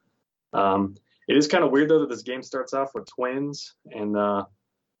enough. It is kind of weird though that this game starts off with twins, and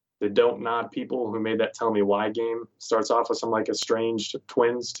They Don't Nod people who made that Tell Me Why game starts off with some like estranged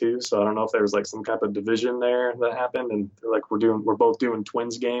twins too. So I don't know if there was like some type of division there that happened, and they're like we're both doing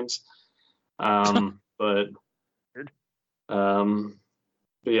twins games. But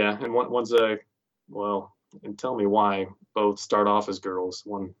yeah, and one's and Tell Me Why both start off as girls.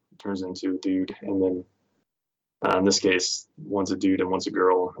 One turns into a dude, and then in this case, one's a dude and one's a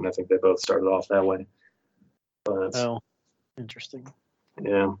girl, and I think they both started off that way. But interesting.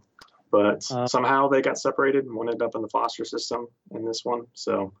 Yeah. But somehow they got separated and one ended up in the foster system in this one.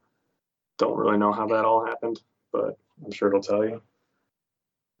 So don't really know how that all happened, but I'm sure it'll tell you.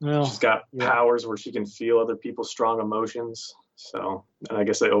 Well, she's got powers where she can feel other people's strong emotions. So, and I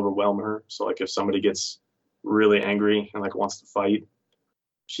guess they overwhelm her. So like if somebody gets really angry and like wants to fight,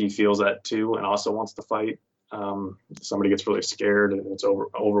 she feels that too and also wants to fight. Somebody gets really scared and it's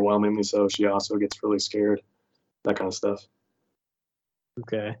overwhelmingly so, she also gets really scared. That kind of stuff.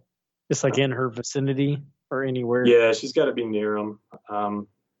 Okay. Just like in her vicinity or anywhere? Yeah, she's got to be near them.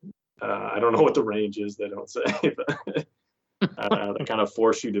 I don't know what the range is. They don't say, but they kind of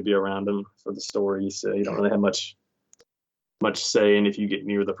force you to be around them for the story. So you don't really have much say in if you get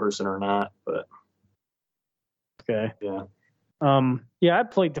near the person or not. But okay, yeah. Yeah, I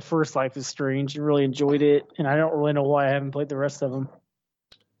played the first Life is Strange and really enjoyed it, and I don't really know why I haven't played the rest of them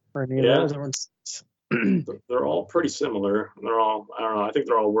or any of those other ones. They're all pretty similar. They're all, I don't know, I think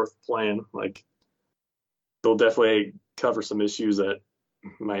they're all worth playing. Like, they'll definitely cover some issues that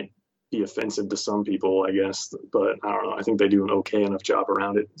might be offensive to some people, I guess. But I don't know. I think they do an okay enough job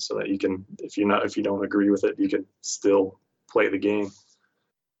around it so that you can, if you don't agree with it, you can still play the game.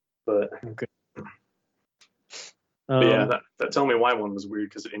 But, okay. But yeah, that Tell Me Why one was weird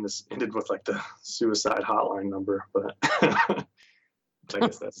because it ended with like the suicide hotline number, but I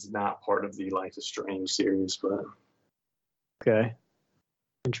guess that's not part of the Life is Strange series. But okay,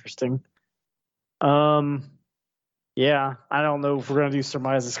 interesting. Yeah, I don't know if we're gonna do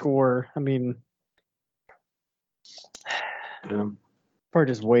surmise the score. I mean, probably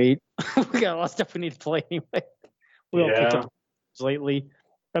just wait. We got a lot of stuff we need to play anyway. We all picked up lately.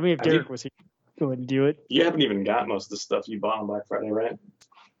 I mean, if Derrick was here, go ahead and do it. You haven't even got most of the stuff you bought on Black Friday, right?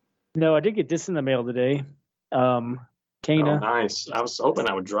 No, I did get this in the mail today. Kana. Oh, nice. I was hoping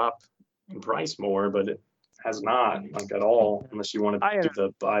I would drop in price more, but it has not, like at all, unless you wanted to do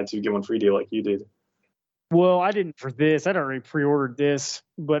the buy two get one free deal like you did. Well, I didn't for this. I'd already pre-ordered this,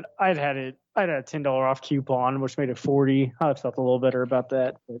 but I'd had a $10 off coupon, which made it $40. I felt a little better about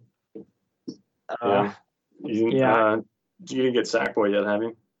that. But, you didn't get Sackboy yet, have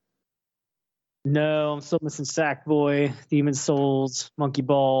you? No, I'm still missing Sackboy, Demon Souls, Monkey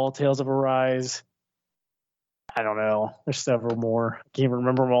Ball, Tales of Arise. I don't know. There's several more. I can't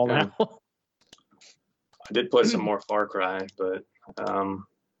remember them all now. I did play some more Far Cry, but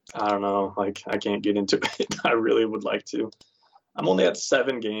I don't know. Like, I can't get into it. I really would like to. I'm only at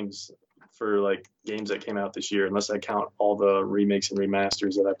 7 games for like games that came out this year, unless I count all the remakes and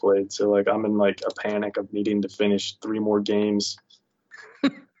remasters that I played. So like, I'm in like a panic of needing to finish 3 more games.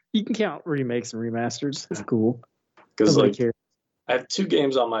 You can count remakes and remasters. It's cool. Because like, I have 2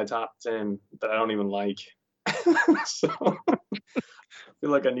 games on my top 10 that I don't even like. So I feel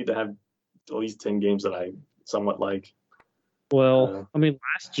like I need to have at least 10 games that I somewhat like. Well, I mean,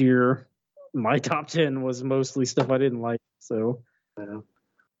 last year my top 10 was mostly stuff I didn't like. So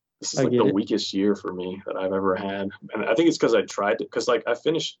this is like the weakest year for me that I've ever had, and I think it's because I tried to. Because like I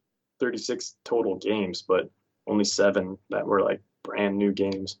finished 36 total games, but only 7 that were like brand new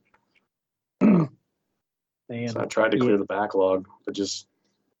games. So I tried to clear the backlog, but just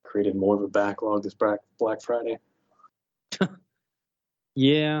created more of a backlog this Black Friday.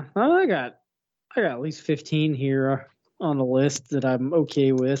 Yeah, well, I got at least 15 here on the list that I'm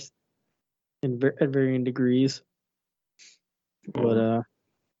okay with, at varying degrees. But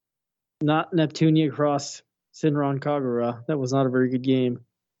not Neptunia Cross Sinron Kagura. That was not a very good game.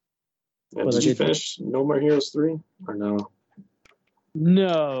 Yeah, did you finish No More Heroes 3 or no?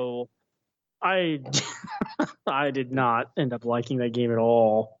 No, I did not end up liking that game at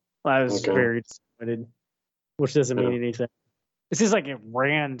all. I was very disappointed, which doesn't mean anything. It's just like it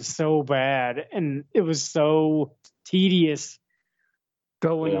ran so bad, and it was so tedious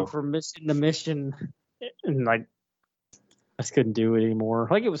going from mission to mission, and like I just couldn't do it anymore.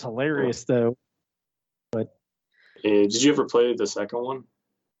 Like it was hilarious though, but did you ever play the second one?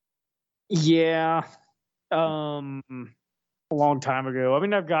 Yeah, a long time ago. I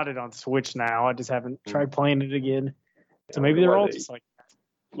mean, I've got it on Switch now. I just haven't tried playing it again. So maybe they're all just like.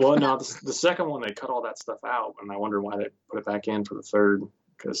 Well, no, the second one, they cut all that stuff out, and I wonder why they put it back in for the third,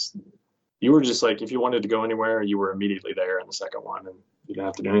 because you were just like, if you wanted to go anywhere, you were immediately there in the second one, and You don't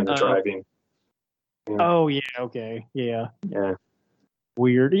have to do any of the driving. Yeah. Oh yeah, okay, yeah. Yeah.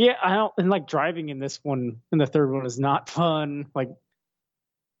 Weird. Yeah, I don't. And like driving in this one, in the third one, is not fun. Like,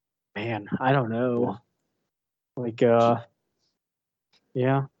 man, I don't know. Like,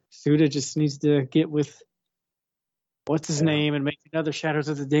 yeah, Suda just needs to get with what's his name and make another Shadows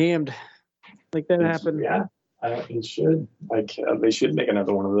of the Damned. Like that happen. Yeah, he should. Like they should make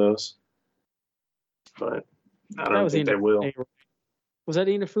another one of those, but I don't think they will. Was that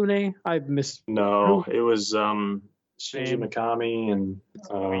Inafune? I missed. No, it was Shinji Mikami and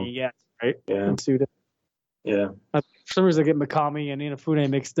yeah, right. Yeah, and Suda. Yeah. For some reason I get Mikami and Inafune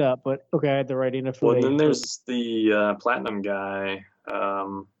mixed up, but okay, I had the right Inafune. Well, and then there's the Platinum guy.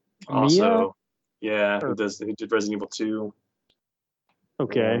 Also, yeah, who did Resident Evil 2.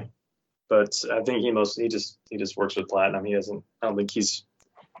 Okay. But I think he just works with Platinum. I don't think he's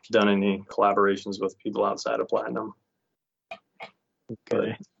done any collaborations with people outside of Platinum.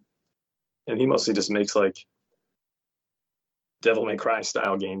 Okay. And he mostly just makes like Devil May Cry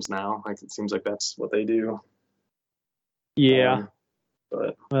style games now. Like it seems like that's what they do. Yeah.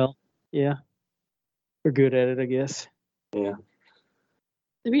 But well, yeah. They're good at it, I guess. Yeah.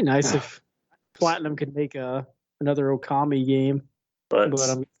 It'd be nice if Platinum could make another Okami game. But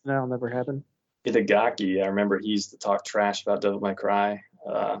that'll never happen. Itagaki, I remember he used to talk trash about Devil May Cry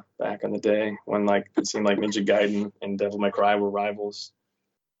back in the day when like it seemed like Ninja Gaiden and Devil May Cry were rivals.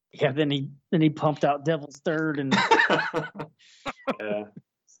 Yeah, then he pumped out Devil's Third and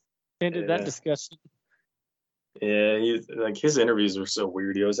ended that discussion. Yeah, his interviews were so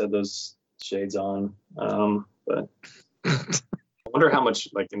weird. He always had those shades on. But I wonder how much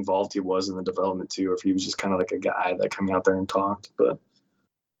like involved he was in the development too, or if he was just kind of like a guy that came out there and talked. But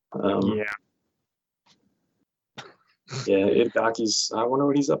Itagaki's. I wonder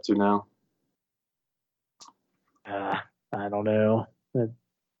what he's up to now. I don't know.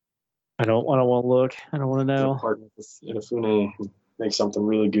 I don't want to look. I don't want to know. Partner with Inafune, make something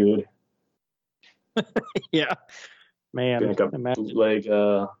really good. Yeah, man. Like a bootleg.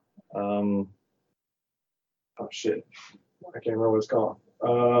 Oh shit! I can't remember what it's called.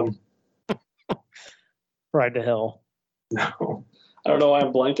 Ride to Hell. No, I don't know why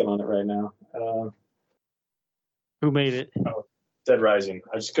I'm blanking on it right now. Who made it? Oh, Dead Rising.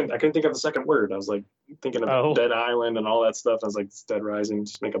 I couldn't think of the second word. I was like thinking of Dead Island and all that stuff. I was like, it's Dead Rising.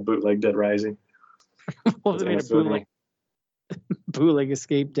 Just make a bootleg Dead Rising. Well, they made a bootleg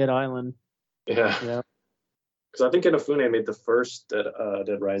Escape Dead Island. Yeah. Because I think Inafune made the first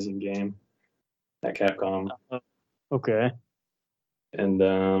Dead Rising game at Capcom. Okay. And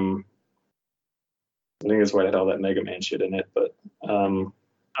I think that's why it had all that Mega Man shit in it. But that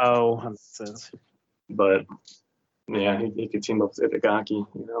makes sense. But yeah, he could team up with Itagaki,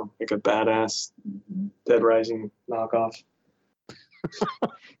 make a badass Dead Rising knockoff.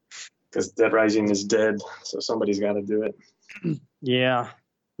 Because Dead Rising is dead, so somebody's got to do it. Yeah,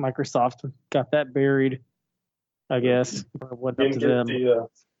 Microsoft got that buried, I guess. You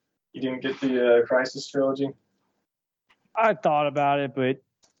didn't get the Crisis trilogy? I thought about it, but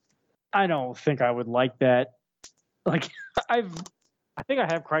I don't think I would like that. Like, I think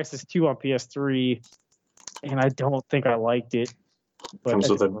I have Crisis 2 on PS3, and I don't think I liked it. But comes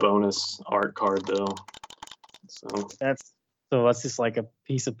with a bonus art card, though. So that's just like a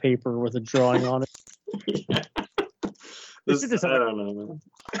piece of paper with a drawing on it. Yeah. I don't know, man.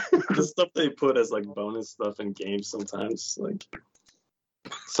 The stuff they put as like bonus stuff in games sometimes, like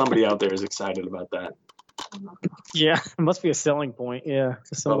somebody out there is excited about that. Yeah, it must be a selling point. Yeah,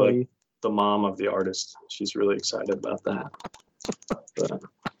 to somebody. Like the mom of the artist, she's really excited about that. But,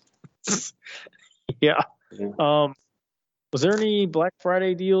 yeah. Was there any Black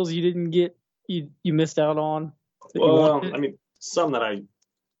Friday deals you didn't get? You missed out on? Well, I mean, some that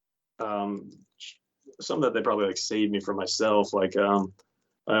they probably like saved me for myself. Like, I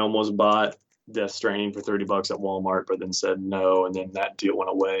almost bought Death Stranding for $30 at Walmart, but then said no, and then that deal went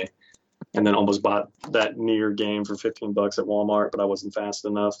away. And then almost bought that Nier game for $15 at Walmart, but I wasn't fast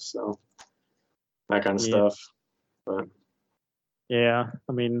enough, so that kind of stuff. But yeah,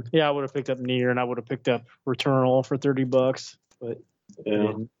 I mean, I would have picked up Nier, and I would have picked up Returnal for $30, but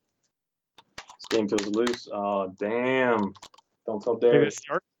yeah, this game feels loose. Oh damn! Don't tell Derrick. Maybe it's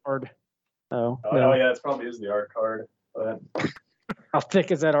the art card. Oh yeah, it probably is the art card. But how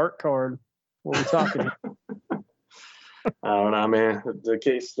thick is that art card? What are we talking? I don't know, man. The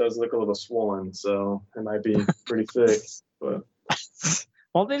case does look a little swollen, so it might be pretty thick. But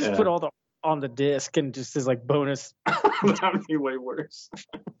well, they just put all on the disc and just as like bonus. That would be way worse.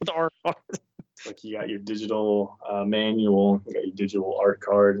 The art card. Like you got your digital manual, you got your digital art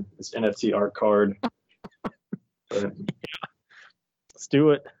card, this NFT art card. But Let's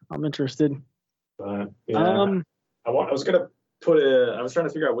do it. I'm interested. But yeah, I was trying to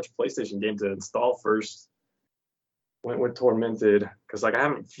figure out which PlayStation game to install first. Went with Tormented because like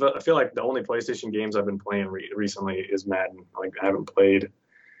I feel like the only PlayStation games I've been playing recently is Madden. Like I haven't played.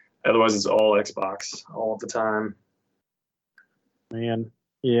 Otherwise, it's all Xbox all the time. Man,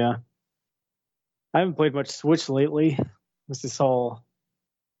 yeah. I haven't played much Switch lately. This is all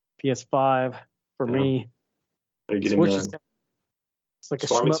PS5 for me. Are you getting Switch it's like a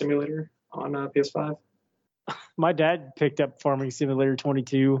Farming Simulator on PS5? My dad picked up Farming Simulator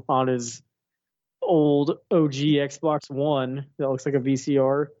 22 on his old OG Xbox One that looks like a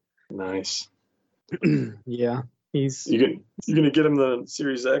VCR. Nice. Yeah, you gonna get him the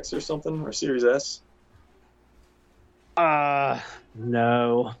Series X or something, or Series S? No.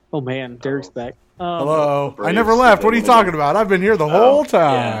 Oh man, Derrick's back. Hello. I never left. What are you talking about? I've been here the whole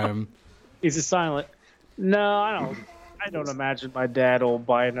time. Yeah. He's a silent. No, I don't imagine my dad will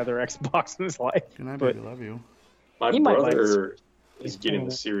buy another Xbox in his life. Good night, baby. Love you. My brother is getting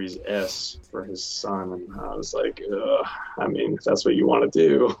the Series S for his son, and I was like, I mean, if that's what you want to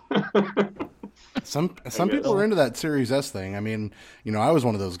do. Some people are into that Series S thing. I mean, I was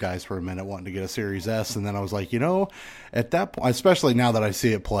one of those guys for a minute wanting to get a Series S, and then I was like, at that point, especially now that I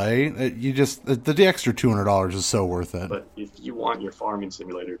see it play, the extra $200 is so worth it. But if you want your Farming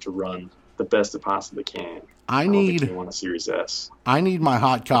Simulator to run the best it possibly can, I don't think you want a Series S. I need my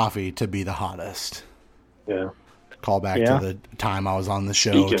hot coffee to be the hottest. Yeah. Call back to the time I was on the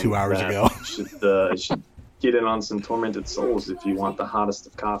show 2 hours ago. You should get in on some Tormented Souls if you want the hottest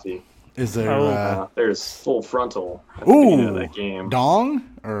of coffee. Is there? There's Full Frontal at the beginning of that game. Dong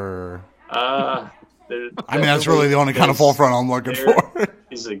or? I mean, that's really the only kind of full frontal I'm looking for.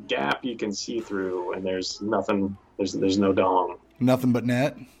 Is a gap you can see through, and there's nothing. There's no dong. Nothing but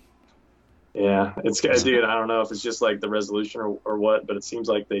net. Yeah, dude. I don't know if it's just like the resolution or what, but it seems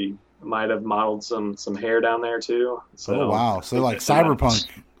like they might have modeled some hair down there too. So, oh wow! So like cyberpunk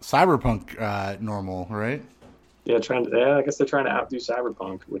normal, right? Yeah, I guess they're trying to outdo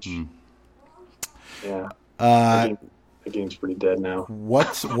Cyberpunk, which yeah. The game's pretty dead now.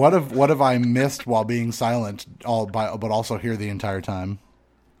 What have I missed while being silent but also here the entire time?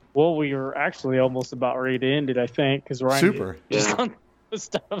 Well, we were actually almost about ready to end it, I think, because Ryan just on the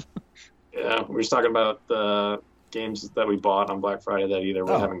stuff. Yeah, we were just talking about the games that we bought on Black Friday that either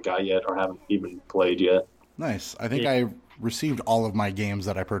we haven't got yet or haven't even played yet. Nice. I think I received all of my games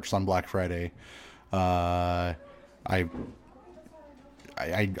that I purchased on Black Friday. Let's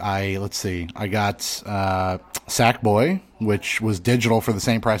see. I got Sackboy, which was digital for the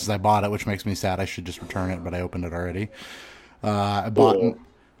same price as I bought it, which makes me sad. I should just return it, but I opened it already. I bought.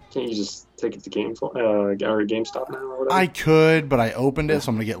 Can't you just take it to GameStop now or whatever? I could, but I opened it, so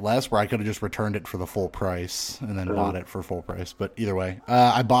I'm going to get less, where I could have just returned it for the full price and then bought it for full price. But either way,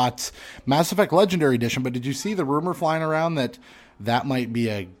 I bought Mass Effect Legendary Edition, but did you see the rumor flying around that might be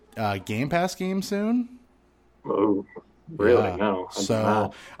a Game Pass game soon? Oh, really? Yeah. No.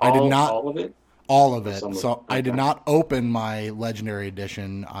 I did not. All of it? All of it. So I did not open my Legendary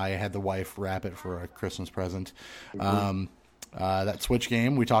Edition. I had the wife wrap it for a Christmas present. Mm-hmm. That Switch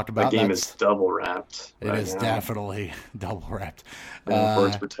game we talked about. That game is double wrapped. It is definitely double wrapped. For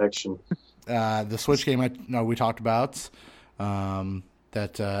its protection. The Switch game we talked about.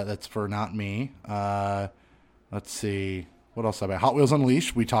 That's for not me. Let's see. What else about Hot Wheels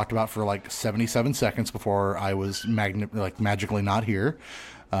Unleashed? We talked about for like 77 seconds before I was magically not here.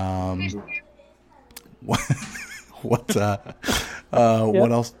 What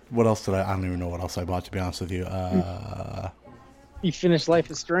else? What else did I don't even know what else I bought, to be honest with you. You finished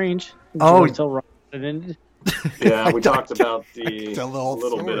Life is Strange. Until Ryan it ended. Yeah, we talked about a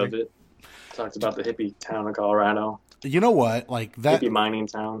little bit of it. Talked about the hippie town of Colorado. You know what? Like that hippie mining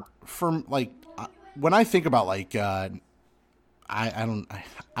town. From when I think about I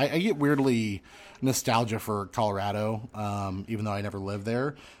get weirdly nostalgia for Colorado, even though I never lived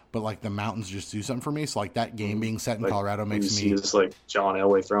there. But like the mountains just do something for me. So like that game being set in Colorado makes me just like John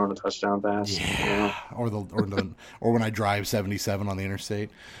Elway throwing a touchdown pass. Yeah, or when I drive 77 on the interstate.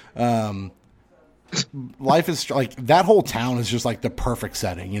 Life is like that whole town is just like the perfect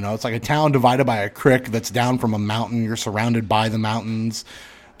setting. It's like a town divided by a creek that's down from a mountain. You're surrounded by the mountains.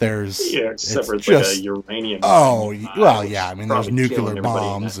 Except for it's like a uranium. Oh, well, yeah. I mean, there's nuclear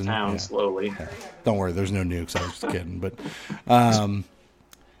bombs in that town slowly. Yeah. Don't worry, there's no nukes. I was just kidding, but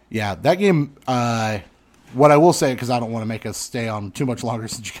yeah, that game. What I will say, because I don't want to make us stay on too much longer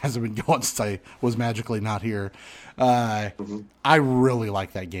since you guys have been going since I was magically not here. I really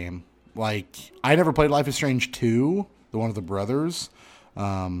like that game. Like, I never played Life is Strange 2, the one of the brothers.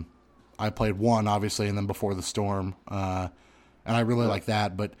 I played 1, obviously, and then Before the Storm. and I really like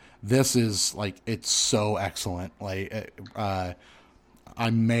that. But this is like, it's so excellent. Like, I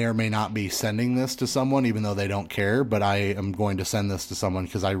may or may not be sending this to someone, even though they don't care. But I am going to send this to someone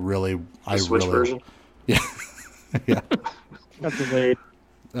because Switch version. Yeah, yeah. That's delayed.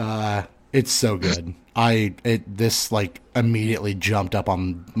 It's so good. This like immediately jumped up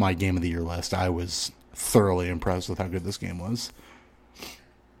on my game of the year list. I was thoroughly impressed with how good this game was.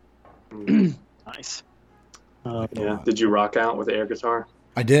 Nice. Yeah. Did you rock out with the air guitar?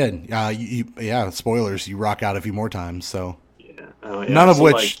 I did. Yeah. Spoilers. You rock out a few more times. So Yeah. Oh, yeah. none of So,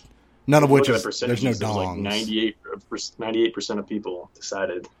 which look at is the there's no percentages, dongs. Like 98% of people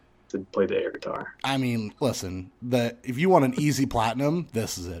decided to play the air guitar. I mean, listen. If you want an easy platinum,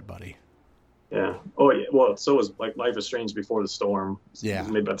 this is it, buddy. Yeah. Oh, yeah. Well, so was like Life is Strange Before the Storm. Yeah. It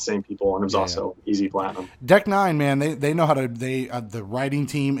was made by the same people, and it was also easy platinum. Deck 9, man, they know how to. The writing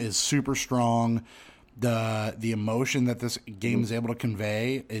team is super strong. The emotion that this game is able to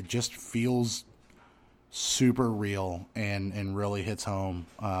convey, it just feels super real and really hits home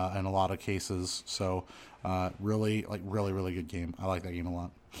in a lot of cases. So really good game. I like that game a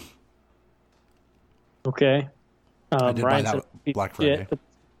lot. Okay. I did buy that Black Friday.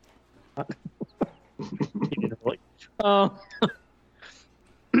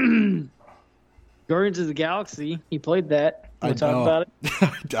 Guardians of the Galaxy. You played that. Want to talk about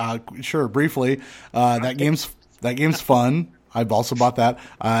it? Sure, briefly. That game's fun. I've also bought that.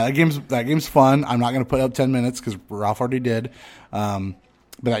 That game's fun. I'm not going to put up 10 minutes because Ralph already did. But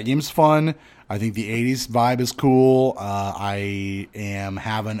that game's fun. I think the 80s vibe is cool. I am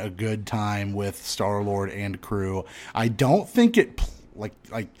having a good time with Star-Lord and crew. I don't think it like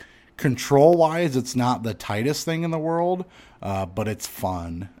control-wise, it's not the tightest thing in the world, but it's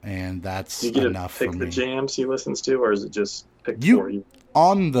fun, and that's enough for me. Do you get to pick the jams he listens to, or is it just picked for you?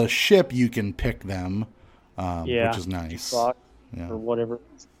 On the ship, you can pick them, which is nice. Or whatever.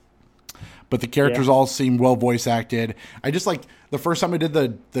 But the characters all seem well voice acted. I just like the first time I did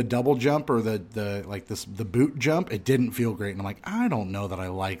the double jump or the boot jump, it didn't feel great, and I'm like, I don't know that I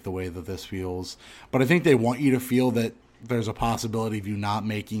like the way that this feels. But I think they want you to feel that there's a possibility of you not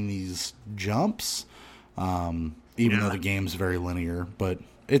making these jumps, even though the game's very linear. But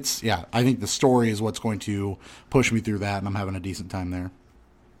I think the story is what's going to push me through that, and I'm having a decent time there.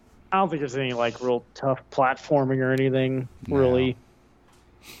 I don't think there's any like real tough platforming or anything, really.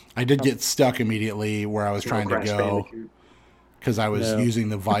 I did get stuck immediately where I was trying to go because I was using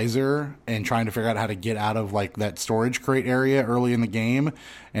the visor and trying to figure out how to get out of like that storage crate area early in the game,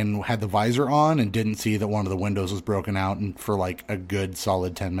 and had the visor on and didn't see that one of the windows was broken out and for like a good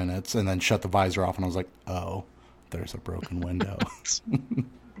solid 10 minutes, and then shut the visor off and I was like, oh, there's a broken window.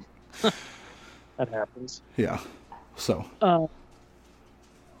 That happens. Yeah. So.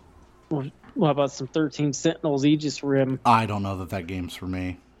 Well, how about some 13 Sentinels Aegis Rim? I don't know that game's for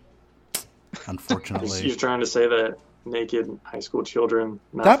me. Unfortunately. You're trying to say that naked high school children,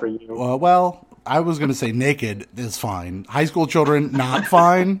 not for you? Well, I was going to say naked is fine. High school children, not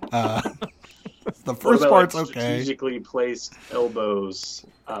fine. The first part's okay. Strategically placed elbows.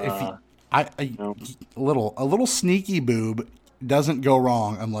 A little sneaky boob doesn't go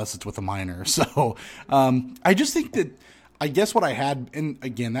wrong unless it's with a minor. So I just think that, I guess what I had, and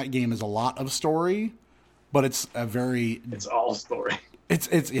again, that game is a lot of story, but it's all story.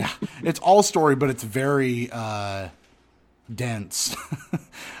 It's all story, but it's very dense.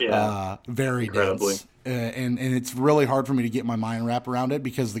 Very incredibly dense. And it's really hard for me to get my mind wrapped around it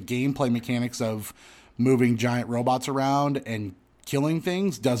because the gameplay mechanics of moving giant robots around and killing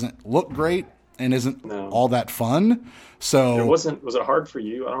things doesn't look great and isn't all that fun. So was it hard for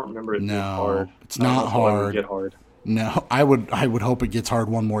you? I don't remember it being hard. It's not hard. It would get hard. No, I would hope it gets hard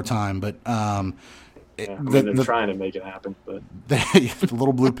one more time, but they're trying to make it happen, but the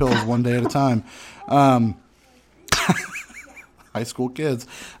little blue pill is one day at a time. High school kids.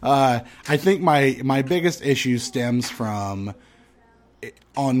 I think my biggest issue stems from,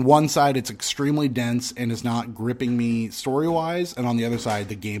 on one side, it's extremely dense and is not gripping me story-wise, and on the other side,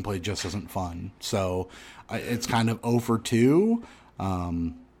 the gameplay just isn't fun. So it's kind of 0 for 2.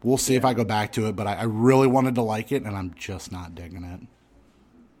 We'll see if I go back to it, but I really wanted to like it, and I'm just not digging it.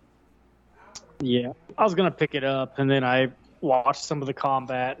 Yeah, I was gonna pick it up, and then I watched some of the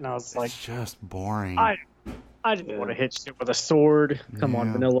combat, and I was like, it's just boring. I didn't want to hit shit with a sword. Come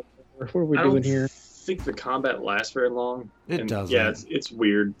on, vanilla. What are we doing here? I think the combat lasts very long. It doesn't. Yeah, it's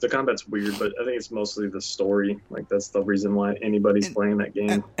weird. The combat's weird, but I think it's mostly the story. Like, that's the reason why anybody's playing that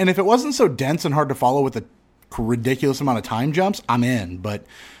game. And if it wasn't so dense and hard to follow with a ridiculous amount of time jumps, I'm in. But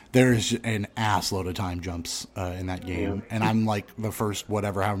there's an ass load of time jumps in that game, and I'm like the first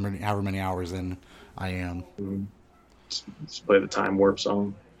however many hours in I am. Just play the Time Warp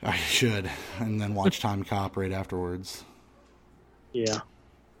song. I should, and then watch Time Cop right afterwards. Yeah.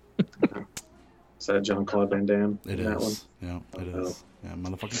 Is that Jean-Claude Van Damme? It in that one? is. Yeah, it is. Yeah,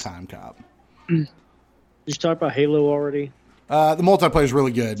 motherfucking Time Cop. Did you talk about Halo already? The multiplayer is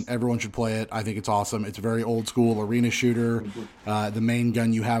really good. Everyone should play it. I think it's awesome. It's a very old school arena shooter. The main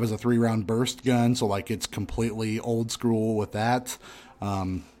gun you have is a 3-round burst gun, so like it's completely old school with that.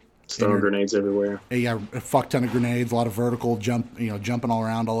 Throwing grenades everywhere. Yeah, a fuck ton of grenades, a lot of vertical jumping all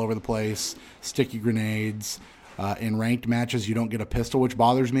around all over the place, sticky grenades. In ranked matches, you don't get a pistol, which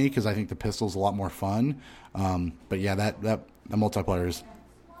bothers me because I think the pistol's a lot more fun. But yeah, that multiplayer is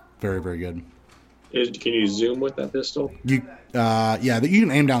very, very good. Can you zoom with that pistol? You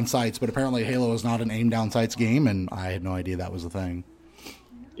can aim down sights, but apparently Halo is not an aim down sights game, and I had no idea that was a thing.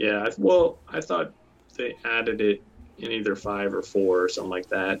 Yeah, well, I thought they added it in either 5 or 4 or something like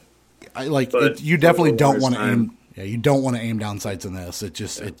that. You definitely don't want to aim. Yeah, you don't want to aim down sights in this.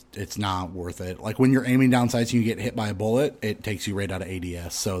 It's not worth it. Like when you're aiming down sights and you get hit by a bullet, it takes you right out of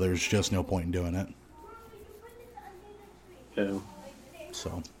ADS. So there's just no point in doing it. Yeah.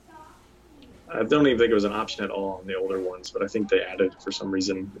 So. I don't even think it was an option at all on the older ones, but I think they added it for some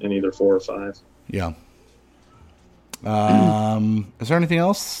reason in either 4 or 5. Yeah. Is there anything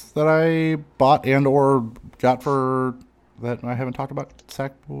else that I bought and or got for that I haven't talked about?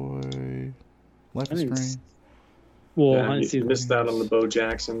 Sackboy, Life is Strange. Well, Yeah, I see you missed out on the Bo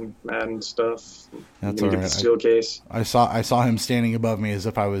Jackson Madden stuff. That's you all get right. the steel case. I saw him standing above me as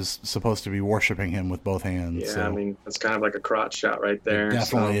if I was supposed to be worshiping him with both hands. Yeah, so. I mean, that's kind of like a crotch shot right there. It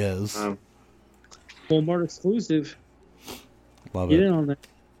definitely is. Walmart exclusive. Love Get it. in on that.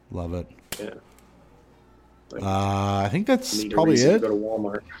 Love it. Yeah. I think that's Need a probably reason to it. go to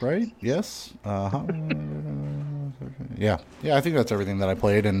Walmart. Right? Yes. Yeah. I think that's everything that I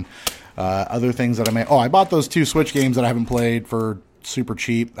played, and other things that I made. Oh, I bought those 2 Switch games that I haven't played for super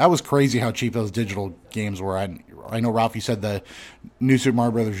cheap. That was crazy how cheap those digital games were. I know, Ralph, you said the new Super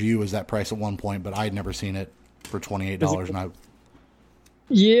Mario Brothers U was that price at one point, but I'd never seen it for $28, and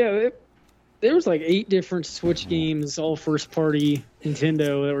There was like 8 different Switch games, all first-party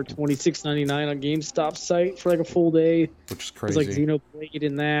Nintendo, that were $26.99 on GameStop site for like a full day. which is It was crazy. like Xenoblade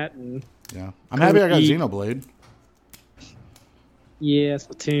in that, and Yeah, I'm happy I got Cody. Xenoblade. yeah,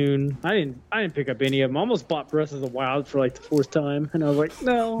 Splatoon. I didn't pick up any of them. I almost bought Breath of the Wild for like the 4th time, and I was like,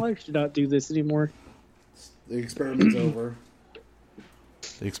 no, I should not do this anymore. The experiment's over.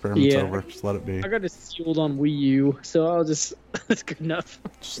 The experiment's Yeah. over. Just let it be. I got it sealed on Wii U, so I'll just that's good enough.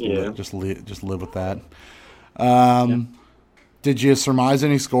 Just live with that. Did you surmise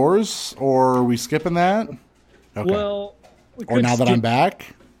any scores, or are we skipping that? Okay. Well, or now that I'm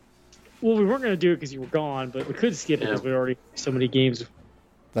back. Well, we weren't going to do it because you were gone, but we could skip it because we already have so many games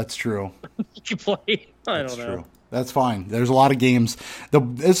That's true. you play. I don't know. True. That's fine. There's a lot of games.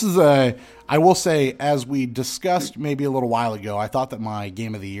 I will say, as we discussed maybe a little while ago, I thought that my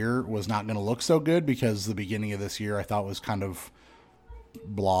game of the year was not going to look so good because the beginning of this year I thought was kind of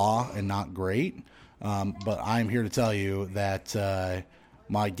blah and not great. But I'm here to tell you that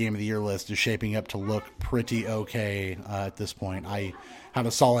my game of the year list is shaping up to look pretty okay at this point. I have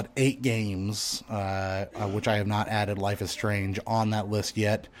a solid 8 games, which I have not added Life is Strange on that list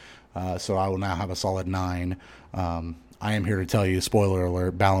yet. So I will now have a solid 9. I am here to tell you, spoiler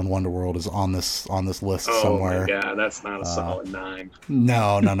alert, Balan Wonderworld is on this list somewhere. Oh my god, that's not a solid 9.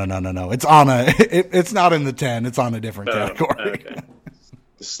 No. It's on it's not in the 10. It's on a different category. Okay.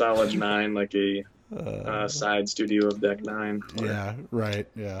 The solid 9, like a side studio of Deck 9. Yeah, right.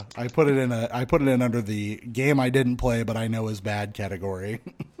 Yeah, I put it in under the game I didn't play but I know is bad category.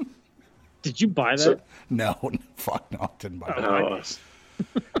 Did you buy that? No, fuck no, I didn't buy it. Oh,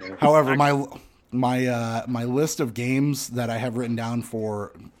 However, my list of games that I have written down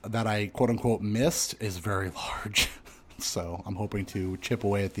for that I quote unquote missed is very large. So I'm hoping to chip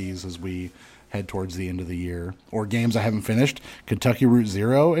away at these as we head towards the end of the year. Or games I haven't finished. Kentucky Route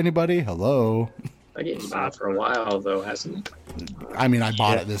Zero, anybody? Hello. that game's been out for a while though, hasn't it? I mean, I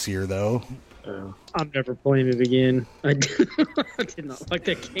bought it this year though. I'm never playing it again. I did not like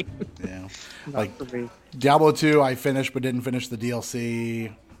that game. Yeah. Not Like for me. Diablo 2 I finished but didn't finish the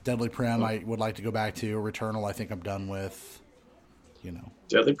DLC. Deadly Prem I would like to go back to. Returnal I think I'm done with.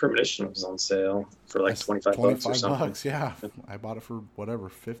 Deadly Premonition was on sale for like $25 or something. Yeah. I bought it for whatever,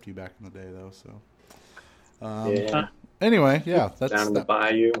 50 back in the day though, so. Yeah. Anyway, yeah, that's Down in the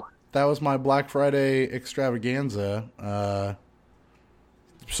bayou. that was my Black Friday extravaganza.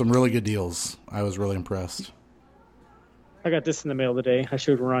 Some really good deals. I was really impressed. I got this in the mail today. I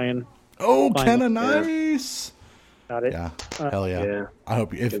showed Ryan. Oh, Fine. Kenna, nice. Got it. Yeah, hell yeah. Yeah. I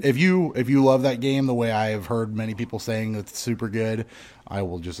hope if you love that game the way I have heard many people saying it's super good, I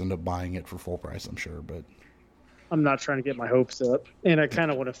will just end up buying it for full price, I'm sure. But I'm not trying to get my hopes up, and I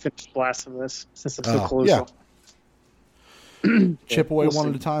kind of want to finish Blasphemous since I'm so close. Yeah. Chip away we'll one see.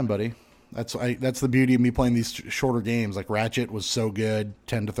 at a time, buddy. That's the beauty of me playing these shorter games. Like Ratchet was so good,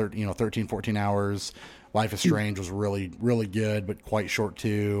 10 to 13, 13, 14 hours. Life is Strange was really, really good, but quite short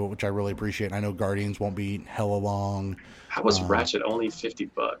too, which I really appreciate. I know Guardians won't be hella long. How was Ratchet only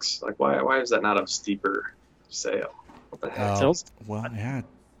 $50? Like, why is that not a steeper sale? What the heck? Sales? Well, yeah,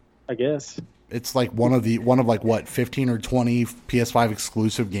 I guess. it's like one of like what 15 or 20 PS5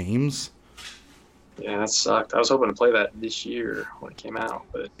 exclusive games. Yeah, that sucked. I was hoping to play that this year when it came out,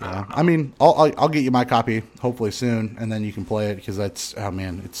 but Yeah, I mean, I'll get you my copy hopefully soon, and then you can play it because that's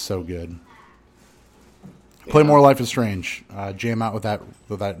it's so good. Play more Life is Strange. Jam out with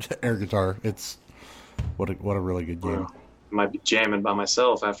that air guitar. It's what a really good game. I might be jamming by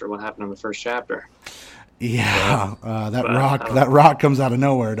myself after what happened in the first chapter. Yeah, that rock comes out of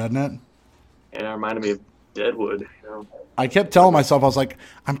nowhere, doesn't it? And it reminded me of Deadwood. You know? I kept telling myself, I was like,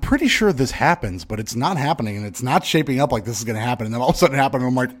 I'm pretty sure this happens, but it's not happening, and it's not shaping up like this is going to happen. And then all of a sudden it happened, and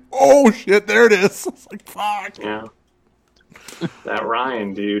I'm like, oh shit, there it is. It's like, fuck. Yeah. That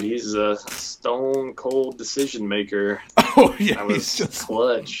Ryan dude, he's a stone cold decision maker. Oh yeah, That was he's just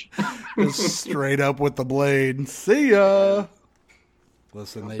clutch. straight up with the blade. See ya.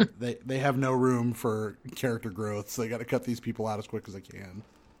 Listen, they have no room for character growth, so they got to cut these people out as quick as they can.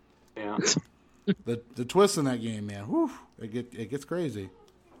 Yeah. The twist in that game, man, whew, it gets crazy.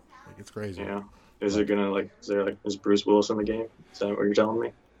 It gets crazy. Yeah. Is Bruce Willis in the game? Is that what you're telling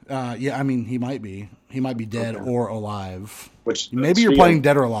me? Yeah, I mean, he might be dead Okay. or alive. Which Maybe you're playing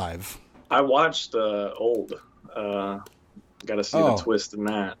dead or alive. I watched Old. Got to see the twist in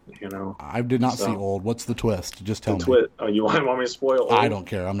that. You know. I did not So- see Old. What's the twist? Just tell me. Twist. Oh, you want me to spoil Old? I don't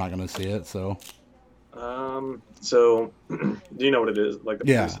care. I'm not going to see it. So So, do you know what it is? Like the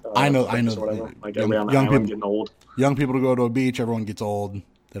Yeah, police, I know. or whatever? Like Young- everybody on the young island people- getting old. young people to go to a beach. Everyone gets old.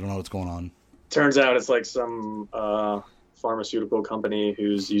 They don't know what's going on. Turns out it's like some pharmaceutical company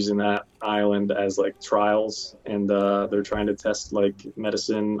who's using that island as like trials, and they're trying to test like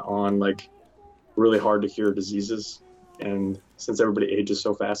medicine on like really hard to cure diseases. And since everybody ages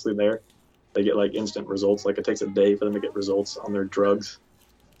so fastly there, they get like instant results. Like it takes a day for them to get results on their drugs.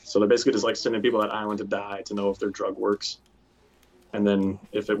 So they're basically just like sending people to that island to die to know if their drug works. And then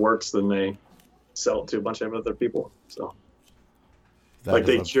if it works, then they sell it to a bunch of other people. So That like is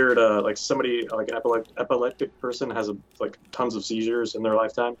they a- cured like somebody like an epileptic person has like tons of seizures in their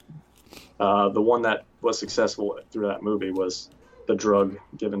lifetime. The one that was successful through that movie was the drug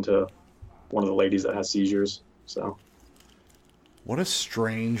given to one of the ladies that has seizures. So What a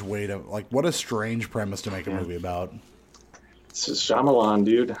strange way to what a strange premise to make a movie about. it's just Shyamalan,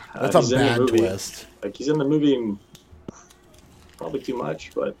 dude. That's he's a in the bad movie. twist. Like he's in the movie probably too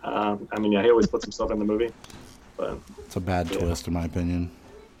much, but I mean, yeah, he always puts himself in the movie. But It's a bad twist, in my opinion.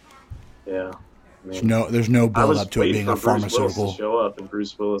 yeah, I mean, There's no I build was up to it waiting being for a Bruce Willis pharmaceutical. to show up, and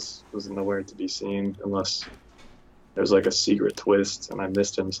Bruce Willis was nowhere to be seen unless there's like a secret twist, and I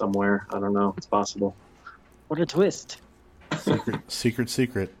missed him somewhere. I don't know. It's possible. What a twist.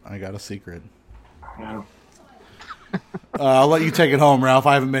 Secret. I got a secret. Yeah. I'll let you take it home, Ralph.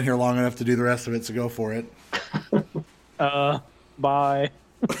 I haven't been here long enough to do the rest of it, so go for it. Bye.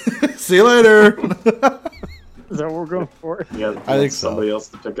 See you later. Is that what we're going for? Yeah, I think so. somebody else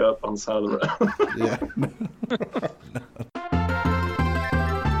to pick up on the side of the road. Yeah.